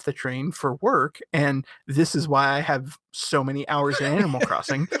get off the train for work, and this is why I have so many hours in Animal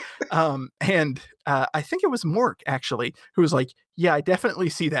Crossing. And I think it was Mork, actually, who was like, yeah, I definitely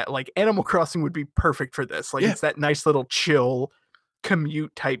see that. Like, Animal Crossing would be perfect for this. Like, it's that nice little chill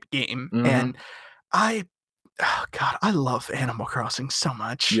commute type game. And oh God, I love Animal Crossing so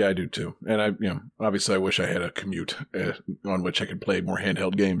much. Yeah, I do too. And obviously I wish I had a commute on which I could play more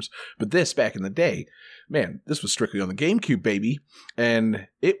handheld games. But this, back in the day, man, this was strictly on the GameCube, baby. And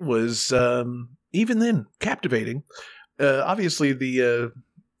it was, even then, captivating. Obviously the,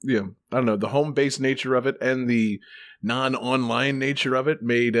 I don't know, the home-based nature of it and the non-online nature of it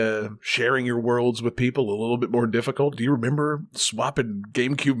made sharing your worlds with people a little bit more difficult. Do you remember swapping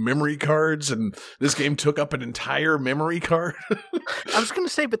GameCube memory cards, and this game took up an entire memory card? I was going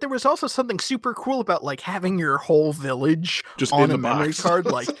to say, but there was also something super cool about like having your whole village Just on in a the memory box. card.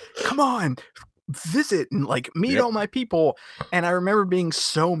 Like, come on, visit and like meet Yep. all my people. And I remember being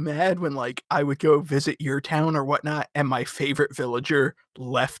so mad when like I would go visit your town or whatnot, and my favorite villager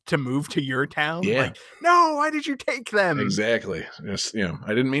left to move to your town. Yeah. Like, no, why did you take them? Exactly. Yes, I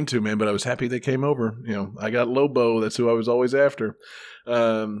didn't mean to, man, but I was happy they came over. I got Lobo. That's who I was always after.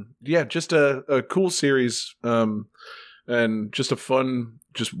 Just a cool series, and just a fun,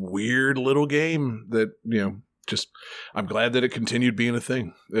 just weird little game that, I'm glad that it continued being a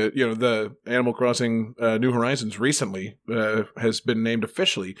thing. The Animal Crossing New Horizons recently has been named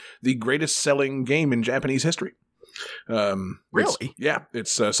officially the greatest selling game in Japanese history. Really?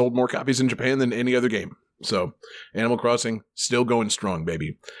 It's sold more copies in Japan than any other game. So Animal Crossing still going strong,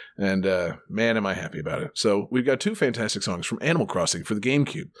 baby. And man, am I happy about it. So we've got 2 fantastic songs from Animal Crossing for the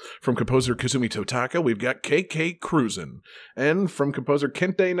GameCube. From composer Kazumi Totaka, we've got KK Cruisin'. And from composer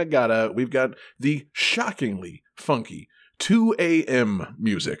Kente Nagata, we've got the shockingly funky 2 a.m.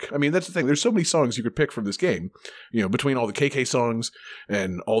 music. I mean, that's the thing. There's so many songs you could pick from this game, between all the KK songs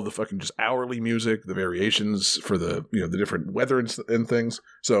and all the fucking just hourly music, the variations for the, the different weather and things.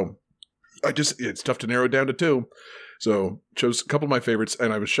 So it's tough to narrow it down to 2. So chose a couple of my favorites,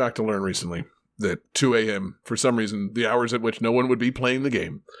 and I was shocked to learn recently that 2 a.m., for some reason, the hours at which no one would be playing the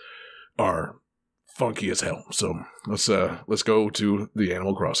game, are funky as hell. So let's go to the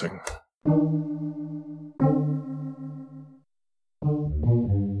Animal Crossing.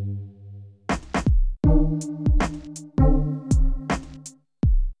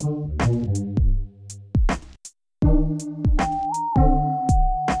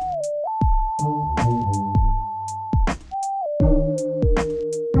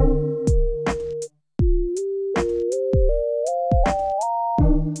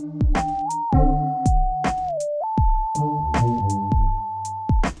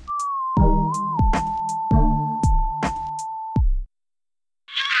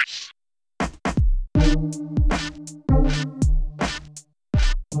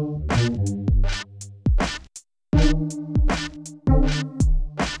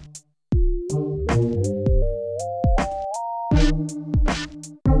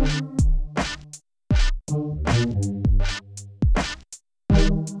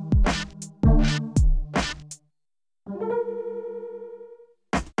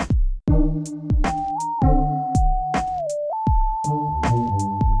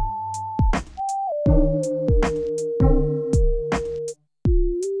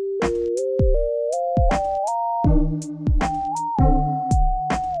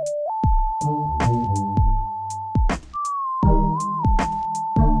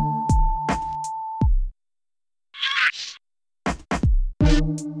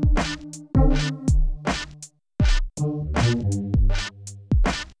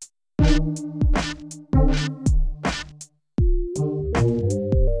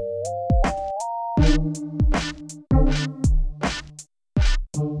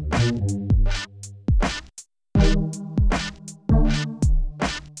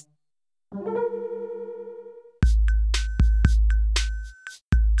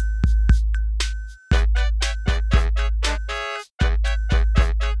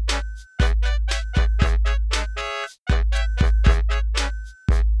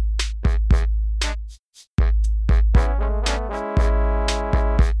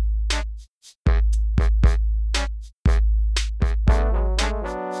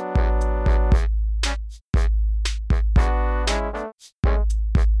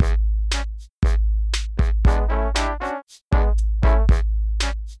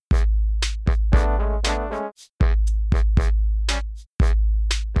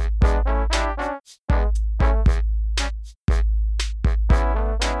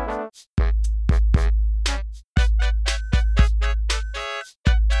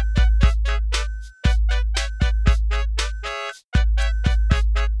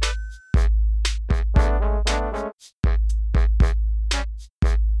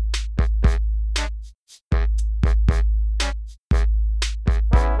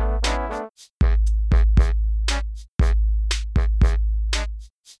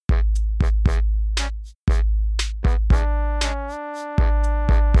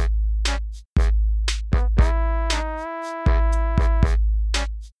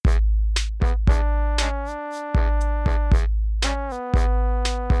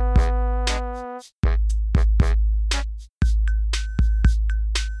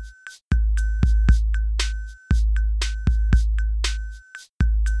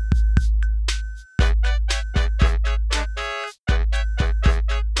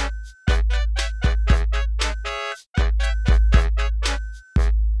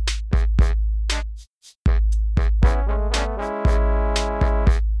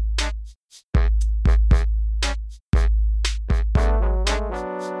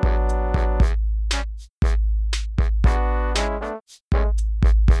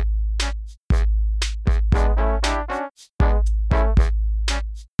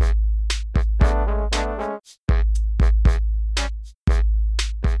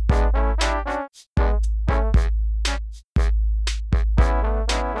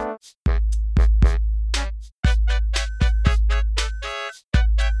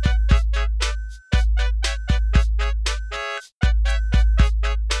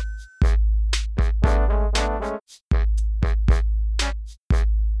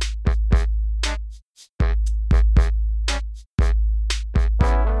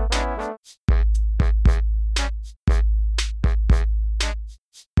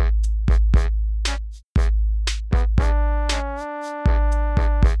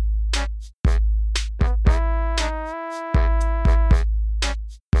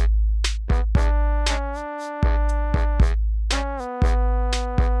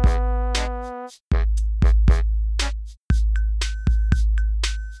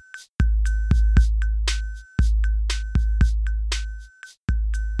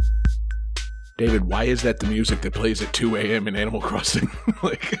 David, why is that the music that plays at 2 a.m. in Animal Crossing?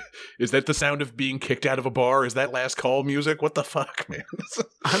 Like, is that the sound of being kicked out of a bar? Is that last call music? What the fuck, man?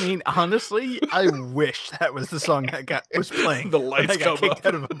 I mean, honestly, I wish that was the song that was playing. The lights got come kicked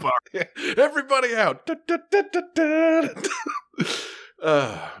up. out of a bar. Yeah. Everybody out.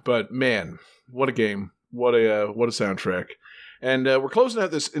 But man, what a game. What a soundtrack. And we're closing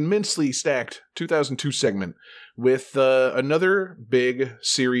out this immensely stacked 2002 segment with another big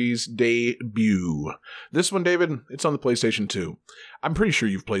series debut. This one, David, it's on the PlayStation 2. I'm pretty sure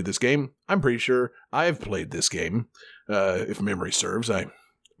you've played this game. I'm pretty sure I've played this game. If memory serves, I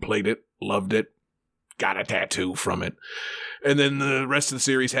played it, loved it, got a tattoo from it. And then the rest of the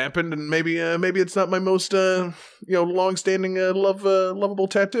series happened, and maybe it's not my most long-standing lovable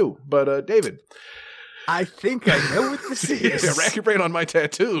tattoo. But David, I think I know what this is. yeah, rack your brain on my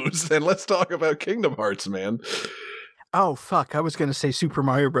tattoos, and let's talk about Kingdom Hearts, man. Oh fuck! I was gonna say Super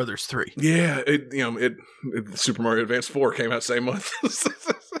Mario Brothers 3. Yeah, Super Mario Advance 4 came out same month.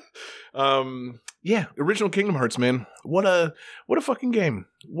 Yeah, original Kingdom Hearts, man. What a fucking game.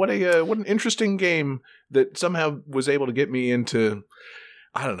 What an interesting game that somehow was able to get me into,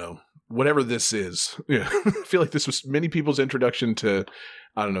 I don't know, whatever this is. Yeah, I feel like this was many people's introduction to,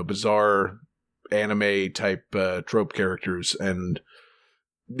 I don't know, bizarre anime type trope characters, and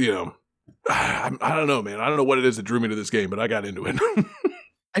I don't know, man. I don't know what it is that drew me to this game, but I got into it.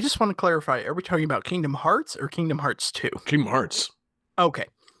 I just want to clarify: are we talking about Kingdom Hearts or Kingdom Hearts 2? Kingdom Hearts, Okay.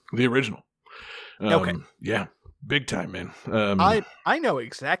 the original. Okay. Yeah, big time, man. I know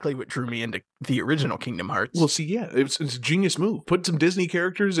exactly what drew me into the original Kingdom Hearts. Well, see, yeah, it's a genius move. Put some Disney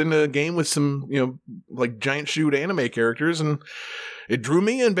characters in a game with some, like giant shoot anime characters, and it drew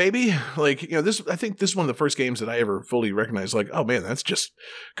me in, baby. Like, this. I think this is one of the first games that I ever fully recognized. Like, oh man, that's just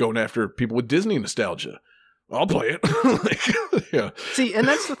going after people with Disney nostalgia. I'll play it. Yeah. See, and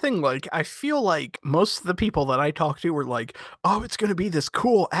that's the thing. Like, I feel like most of the people that I talk to were like, "Oh, it's going to be this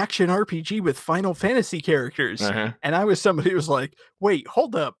cool action RPG with Final Fantasy characters," and I was somebody who was like, "Wait,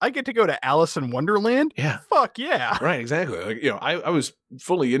 hold up! I get to go to Alice in Wonderland? Yeah, fuck yeah!" Right, exactly. Like, I was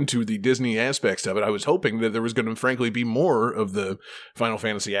fully into the Disney aspects of it. I was hoping that there was going to, frankly, be more of the Final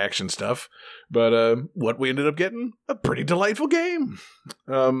Fantasy action stuff, but what we ended up getting, a pretty delightful game.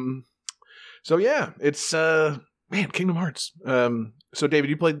 So yeah, it's man, Kingdom Hearts. So David,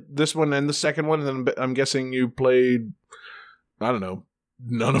 you played this one and the second one, and then I'm guessing you played, I don't know,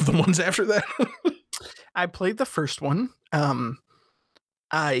 none of the ones after that. I played the first one. I'm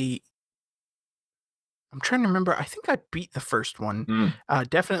trying to remember. I think I beat the first one.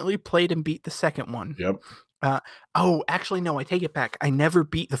 Definitely played and beat the second one. Yep. Actually, no, I take it back. I never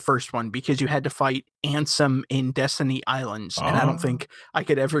beat the first one because you had to fight Ansem in Destiny Islands, and I don't think I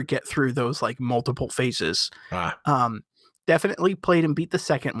could ever get through those like multiple phases. Definitely played and beat the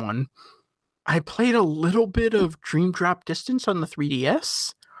second one. I played a little bit of Dream Drop Distance on the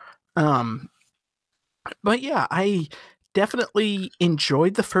 3DS. But yeah, I definitely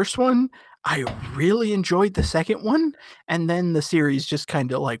enjoyed the first one. I really enjoyed the second one, and then the series just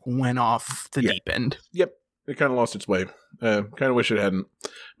kind of like went off the deep end. Yep. It kind of lost its way. Kind of wish it hadn't,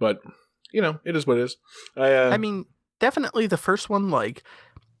 but it is what it is. I mean, definitely the first one, like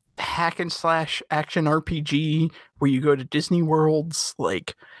hack and slash action RPG where you go to Disney worlds,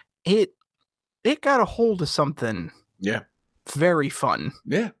 like it got a hold of something. Yeah. Very fun.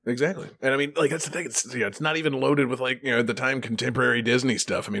 Yeah, exactly. And I mean, like, that's the thing. It's not even loaded with, like, at the time, contemporary Disney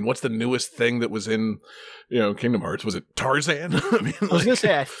stuff. I mean, what's the newest thing that was in, Kingdom Hearts? Was it Tarzan? I mean, I was going to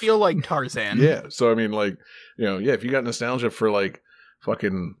say, I feel like Tarzan. Yeah. So, I mean, like, if you got nostalgia for, like,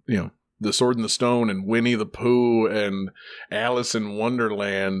 fucking, The Sword and the Stone and Winnie the Pooh and Alice in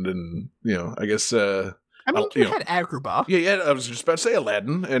Wonderland and, I guess, I mean, you had Agrabah. Yeah, I was just about to say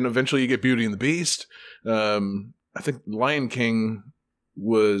Aladdin, and eventually you get Beauty and the Beast. I think Lion King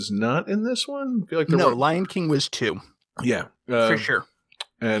was not in this one. I feel like Lion King was 2. Yeah, for sure.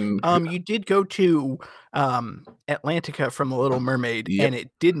 And you did go to Atlantica from The Little Mermaid, and it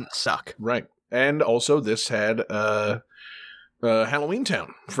didn't suck. Right, and also this had Halloween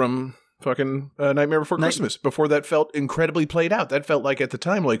Town from fucking Nightmare Before Christmas. Before that felt incredibly played out. That felt like at the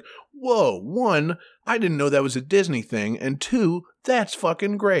time, like, whoa, 1, I didn't know that was a Disney thing, and 2, that's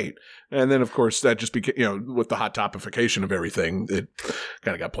fucking great. And then, of course, that just became, with the hot topification of everything, it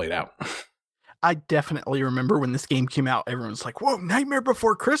kind of got played out. I definitely remember when this game came out, everyone was like, whoa, Nightmare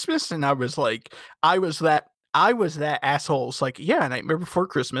Before Christmas? And I was like, I was that asshole. It's like, yeah, Nightmare Before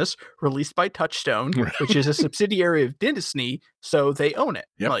Christmas, released by Touchstone, which is a subsidiary of Disney, so they own it.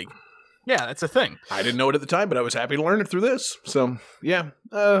 Yep. Like, Yeah, that's a thing. I didn't know it at the time, but I was happy to learn it through this. So yeah,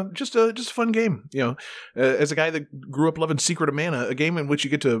 just a fun game. You know, as a guy that grew up loving Secret of Mana, a game in which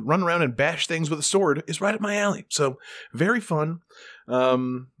you get to run around and bash things with a sword is right up my alley. So very fun.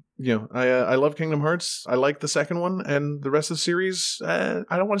 You know, I love Kingdom Hearts. I like the second one, and the rest of the series. I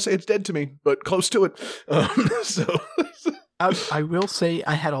don't want to say it's dead to me, but close to it. So I will say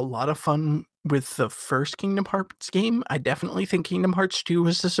I had a lot of fun with the first Kingdom Hearts game. I definitely think Kingdom Hearts 2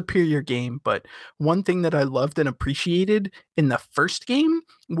 was the superior game, but one thing that I loved and appreciated in the first game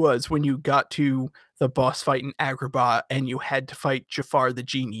was when you got to the boss fight in Agrabah and you had to fight Jafar the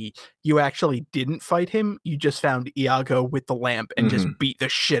genie. You actually didn't fight him. You just found Iago with the lamp and just beat the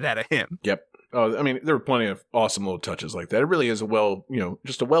shit out of him. Yep. I mean, there were plenty of awesome little touches like that. It really is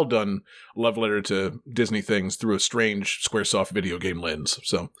just a well done love letter to Disney things through a strange Squaresoft video game lens.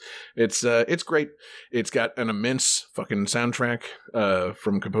 So it's great. It's got an immense fucking soundtrack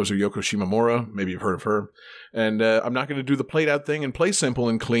from composer Yoko Shimomura. Maybe you've heard of her. And I'm not going to do the played out thing and play Simple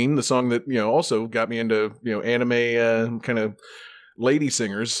and Clean, the song that also got me into anime kind of lady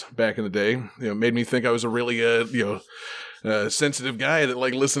singers back in the day. Made me think I was a really sensitive guy that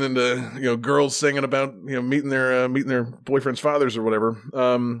like listening to girls singing about meeting their boyfriend's fathers or whatever.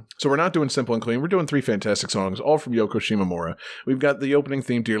 So we're not doing Simple and Clean. We're doing 3 fantastic songs, all from Yoko Shimomura. We've got the opening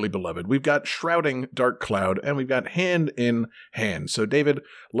theme, Dearly Beloved. We've got Shrouding Dark Cloud, and we've got Hand in Hand. So David,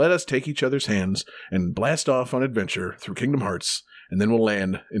 let us take each other's hands and blast off on adventure through Kingdom Hearts, and then we'll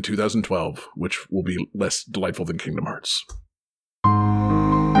land in 2012, which will be less delightful than Kingdom Hearts.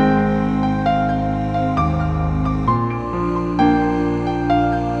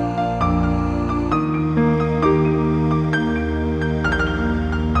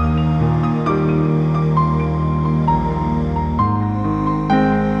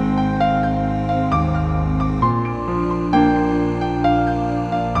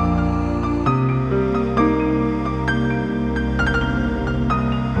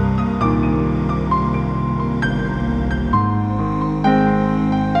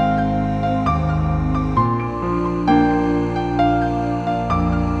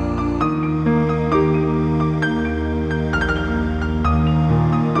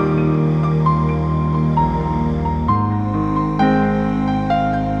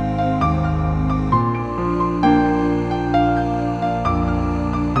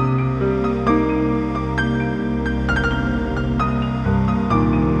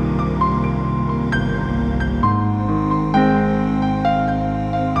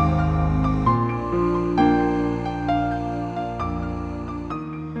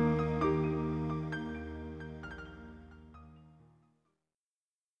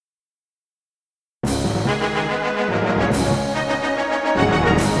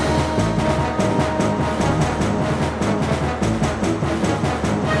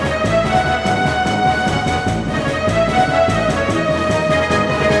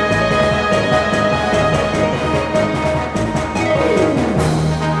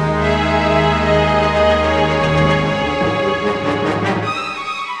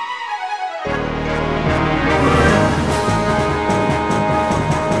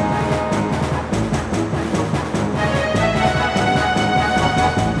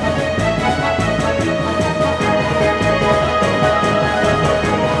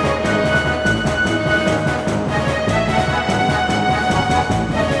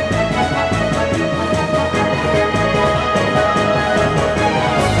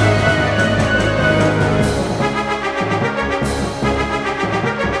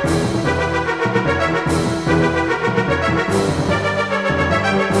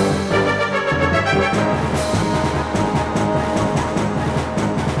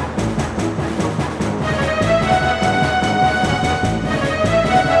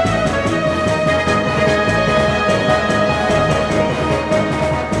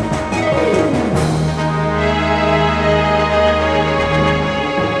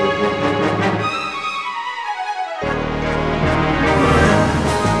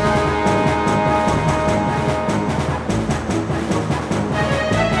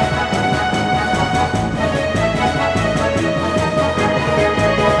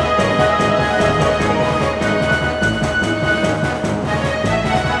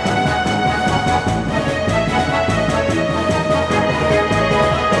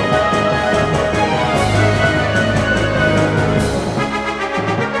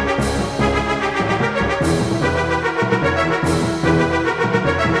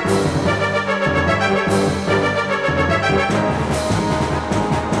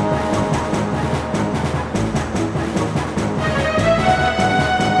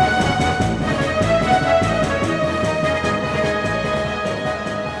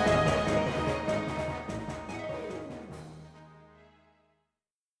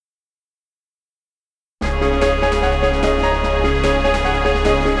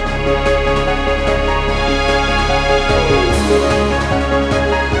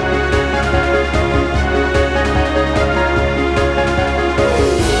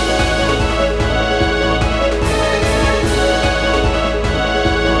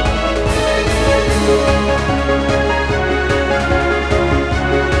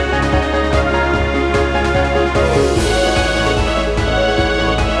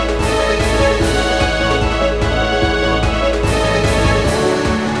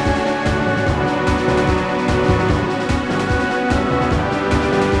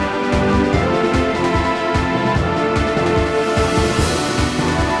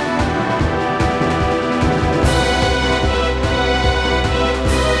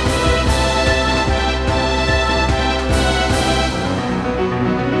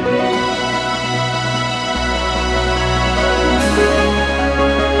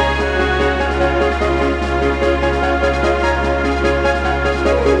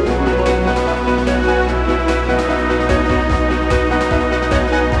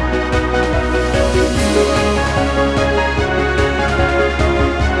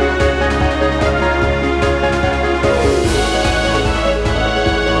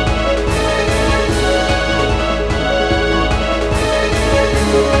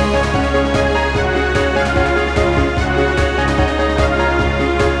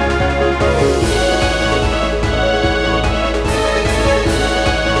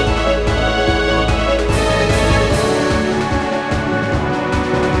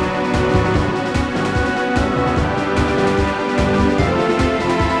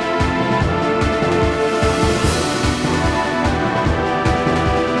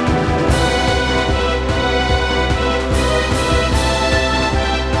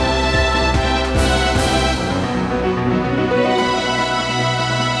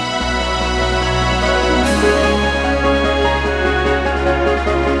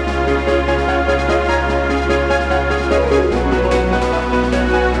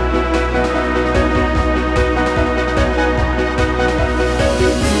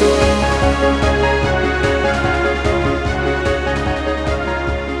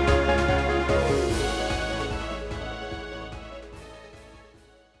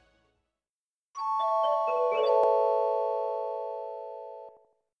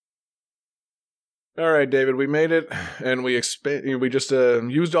 All right, David, we made it, and we just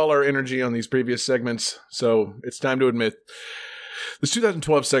used all our energy on these previous segments, so it's time to admit this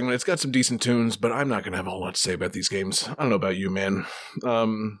 2012 segment, it's got some decent tunes, but I'm not going to have a whole lot to say about these games. I don't know about you, man.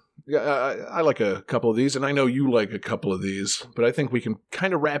 I like a couple of these, and I know you like a couple of these, but I think we can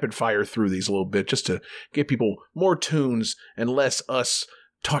kind of rapid fire through these a little bit just to get people more tunes and less us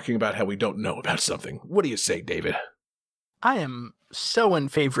talking about how we don't know about something. What do you say, David? I am so in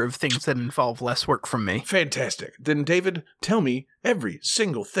favor of things that involve less work from me. Fantastic. Then, David, tell me every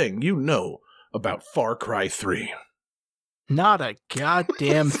single thing you know about Far Cry 3. Not a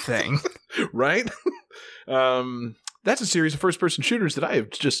goddamn thing. Right? That's a series of first-person shooters that I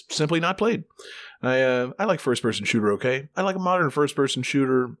have just simply not played. I like first-person shooter, okay? I like a modern first-person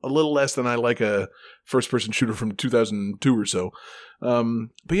shooter a little less than I like a first-person shooter from 2002 or so.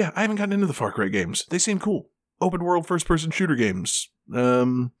 But yeah, I haven't gotten into the Far Cry games. They seem cool. Open-world first-person shooter games.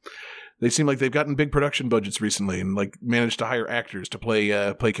 They seem like they've gotten big production budgets recently and like managed to hire actors to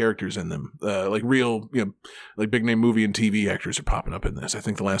play characters in them. Like real, like big-name movie and TV actors are popping up in this. I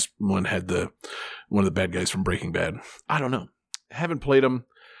think the last one had one of the bad guys from Breaking Bad. I don't know. Haven't played them,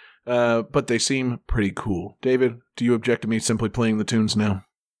 but they seem pretty cool. David, do you object to me simply playing the tunes now?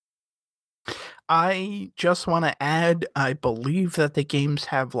 I just want to add, I believe that the games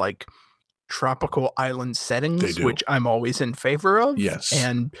have like tropical island settings, which I'm always in favor of. Yes.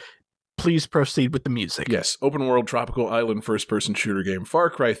 And please proceed with the music. Yes, open world tropical island first-person shooter game Far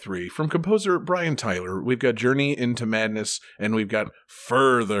Cry 3 from composer Brian Tyler. We've got Journey into Madness, and we've got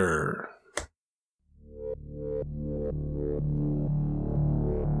Further.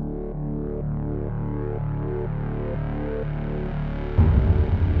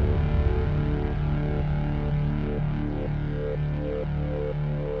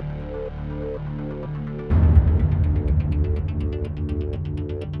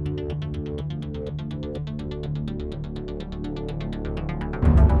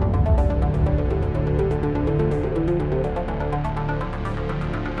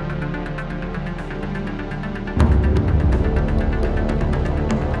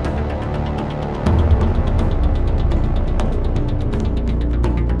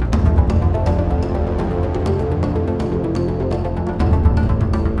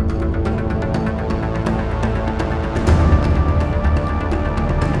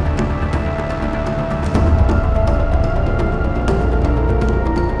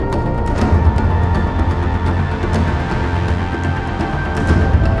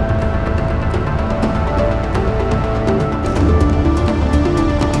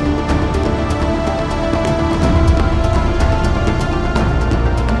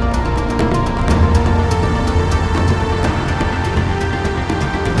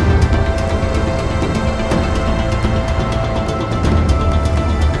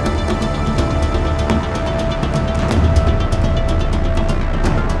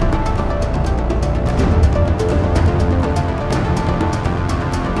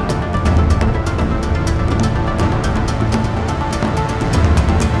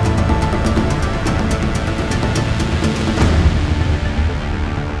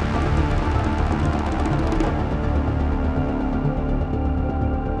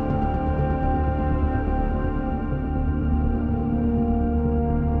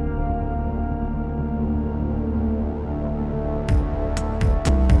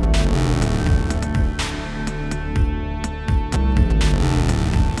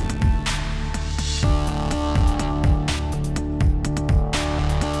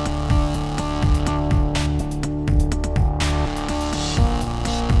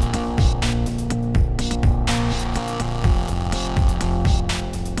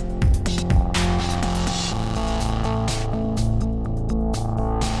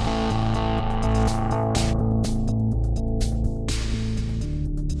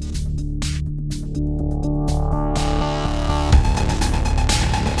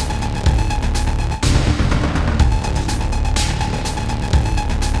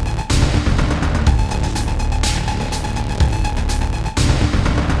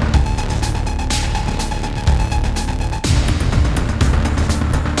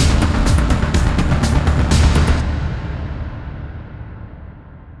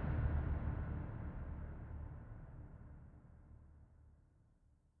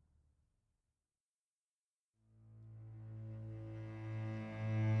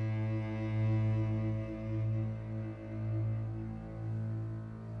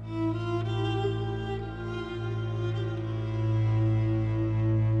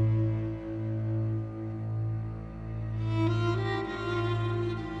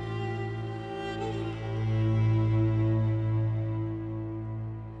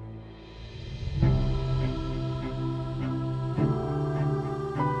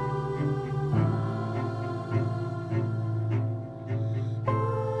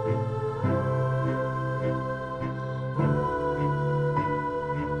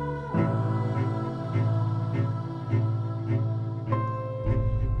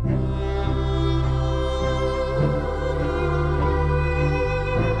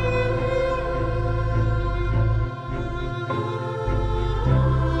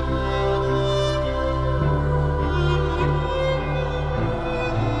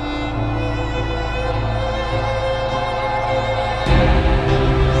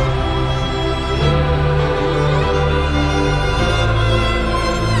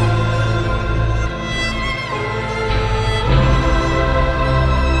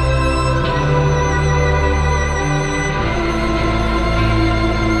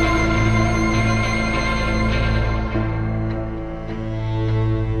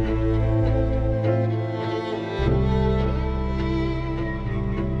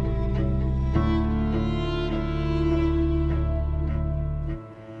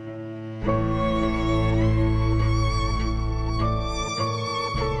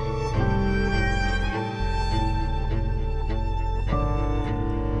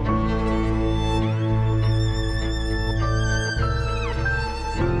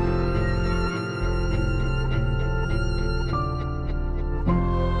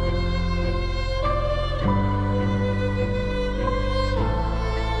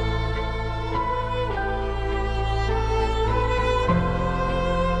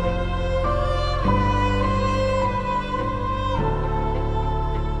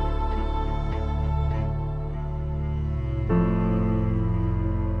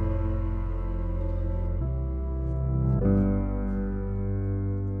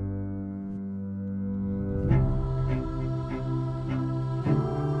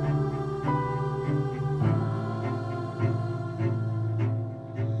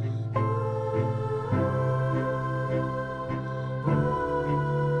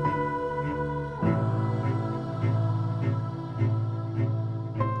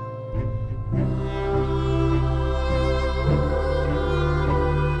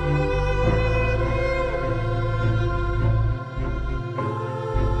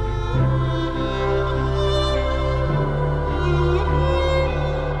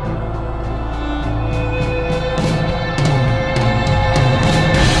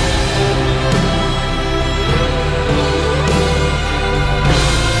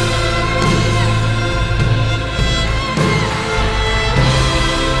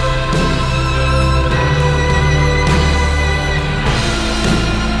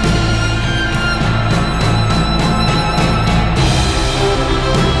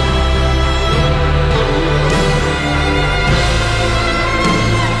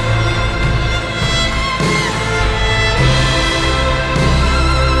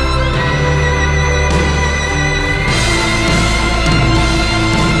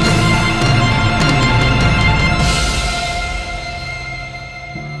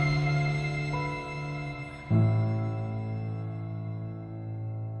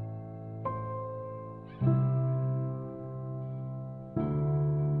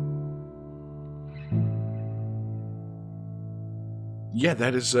 Yeah,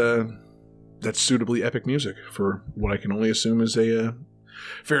 that's suitably epic music for what I can only assume is a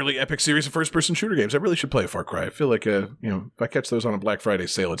fairly epic series of first-person shooter games. I really should play a Far Cry. I feel like, if I catch those on a Black Friday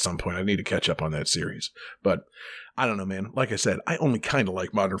sale at some point, I need to catch up on that series. But I don't know, man. Like I said, I only kind of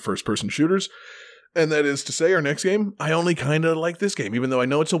like modern first-person shooters. And that is to say, our next game, I only kind of like this game, even though I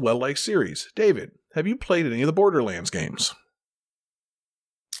know it's a well-liked series. David, have you played any of the Borderlands games?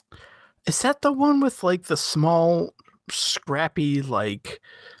 Is that the one with like the small, scrappy, like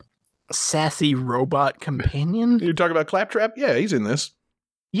sassy robot companion? You talk about Claptrap? Yeah, he's in this.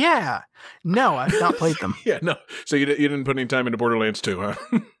 Yeah. No, I've not played them. Yeah, no. So you didn't put any time into Borderlands 2,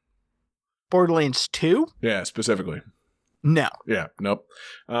 huh? Borderlands 2? Yeah, specifically. No. Yeah, nope.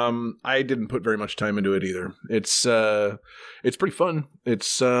 I didn't put very much time into it either. It's pretty fun.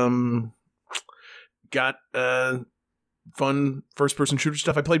 It's got fun first-person shooter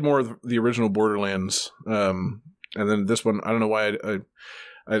stuff. I played more of the original Borderlands, and then this one. I don't know why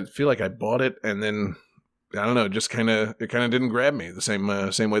I feel like I bought it, and then I don't know. It kind of didn't grab me the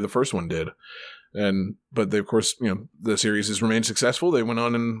same way the first one did. But they, of course, the series has remained successful. They went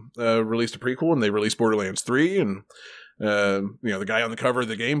on and released a prequel, and they released Borderlands 3, and the guy on the cover of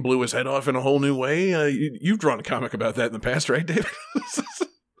the game blew his head off in a whole new way. You've drawn a comic about that in the past, right, David?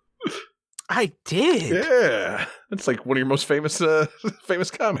 I did. Yeah, that's like one of your most famous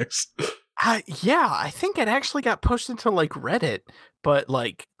comics. Yeah, I think it actually got pushed into like Reddit, but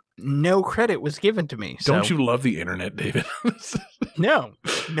like no credit was given to me. Don't you love the internet, David? No,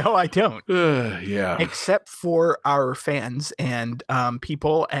 I don't. Yeah. Except for our fans and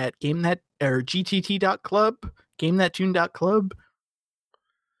people at GameNet or GTT.club, GameNetTune.club.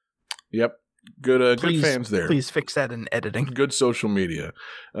 Yep. Good fans there. Please fix that in editing. Good social media.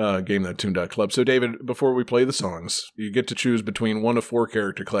 GameThatTune.club. So, David, before we play the songs, you get to choose between one of 4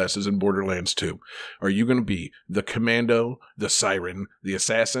 character classes in Borderlands 2. Are you going to be the Commando, the Siren, the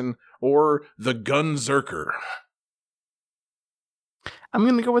Assassin, or the Gunzerker? I'm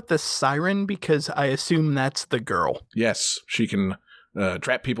going to go with the Siren because I assume that's the girl. Yes, she can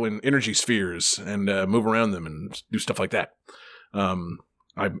trap people in energy spheres and move around them and do stuff like that.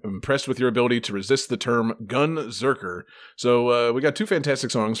 I'm impressed with your ability to resist the term Gunzerker. So we got 2 fantastic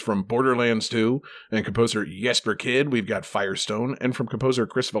songs from Borderlands 2 and composer Jesper Kyd. We've got Firestone. And from composer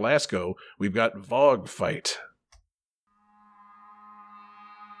Chris Velasco, we've got Vogue Fight.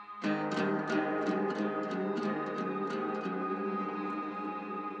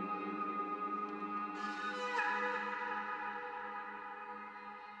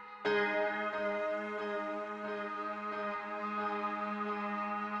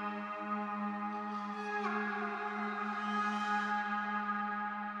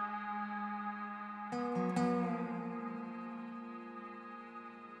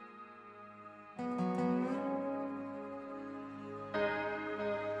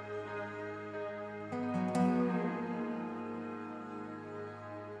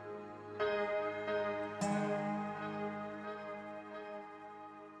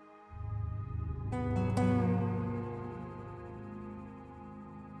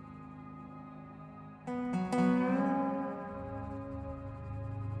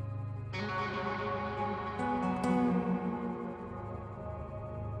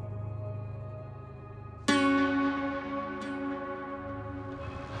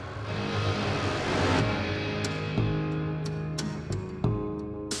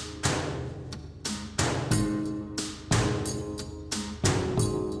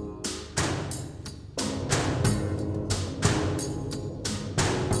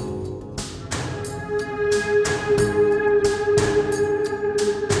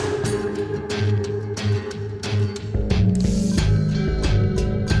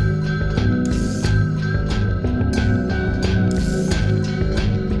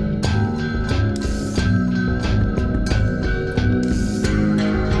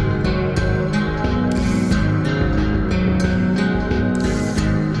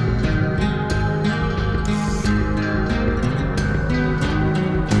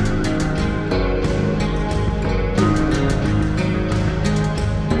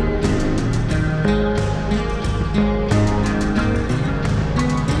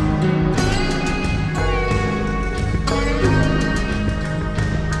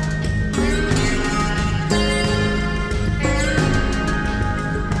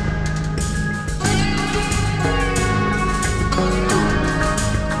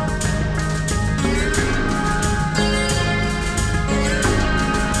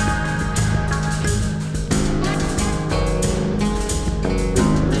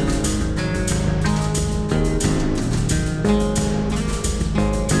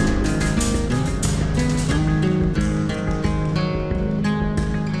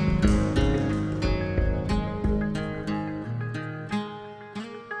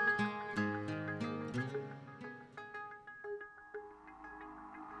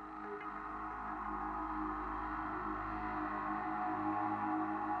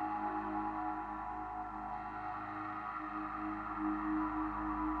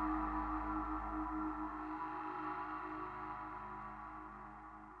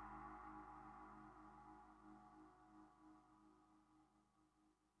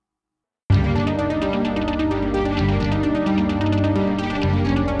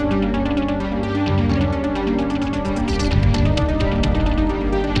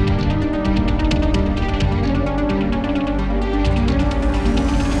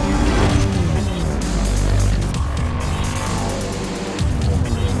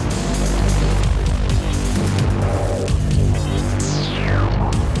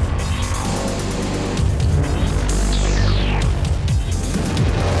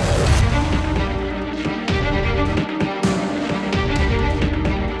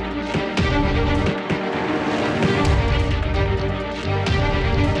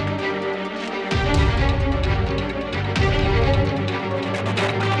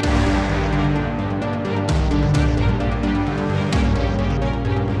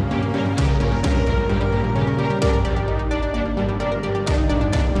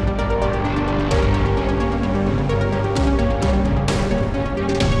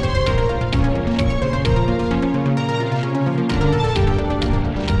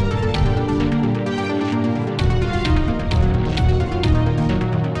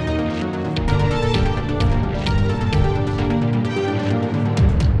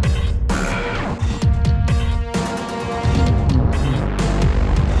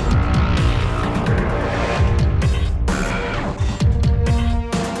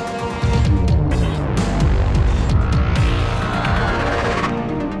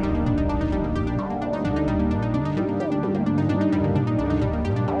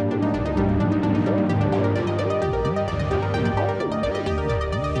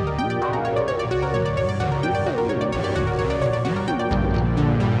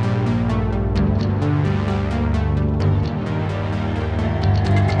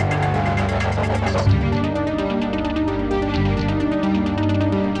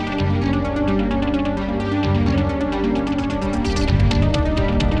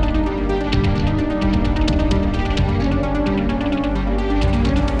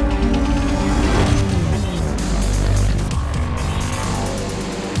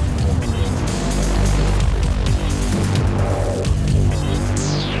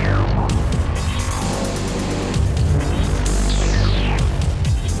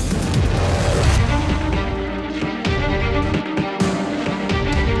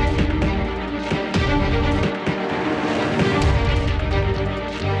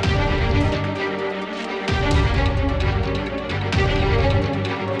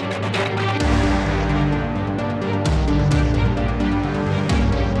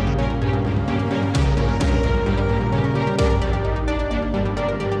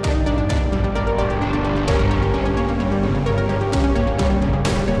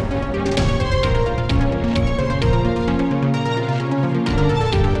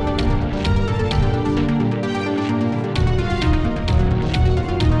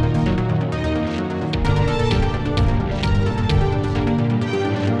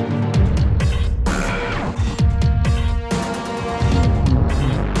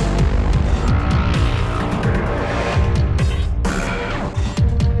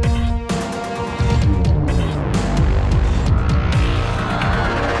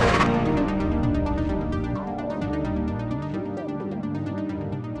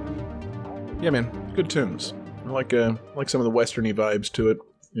 Yeah, man, good tunes. I like some of the westerny vibes to it.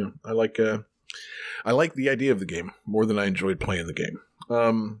 You know, I like the idea of the game more than I enjoyed playing the game.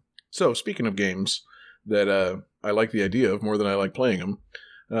 So speaking of games that I like the idea of more than I like playing them,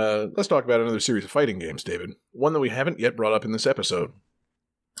 let's talk about another series of fighting games, David. One that we haven't yet brought up in this episode.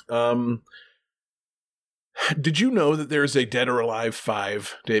 Did you know that there's a Dead or Alive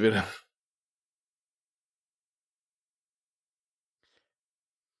 5, David?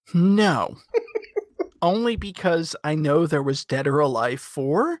 No. Only because I know there was Dead or Alive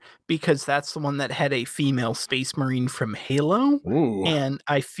 4, because that's the one that had a female Space Marine from Halo. Ooh. And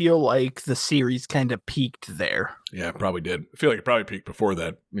I feel like the series kind of peaked there. Yeah, it probably did. I feel like it probably peaked before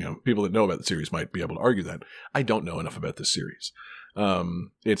that. You know, people that know about the series might be able to argue that. I don't know enough about this series.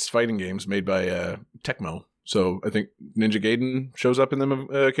 It's fighting games made by Tecmo. So I think Ninja Gaiden shows up in them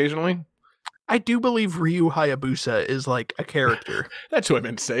occasionally. I do believe Ryu Hayabusa is like a character. That's what I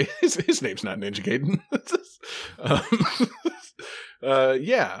meant to say. His name's not Ninja Gaiden.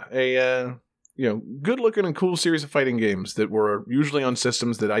 Good looking and cool series of fighting games that were usually on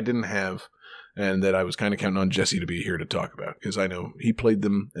systems that I didn't have, and that I was kind of counting on Jesse to be here to talk about, because I know he played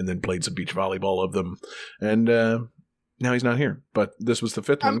them and then played some beach volleyball of them, and now he's not here. But this was the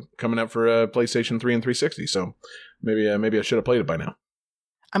fifth one coming out for PlayStation 3 and 360, so maybe I should have played it by now.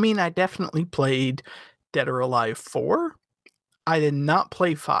 I mean, I definitely played Dead or Alive 4. I did not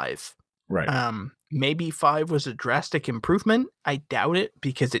play 5. Right. Maybe 5 was a drastic improvement. I doubt it,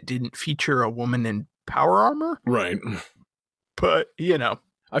 because it didn't feature a woman in power armor. Right. But, you know.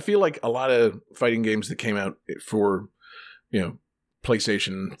 I feel like a lot of fighting games that came out for, you know,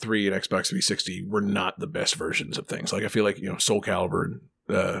 PlayStation 3 and Xbox 360 were not the best versions of things. Like, I feel like, you know, Soul Calibur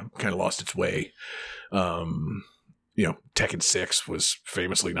kind of lost its way. You know, Tekken 6 was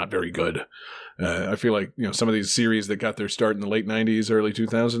famously not very good. I feel like, you know, some of these series that got their start in the late 90s, early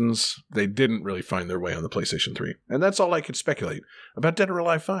 2000s, they didn't really find their way on the PlayStation 3. And that's all I could speculate about Dead or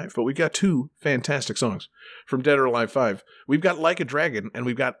Alive 5. But we got two fantastic songs from Dead or Alive 5. We've got Like a Dragon, and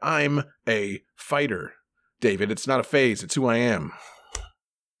we've got I'm a Fighter. David, it's not a phase, it's who I am.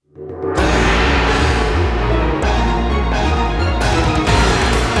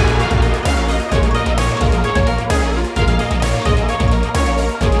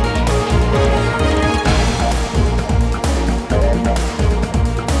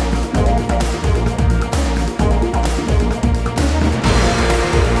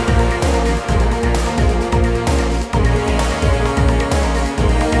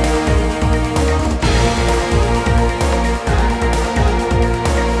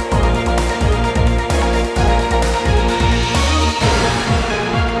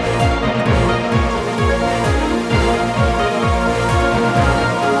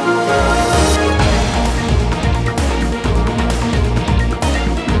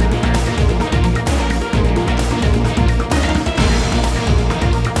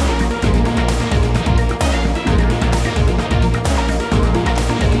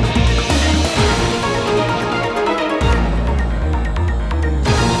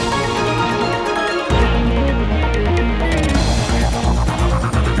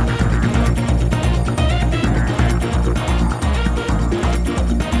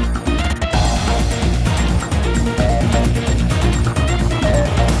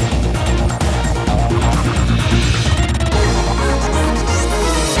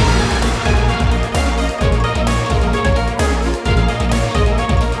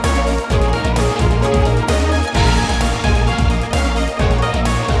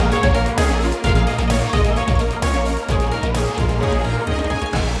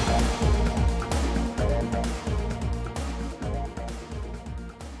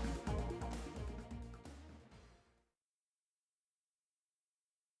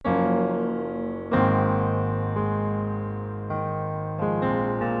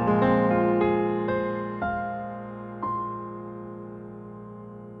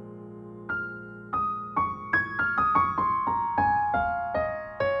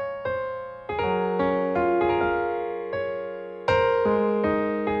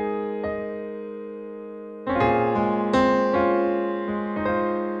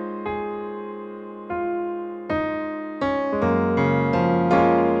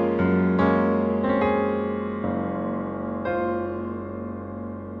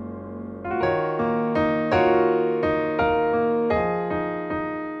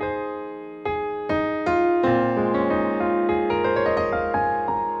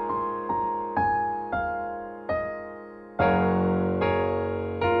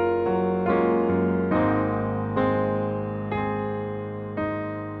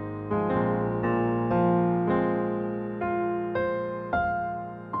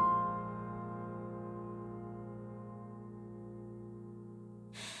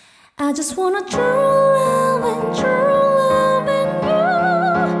 I just want a true love and you.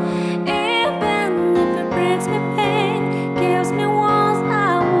 Even if it brings me pain, gives me walls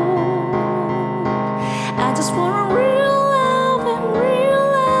I won't. I just want a real love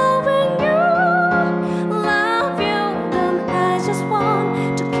and you. Love you, then I just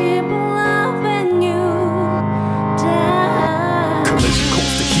want to keep loving you down. Collision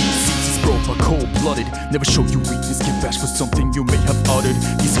course, the heat seats is broke by cold-blooded. Never show you weakness, get bashed for something you may have uttered.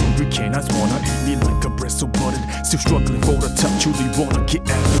 These hungry canines wanna eat me like a breast so buttered. Still struggling for the top, truly wanna get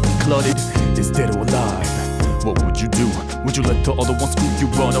out of the cluttered. Is dead or alive? What would you do? Would you let the other one screw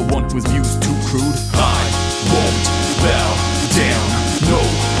you on a one whose view's too crude? I won't bow down. No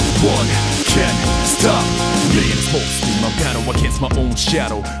one can stop me. And it's mostly my battle against my own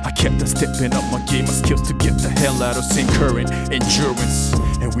shadow. I kept on stepping up my game, my skills to get the hell out of same current endurance.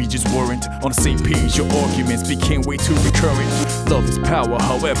 And we just weren't on the same page. Your arguments became way too recurrent. Love is power,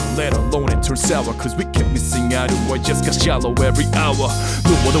 however, let alone it turn sour. Cause we kept missing out and I just got shallow every hour.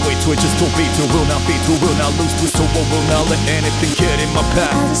 No other way to it, just obey to will not fade to will not lose to. So I will not let anything get in my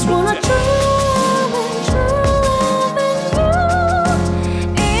path. I just want a true love and you.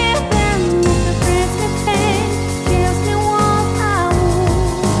 Even if it brings me pain, gives me warmth I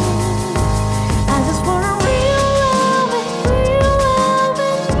won't. I just want a real love and you.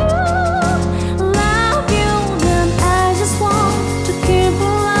 Love you, then I just want to keep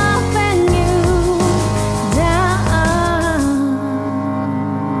loving you down.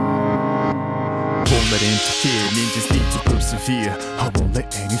 Won't let it interfere, ninjas need to persevere. I won't let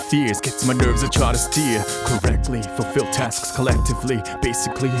any fears get to my nerves and try to steer correctly, fulfill tasks collectively.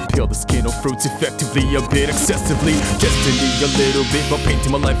 Basically, peel the skin off fruits effectively, a bit excessively. Destiny a little bit, but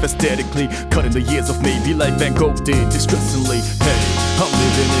painting my life aesthetically. Cutting the years off maybe like Van Gogh did, distressingly. Hey, I'm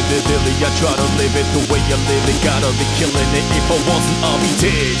living it vividly, I try to live it the way I live it. Gotta be killing it, if I wasn't I'll be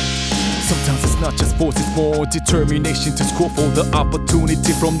dead. Sometimes it's not just force, it's more determination to score for the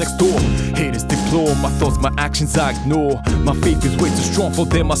opportunity from next door. Haters deplore my thoughts, my actions I ignore. My faith is way too strong for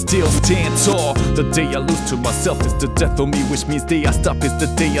them, I still stand tall. The day I lose to myself is the death of me, which means the day I stop is the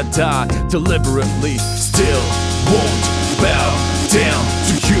day I die. Deliberately, still won't bow down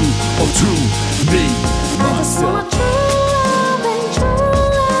to you or to me, I just want a myself. true love and you.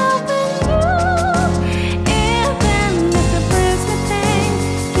 Even if it brings me pain,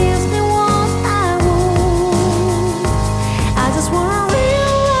 gives me warmth I won't. I just want a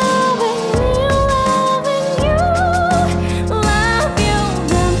real love and you. Love you,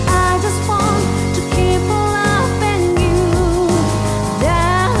 then I just want to keep loving you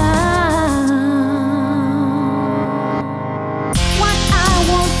down. What I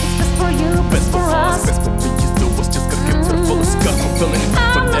want is best for you, Best for us, best for me, you know what's just gonna get to the fullest, gotta fulfill it. For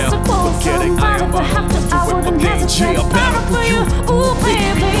I'm now, not supposed forget it, to, I but am if I have to, I doing my wouldn't thing. hesitate. Yeah, I'm battle for you, Ooh,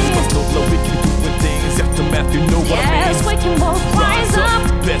 baby. Must know love, we can do things, aftermath, you know what I mean. Yes, we can both rise up.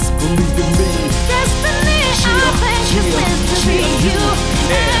 Best believe in me. Destiny, I think it's meant to be you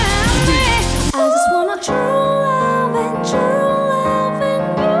and me. I just want a true love and you.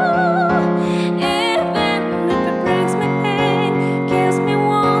 Even if it brings me pain, gives me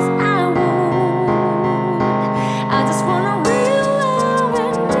walls I won't. I just want a real love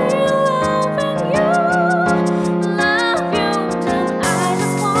and you. Love you, then I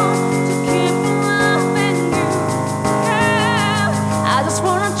just want to keep loving you. I just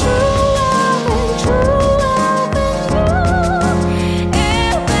want a true love and you.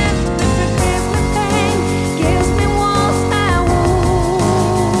 Even if it brings me pain, gives me walls I won't.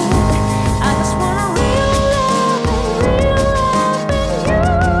 I just want a real love and you.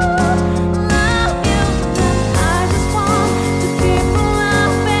 Love you, then I just want to keep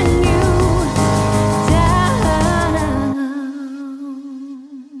loving you down.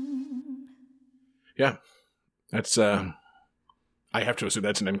 Yeah, that's I have to assume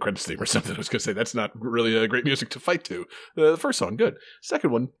that's an end credits theme or something. I was gonna say that's not really great music to fight to. The first song, good.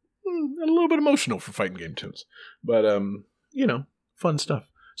 Second one, a little bit emotional for fighting game tunes, but fun stuff.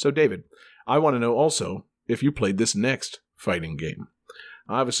 So David, I want to know also if you played this next fighting game.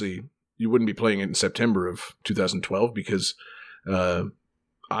 Obviously, you wouldn't be playing it in September of 2012 because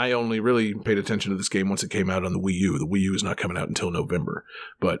I only really paid attention to this game once it came out on the Wii U. The Wii U is not coming out until November,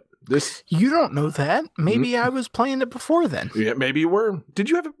 but this. You don't know that. Maybe I was playing it before then. Yeah, maybe you were. Did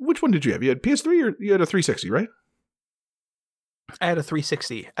you have? Which one did you have? You had PS3 or you had a 360, right? I had a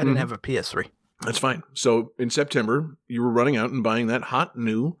 360. I didn't have a PS3. That's fine. So in September, you were running out and buying that hot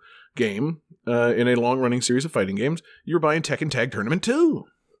new game in a long-running series of fighting games. You were buying Tekken Tag Tournament 2.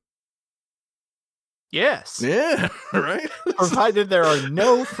 Yes. Yeah, right? Provided there are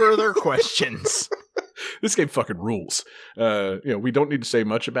no further questions. This game fucking rules. We don't need to say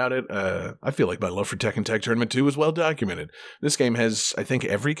much about it. I feel like my love for Tekken Tag Tournament 2 is well documented. This game has, I think,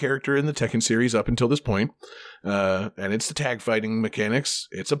 every character in the Tekken series up until this point. And it's the tag fighting mechanics.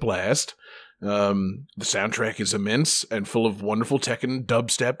 It's a blast. The soundtrack is immense and full of wonderful Tekken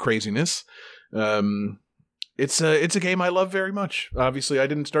dubstep craziness. It's a game I love very much. Obviously, I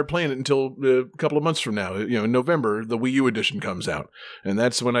didn't start playing it until a couple of months from now. In November, the Wii U edition comes out, and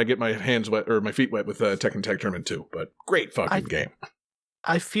that's when I get my hands wet or my feet wet with Tekken Tag Tournament 2. But great fucking game.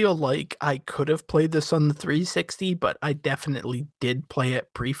 I feel like I could have played this on the 360, but I definitely did play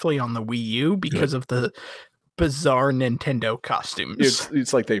it briefly on the Wii U because of the bizarre Nintendo costumes.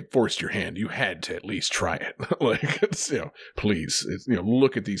 It's like they forced your hand. You had to at least try it. Please,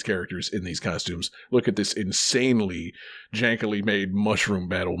 look at these characters in these costumes. Look at this insanely jankily made mushroom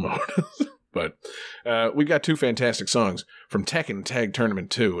battle mode. But we got two fantastic songs from Tekken Tag Tournament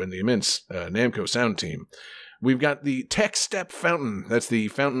 2 and the immense Namco sound team. We've got the Tech Step Fountain. That's the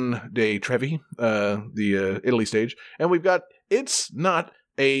Fountain de Trevi, the Italy stage. And we've got It's Not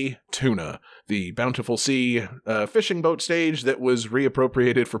a Tuna, the Bountiful Sea fishing boat stage that was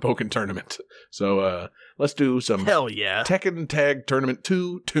reappropriated for Pokken Tournament. So let's do some Hell yeah. Tekken Tag Tournament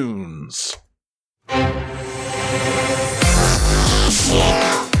 2 tunes.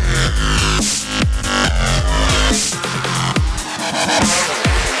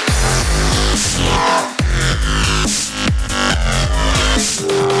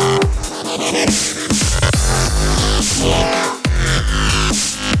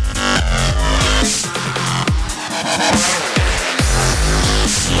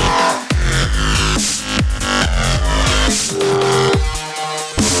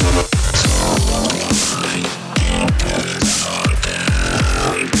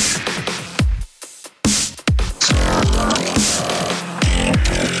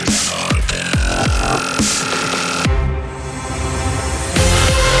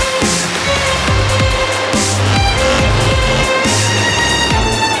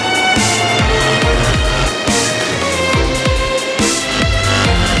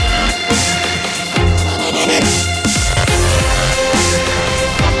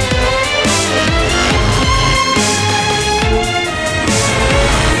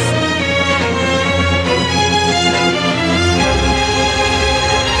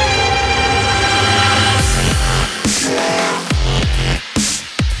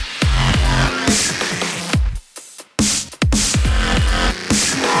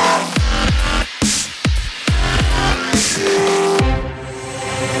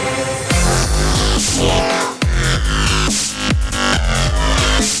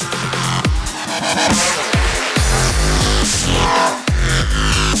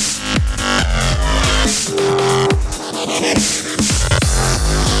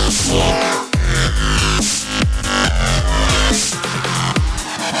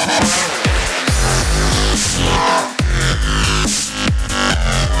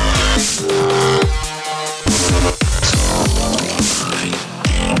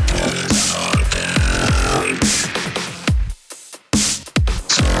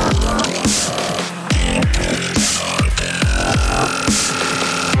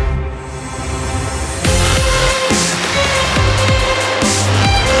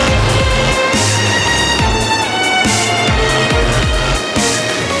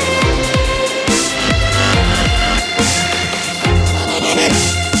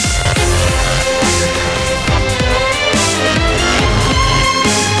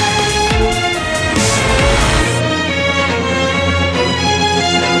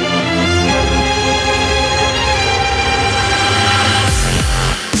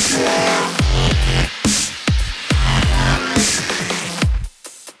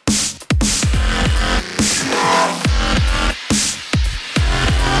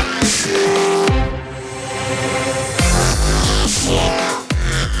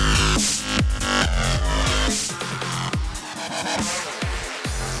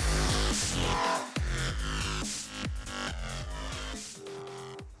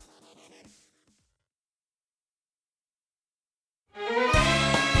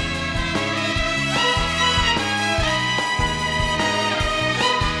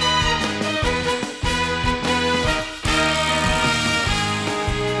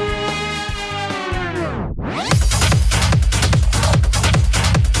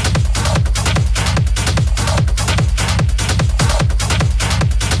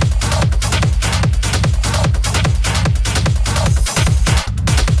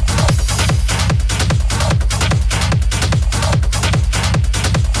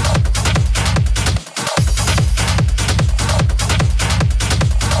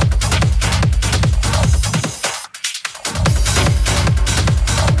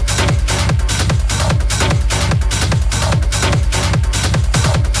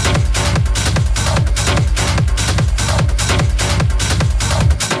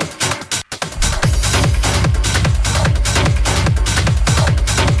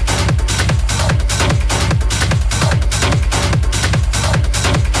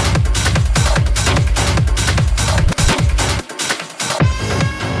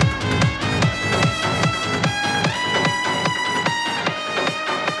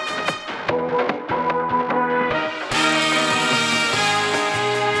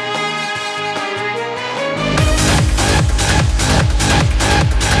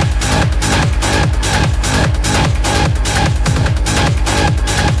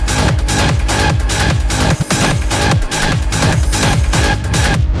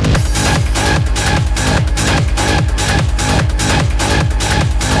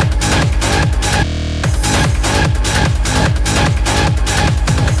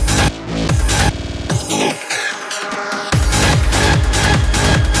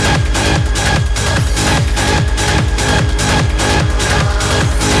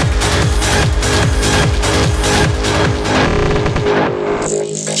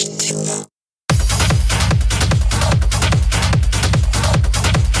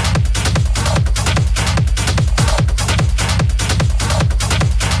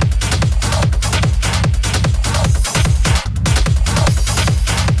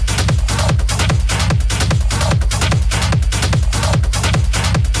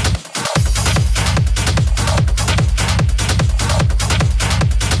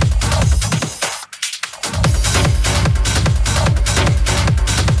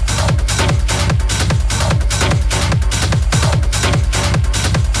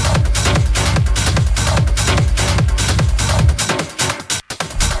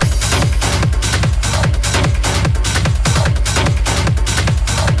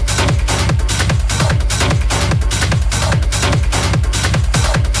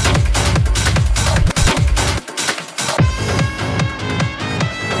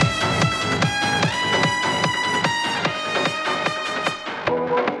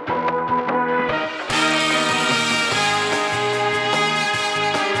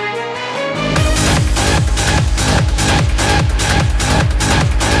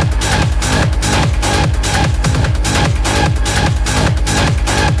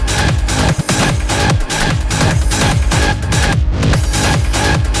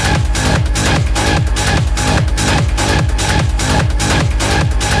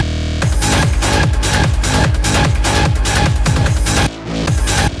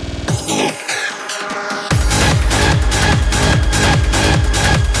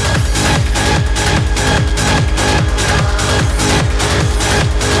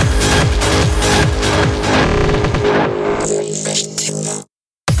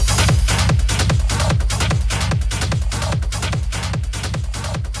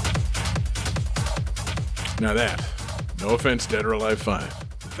 offense, Dead or Alive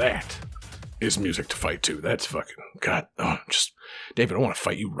 5. That is music to fight to. That's fucking God. Oh, just David, I want to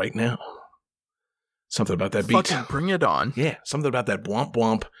fight you right now. Something about that beat. Fucking bring it on. Yeah, something about that blomp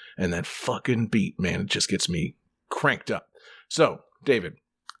blomp and that fucking beat, man. It just gets me cranked up. So, David,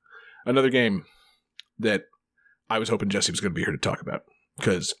 another game that I was hoping Jesse was going to be here to talk about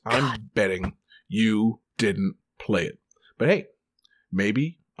because I'm betting you didn't play it. But hey,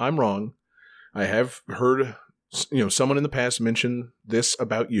 maybe I'm wrong. I have heard, someone in the past mention this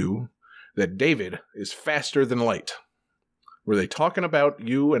about you, that David is faster than light. Were they talking about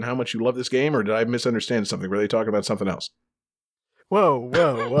you and how much you love this game, or did I misunderstand something? Were they talking about something else?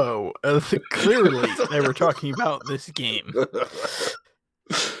 Whoa. Clearly, they were talking about this game.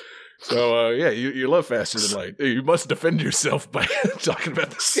 So, you love faster than light. You must defend yourself by talking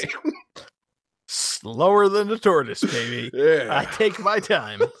about this game. Slower than the tortoise, baby. Yeah. I take my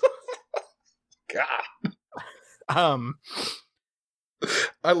time. God.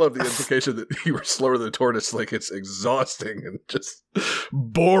 I love the implication that you were slower than a tortoise, like it's exhausting and just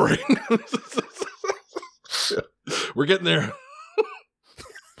boring. We're getting there.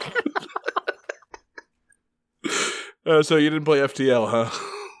 So you didn't play FTL, huh?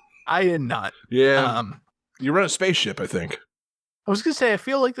 I did not. Yeah. You run a spaceship, I think. I was going to say, I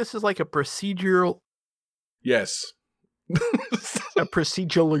feel like this is like a procedurally Yes.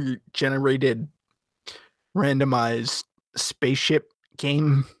 generated randomized spaceship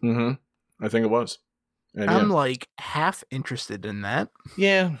game. Mm-hmm. I think it was. And I'm like half interested in that.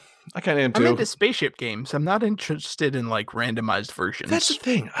 yeah, I kind of am I'm too. into spaceship games. I'm not interested in like randomized versions. That's the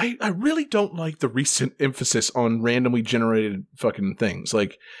thing. I really don't like the recent emphasis on randomly generated fucking things.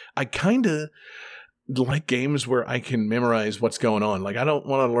 Like, I kind of like games where I can memorize what's going on. Like, I don't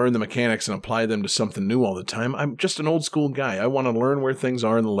want to learn the mechanics and apply them to something new all the time. I'm just an old school guy. I want to learn where things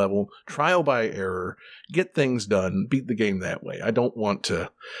are in the level, trial by error, get things done, beat the game that way. I don't want to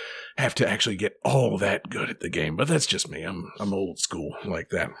have to actually get all that good at the game, but that's just me. I'm old school like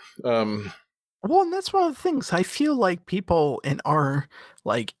that. Well, and that's one of the things. I feel like people in our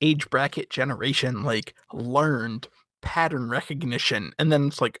like age bracket generation like learned pattern recognition, and then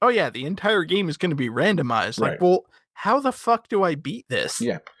it's like, oh yeah, the entire game is going to be randomized. Right. Like, well, how the fuck do I beat this?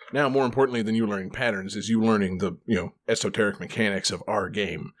 Yeah. Now, more importantly than you learning patterns is you learning the, esoteric mechanics of our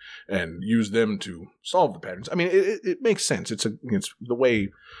game and use them to solve the patterns. I mean, it makes sense. It's the way,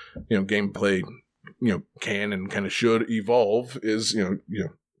 gameplay, can and kind of should evolve is, you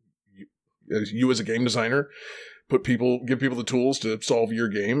as a game designer, give people the tools to solve your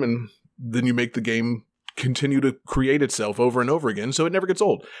game, and then you make the game continue to create itself over and over again, so it never gets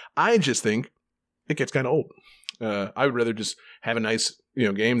old. I just think it gets kind of old. I would rather just have a nice,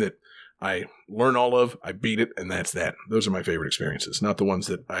 game that I learn all of, I beat it, and that's that. Those are my favorite experiences, not the ones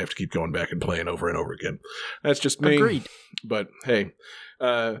that I have to keep going back and playing over and over again. That's just me. Agreed. But hey,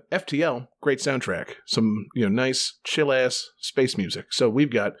 FTL, great soundtrack. Some, nice, chill-ass space music. So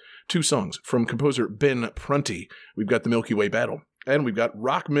we've got 2 songs from composer Ben Prunty. We've got the Milky Way Battle, and we've got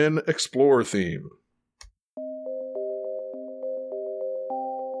Rockman Explorer theme.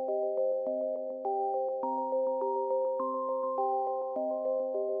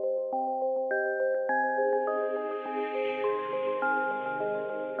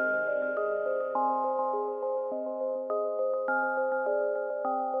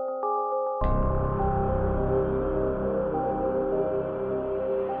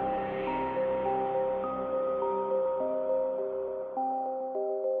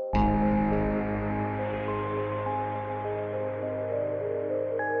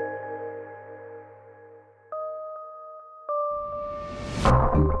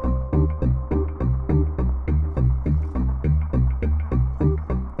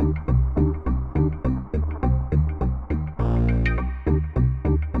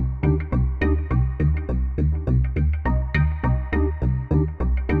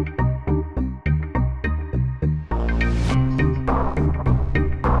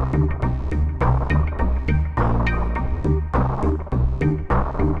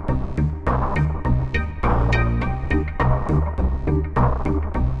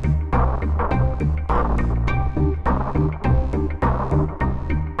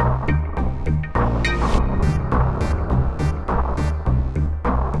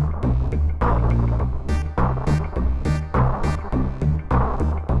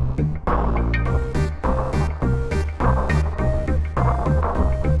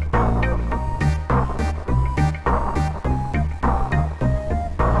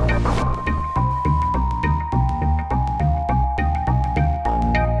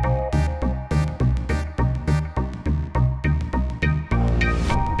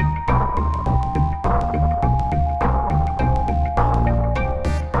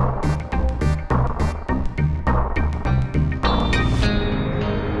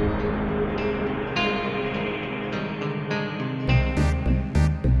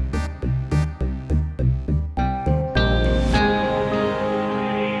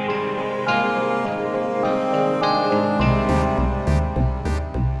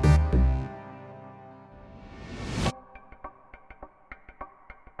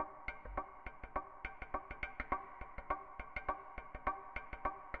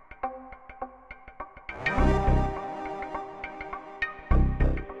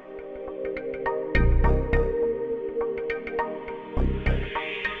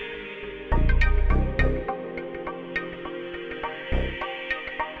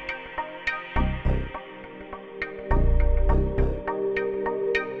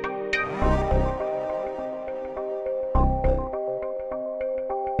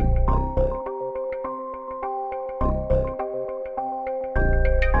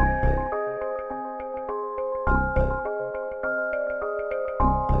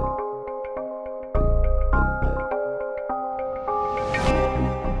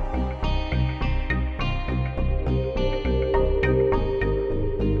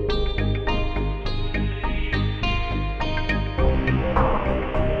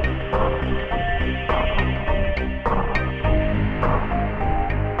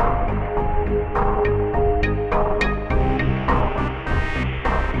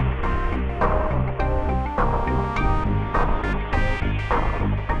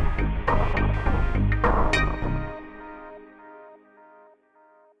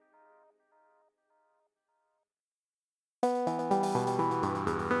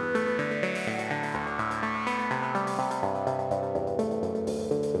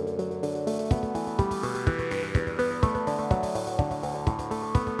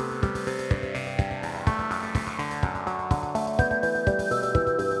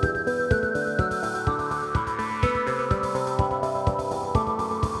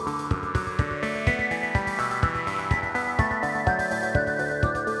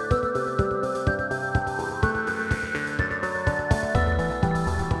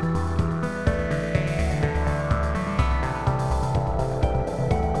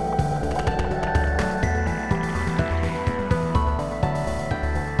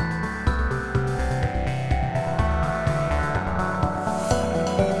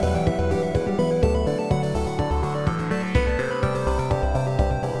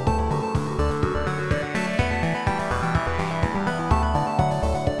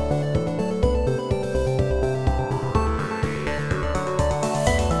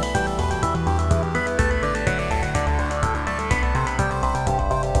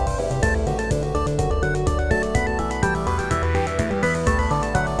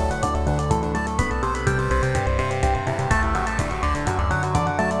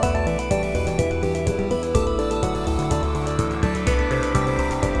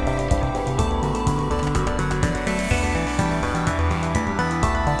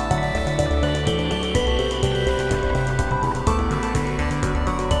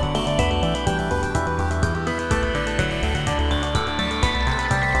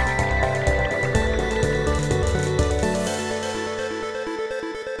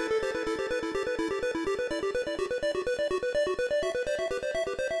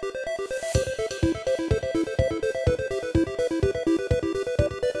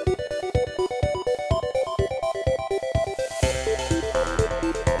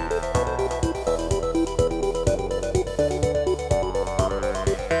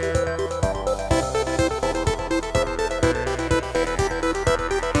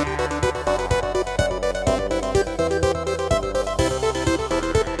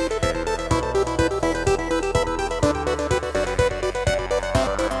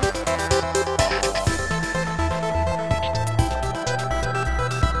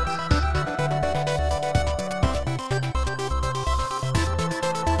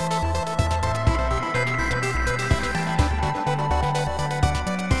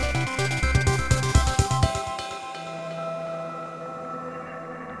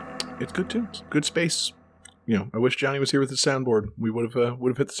 It's good tunes, good space. You know, I wish Johnny was here with his soundboard. We would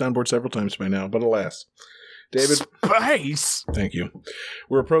have hit the soundboard several times by now, but alas. David, Space. thank you.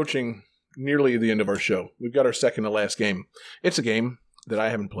 We're approaching nearly the end of our show. We've got our second to last game. It's a game that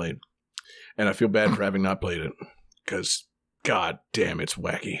I haven't played, and I feel bad for having not played it because, god damn, it's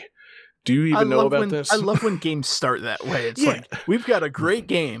wacky. Do you even know about this? I love when games start that way. It's like, we've got a great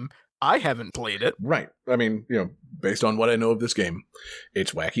game. I haven't played it. Right. I mean, you know, based on what I know of this game,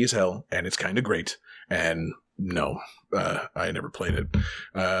 it's wacky as hell, and it's kind of great. And no, I never played it.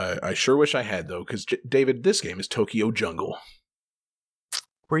 I sure wish I had, though, because, David, this game is Tokyo Jungle.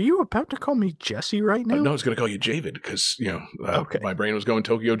 Were you about to call me Jesse right now? No, I was going to call you Javid, because, you know, Okay. my brain was going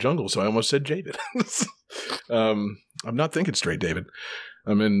Tokyo Jungle, so I almost said Javid. I'm not thinking straight, David.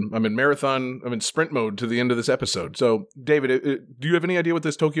 I'm in marathon, I'm in sprint mode to the end of this episode. So, David, do you have any idea what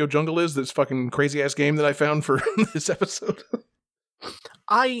this Tokyo Jungle is? This fucking crazy-ass game that I found for this episode?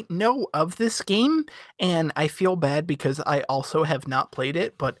 I know of this game, and I feel bad because I also have not played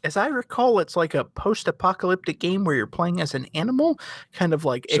it, but as I recall, it's like a post-apocalyptic game where you're playing as an animal, kind of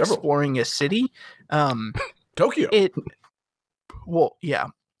like Several. exploring a city. Tokyo. It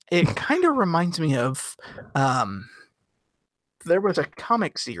kind of reminds me of there was a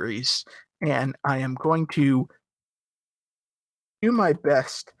comic series, and I am going to do my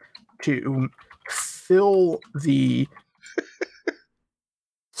best to fill the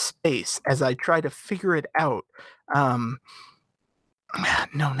space as I try to figure it out. No,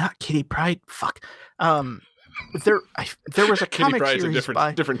 not Kitty Pryde. Fuck. There was a Kitty comic Pryde's series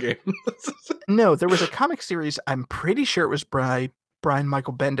a different game. No, there was a comic series. I'm pretty sure it was by Brian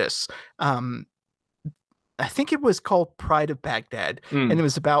Michael Bendis. I think it was called Pride of Baghdad, and it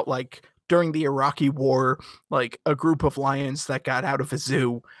was about like during the Iraqi war, like a group of lions that got out of a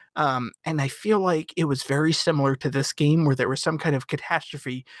zoo. And I feel like it was very similar to this game where there was some kind of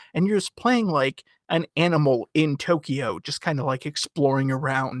catastrophe and you're just playing like an animal in Tokyo, just kind of like exploring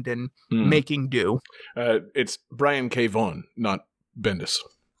around and making do. It's Brian K. Vaughan, not Bendis.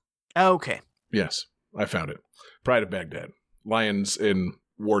 Okay. Yes, I found it. Pride of Baghdad. Lions in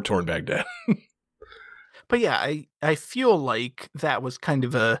war-torn Baghdad. But yeah, I feel like that was kind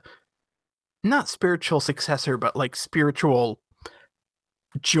of a not spiritual successor, but like spiritual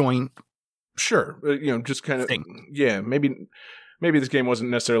joint. Sure. You know, just kind of, thing. yeah, maybe this game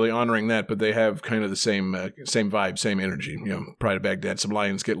wasn't necessarily honoring that, but they have kind of the same vibe, same energy. You know, Pride of Baghdad, some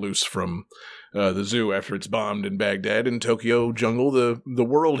lions get loose from the zoo after it's bombed in Baghdad. In Tokyo Jungle, the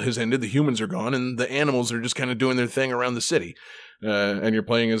world has ended, the humans are gone, and the animals are just kind of doing their thing around the city. And you're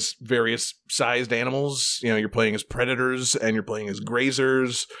playing as various sized animals. You know, you're playing as predators and you're playing as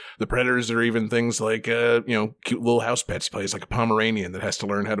grazers. The predators are even things like, you know, cute little house pets. You play as like a Pomeranian that has to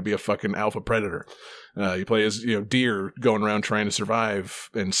learn how to be a fucking alpha predator. You play as, you know, deer going around trying to survive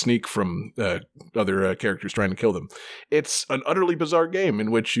and sneak from other characters trying to kill them. It's an utterly bizarre game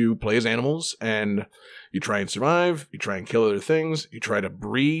in which you play as animals and you try and survive. You try and kill other things. You try to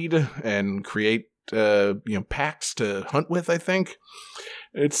breed and create you know, packs to hunt with. I think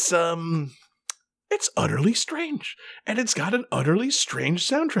it's utterly strange, and it's got an utterly strange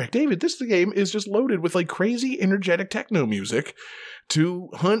soundtrack. David, this game is just loaded with like crazy energetic techno music to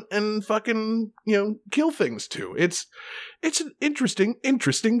hunt and fucking, you know, kill things to. It's an interesting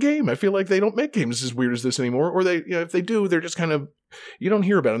game. I feel like they don't make games as weird as this anymore, or they, you know, if they do, they're just kind of, you don't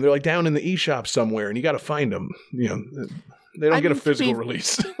hear about them. They're like down in the eShop somewhere, and you got to find them. You know, they don't get a physical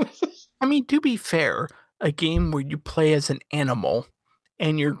release. I mean, to be fair, a game where you play as an animal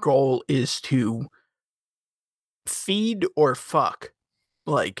and your goal is to feed or fuck,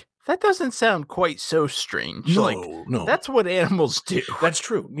 like, that doesn't sound quite so strange. No. That's what animals do. That's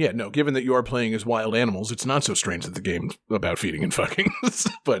true. Yeah, no, given that you are playing as wild animals, it's not so strange that the game's about feeding and fucking.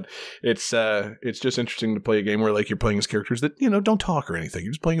 But it's just interesting to play a game where, like, you're playing as characters that, you know, don't talk or anything.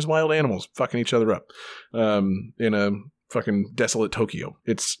 You're just playing as wild animals, fucking each other up. In a fucking desolate Tokyo.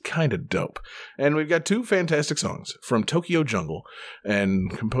 It's kind of dope. And we've got two fantastic songs from Tokyo Jungle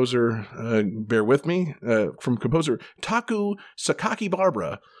and composer, bear with me, from composer Taku Sakaki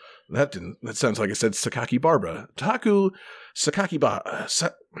Barbara. That sounds like I said Sakaki Barbara. Taku Sakaki Taku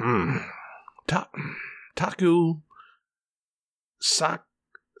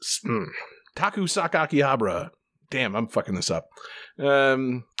Sakaki Habra. Damn, I'm fucking this up.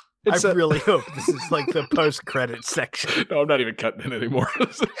 I really hope this is like the post-credit section. No, I'm not even cutting it anymore.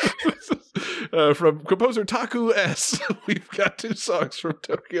 From composer Taku S, we've got two songs from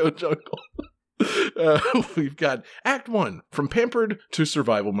Tokyo Jungle. We've got Act 1, From Pampered to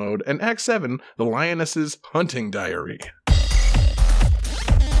Survival Mode, and Act 7, The Lioness's Hunting Diary.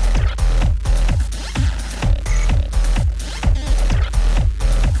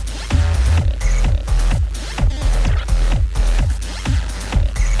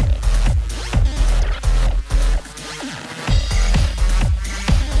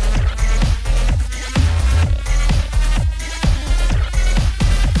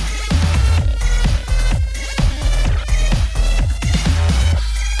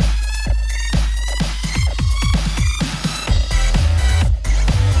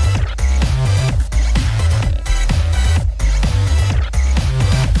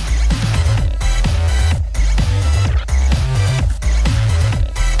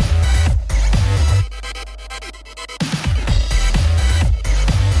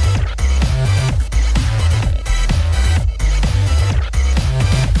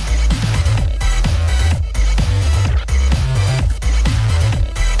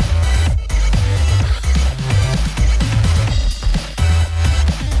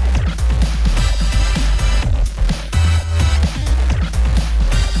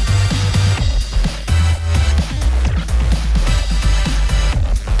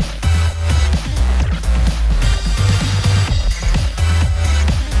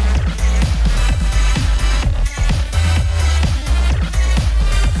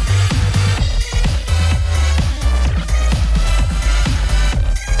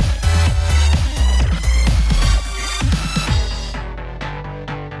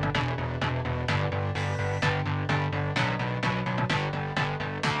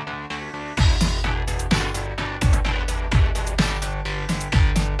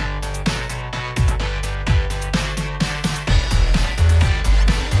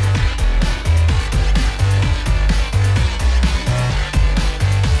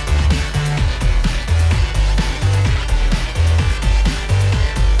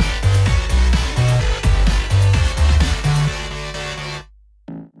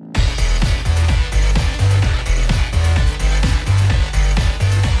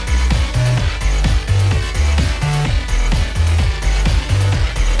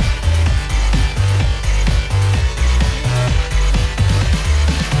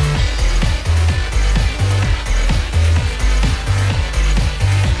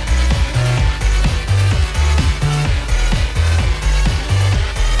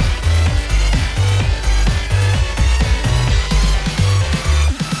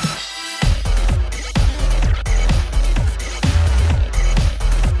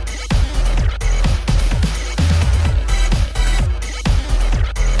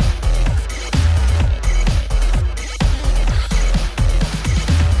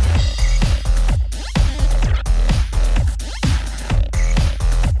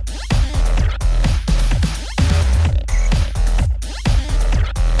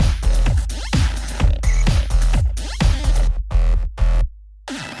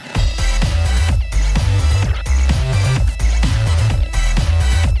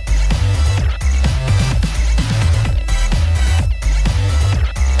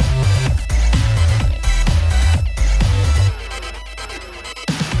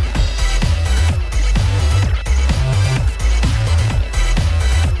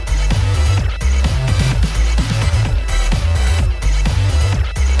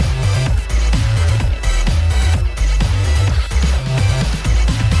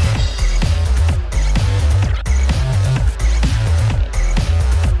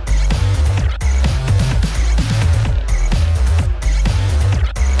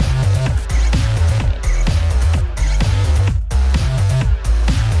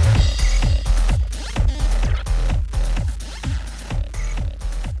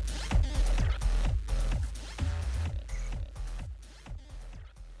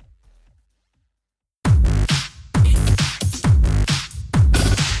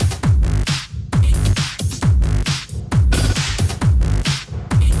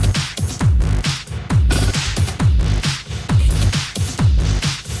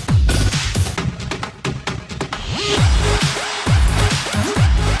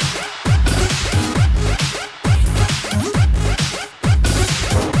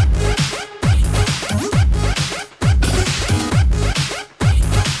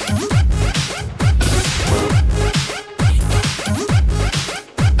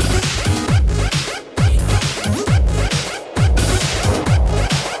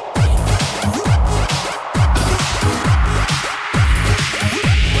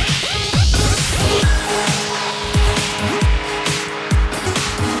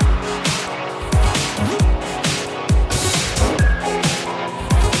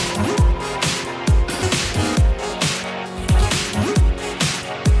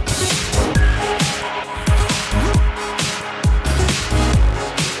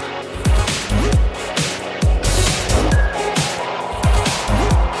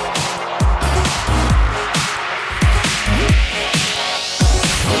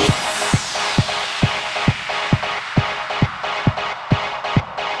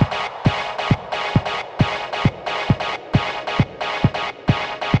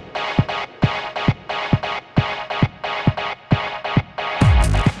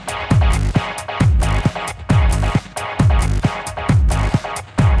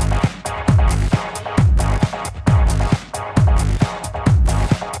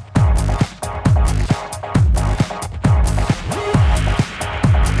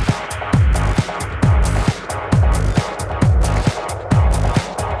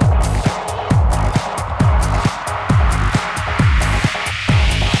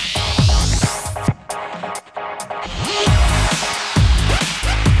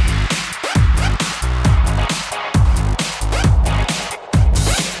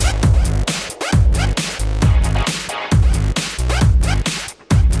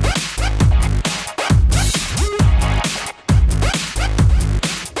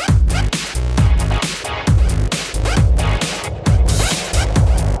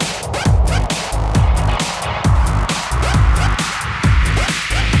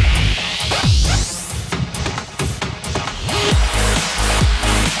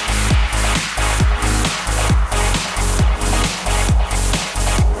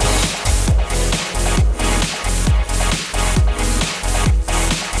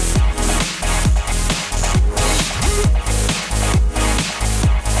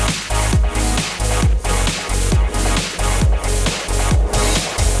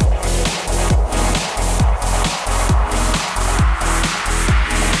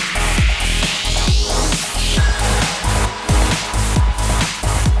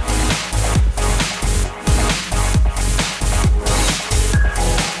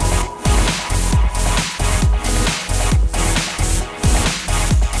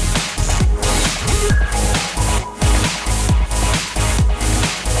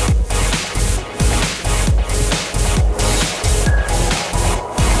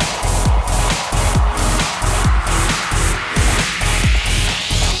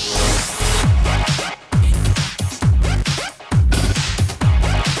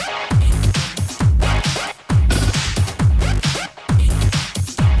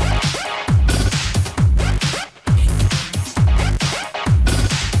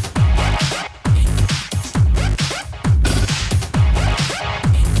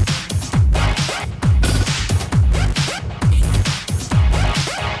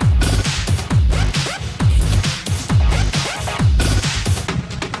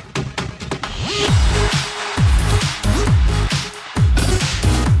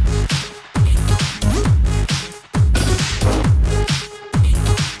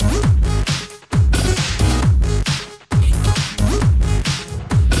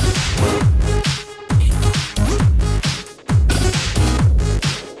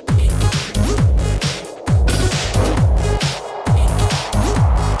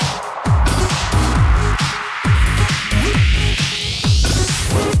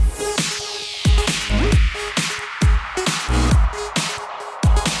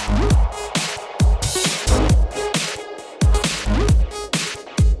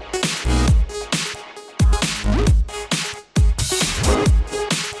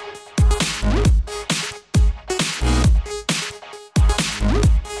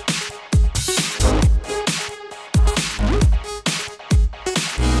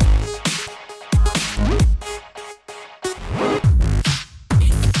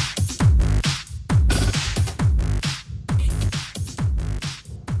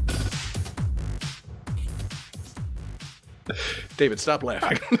 David, stop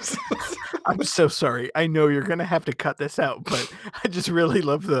laughing. I'm so sorry. I know you're gonna have to cut this out, but I just really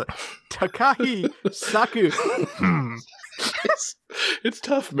love the Takahi Saku. It's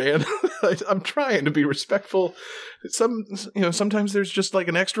tough, man. I'm trying to be respectful. Sometimes there's just like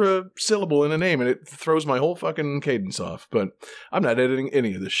an extra syllable in a name and it throws my whole fucking cadence off. But I'm not editing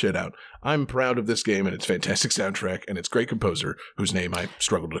any of this shit out. I'm proud of this game and its fantastic soundtrack and its great composer, whose name I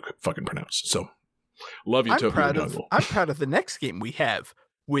struggle to fucking pronounce. So, love you, Tokyo Jungle. I'm proud of the next game we have,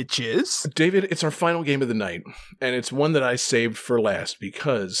 which is David, it's our final game of the night, and it's one that I saved for last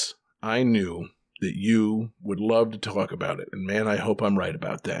because I knew that you would love to talk about it. And man, I hope I'm right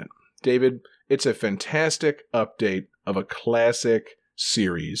about that. David, it's a fantastic update of a classic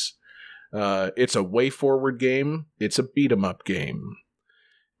series. It's a way forward game. It's a beat 'em up game.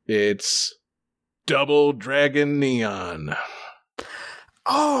 It's Double Dragon Neon.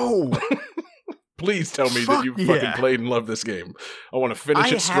 oh Please tell me that you Fuck fucking yeah. played and love this game. I want to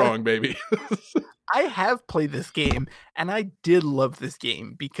finish it strong, baby. I have played this game, and I did love this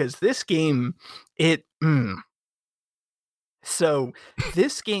game because this game, So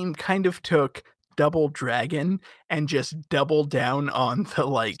this game kind of took Double Dragon and just doubled down on the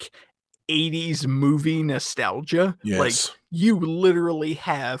like 80s movie nostalgia. Yes. Like you literally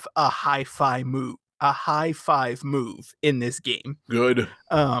have a high five move in this game. Good.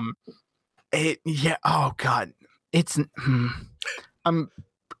 Oh god. I'm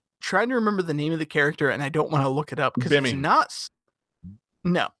trying to remember the name of the character and I don't want to look it up because it's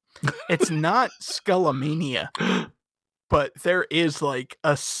Bimmy. it's not Skullomania, but there is like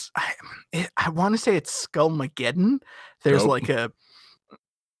I want to say it's Skullmageddon. There's Nope. like a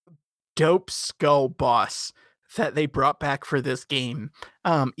dope skull boss that they brought back for this game.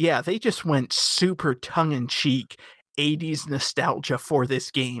 They just went super tongue-in-cheek 80s nostalgia for this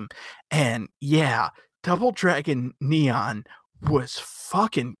game. And yeah, Double Dragon Neon was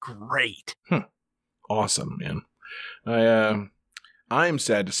fucking great. Awesome, man. I'm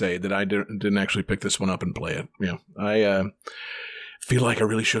sad to say that I didn't actually pick this one up and play it. I feel like I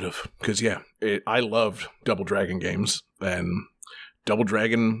really should have because I loved Double Dragon games and Double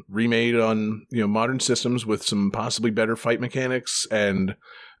Dragon remade on modern systems with some possibly better fight mechanics and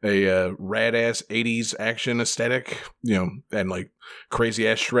a rad ass 80s action aesthetic, and like crazy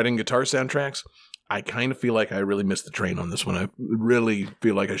ass shredding guitar soundtracks. I kind of feel like I really missed the train on this one. I really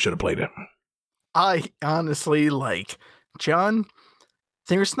feel like I should have played it. I honestly John,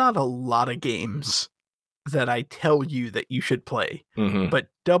 there's not a lot of games that I tell you that you should play, Mm-hmm. but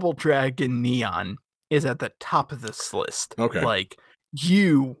Double Dragon Neon is at the top of this list. Okay. Like,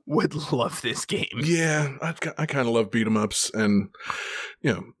 you would love this game. Yeah, I kind of love beat 'em ups, and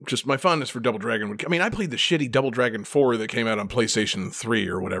just my fondness for Double Dragon. I mean, I played the shitty Double Dragon 4 that came out on PlayStation 3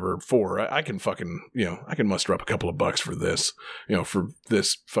 or whatever. 4. I can fucking I can muster up a couple of bucks for this. For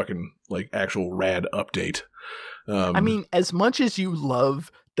this fucking like actual rad update. I mean, as much as you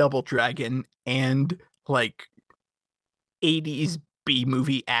love Double Dragon and like 80s B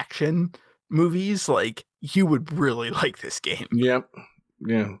movie action movies, like you would really like this game. yeah,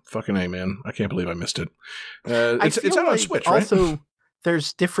 fucking A, man. I can't believe I missed it. It's feel out on like Switch, right? Also,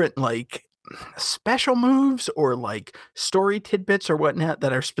 there's different like special moves or like story tidbits or whatnot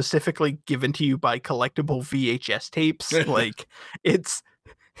that are specifically given to you by collectible VHS tapes. Like it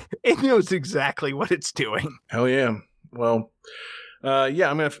knows exactly what it's doing. Hell yeah. Well, I'm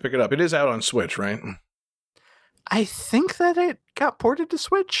gonna have to pick it up. It is out on Switch, right? I think that it got ported to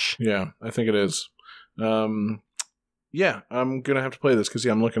Switch. Yeah, I think it is. I'm gonna have to play this because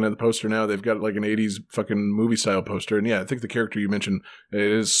I'm looking at the poster now. They've got like an 80s fucking movie style poster, and I think the character you mentioned it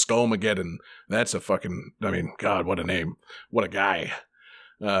is Skullmageddon. That's a fucking. I mean, God, what a name! What a guy!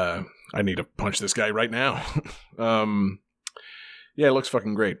 I need to punch this guy right now. It looks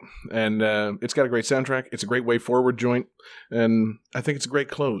fucking great, and it's got a great soundtrack. It's a great way forward joint, and I think it's a great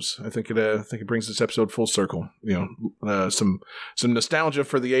close. I think it brings this episode full circle. Some nostalgia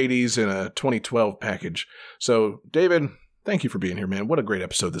for the 80s in a 2012 package. So, David, thank you for being here, man. What a great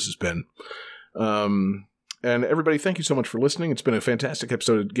episode this has been. And everybody, thank you so much for listening. It's been a fantastic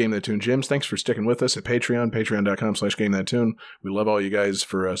episode of Game That Tune Gems. Thanks for sticking with us at Patreon, patreon.com/GameThatTune. We love all you guys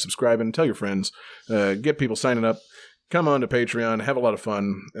for subscribing. Tell your friends. Get people signing up. Come on to Patreon, have a lot of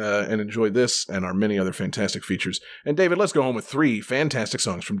fun, and enjoy this and our many other fantastic features. And David, let's go home with 3 fantastic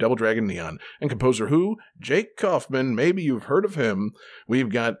songs from Double Dragon Neon. And composer who? Jake Kaufman. Maybe you've heard of him. We've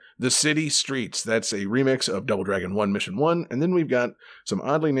got The City Streets. That's a remix of Double Dragon 1 Mission 1. And then we've got some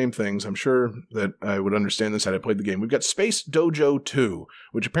oddly named things. I'm sure that I would understand this had I played the game. We've got Space Dojo 2,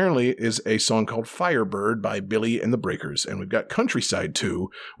 which apparently is a song called Firebird by Billy and the Breakers. And we've got Countryside 2,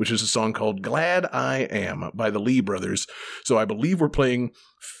 which is a song called Glad I Am by the Lee Brothers. characters. So I believe we're playing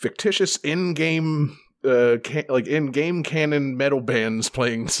fictitious in-game in-game canon metal bands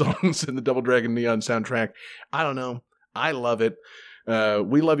playing songs in the Double Dragon Neon soundtrack. I don't know. I love it.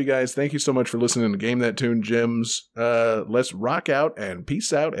 We love you guys. Thank you so much for listening to Game That Tune Gems. Let's rock out and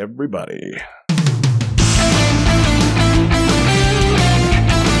peace out, everybody.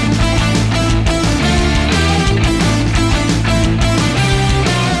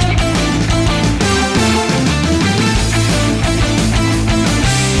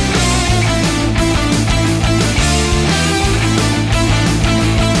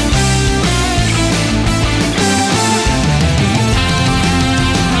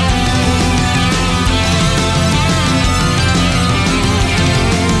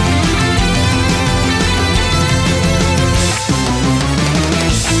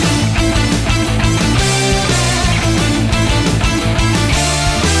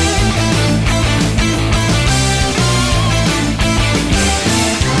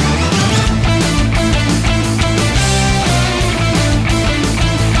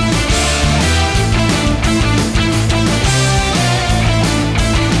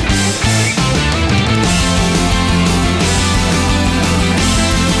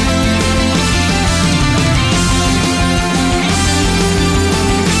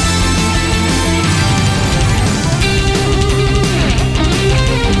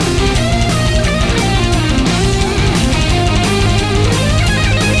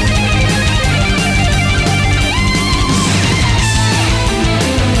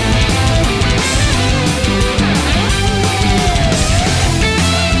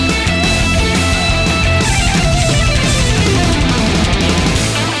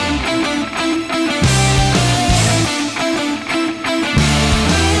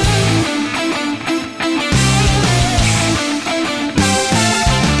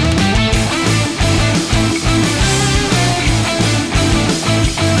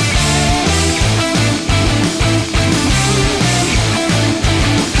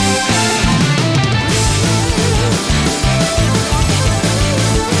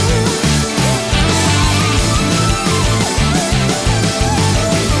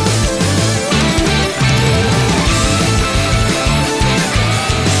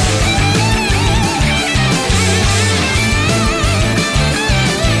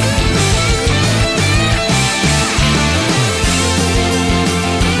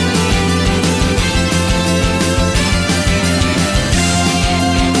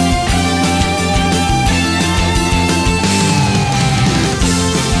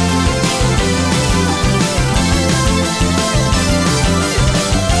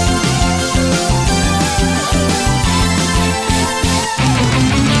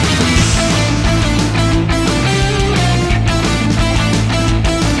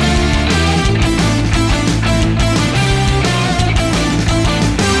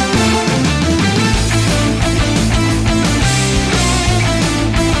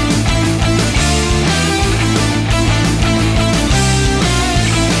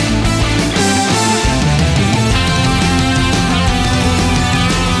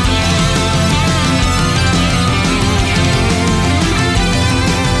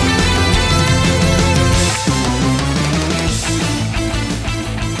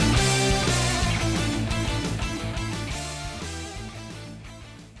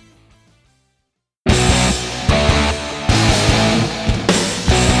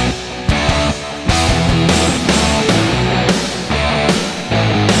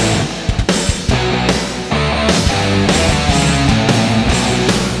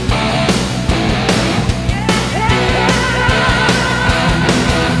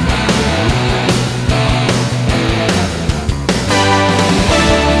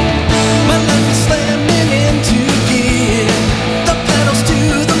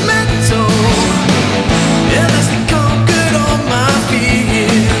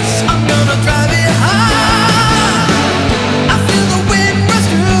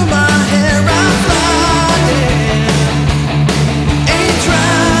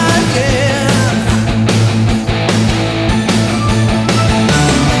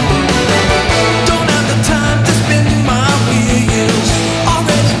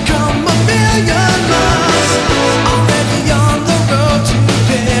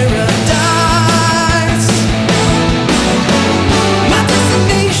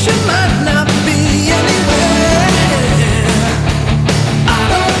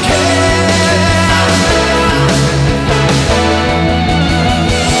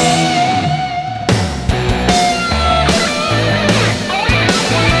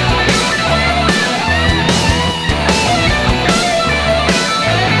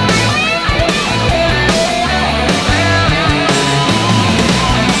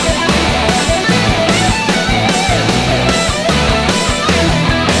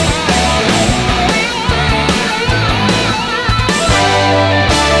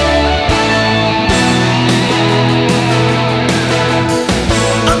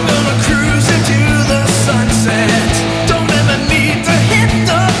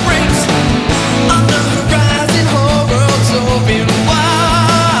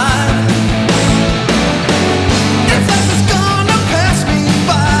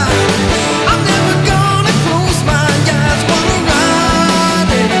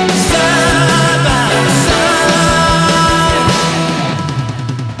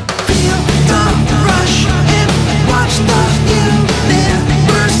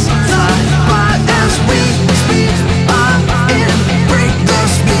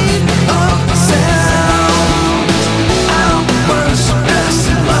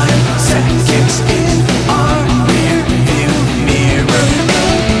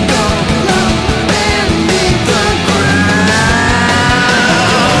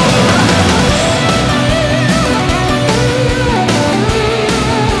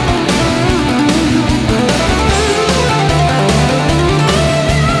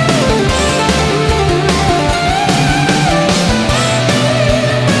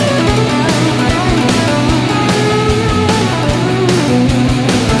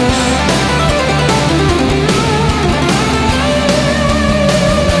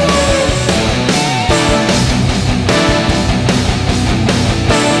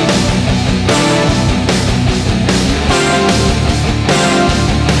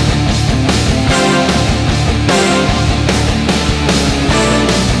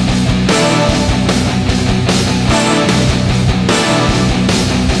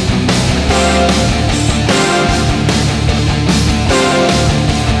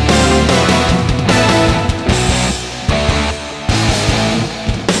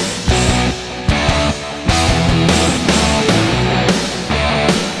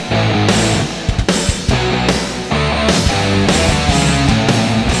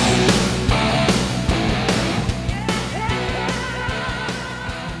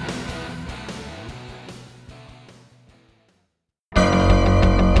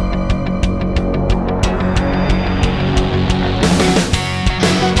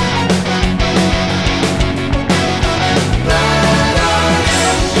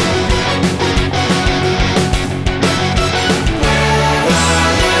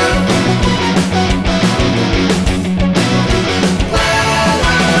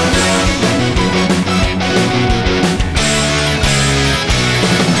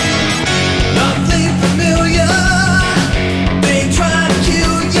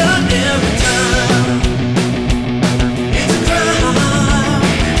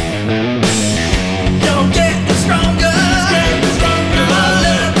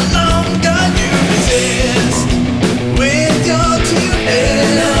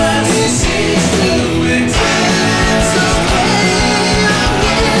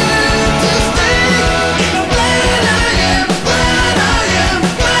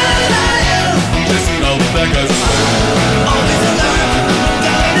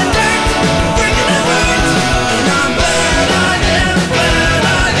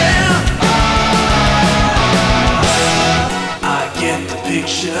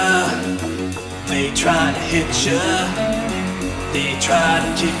 ya. They try to hit ya. They try to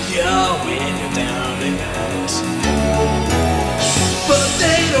kick ya when you're down and out. But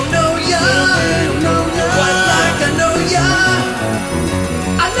they don't know ya.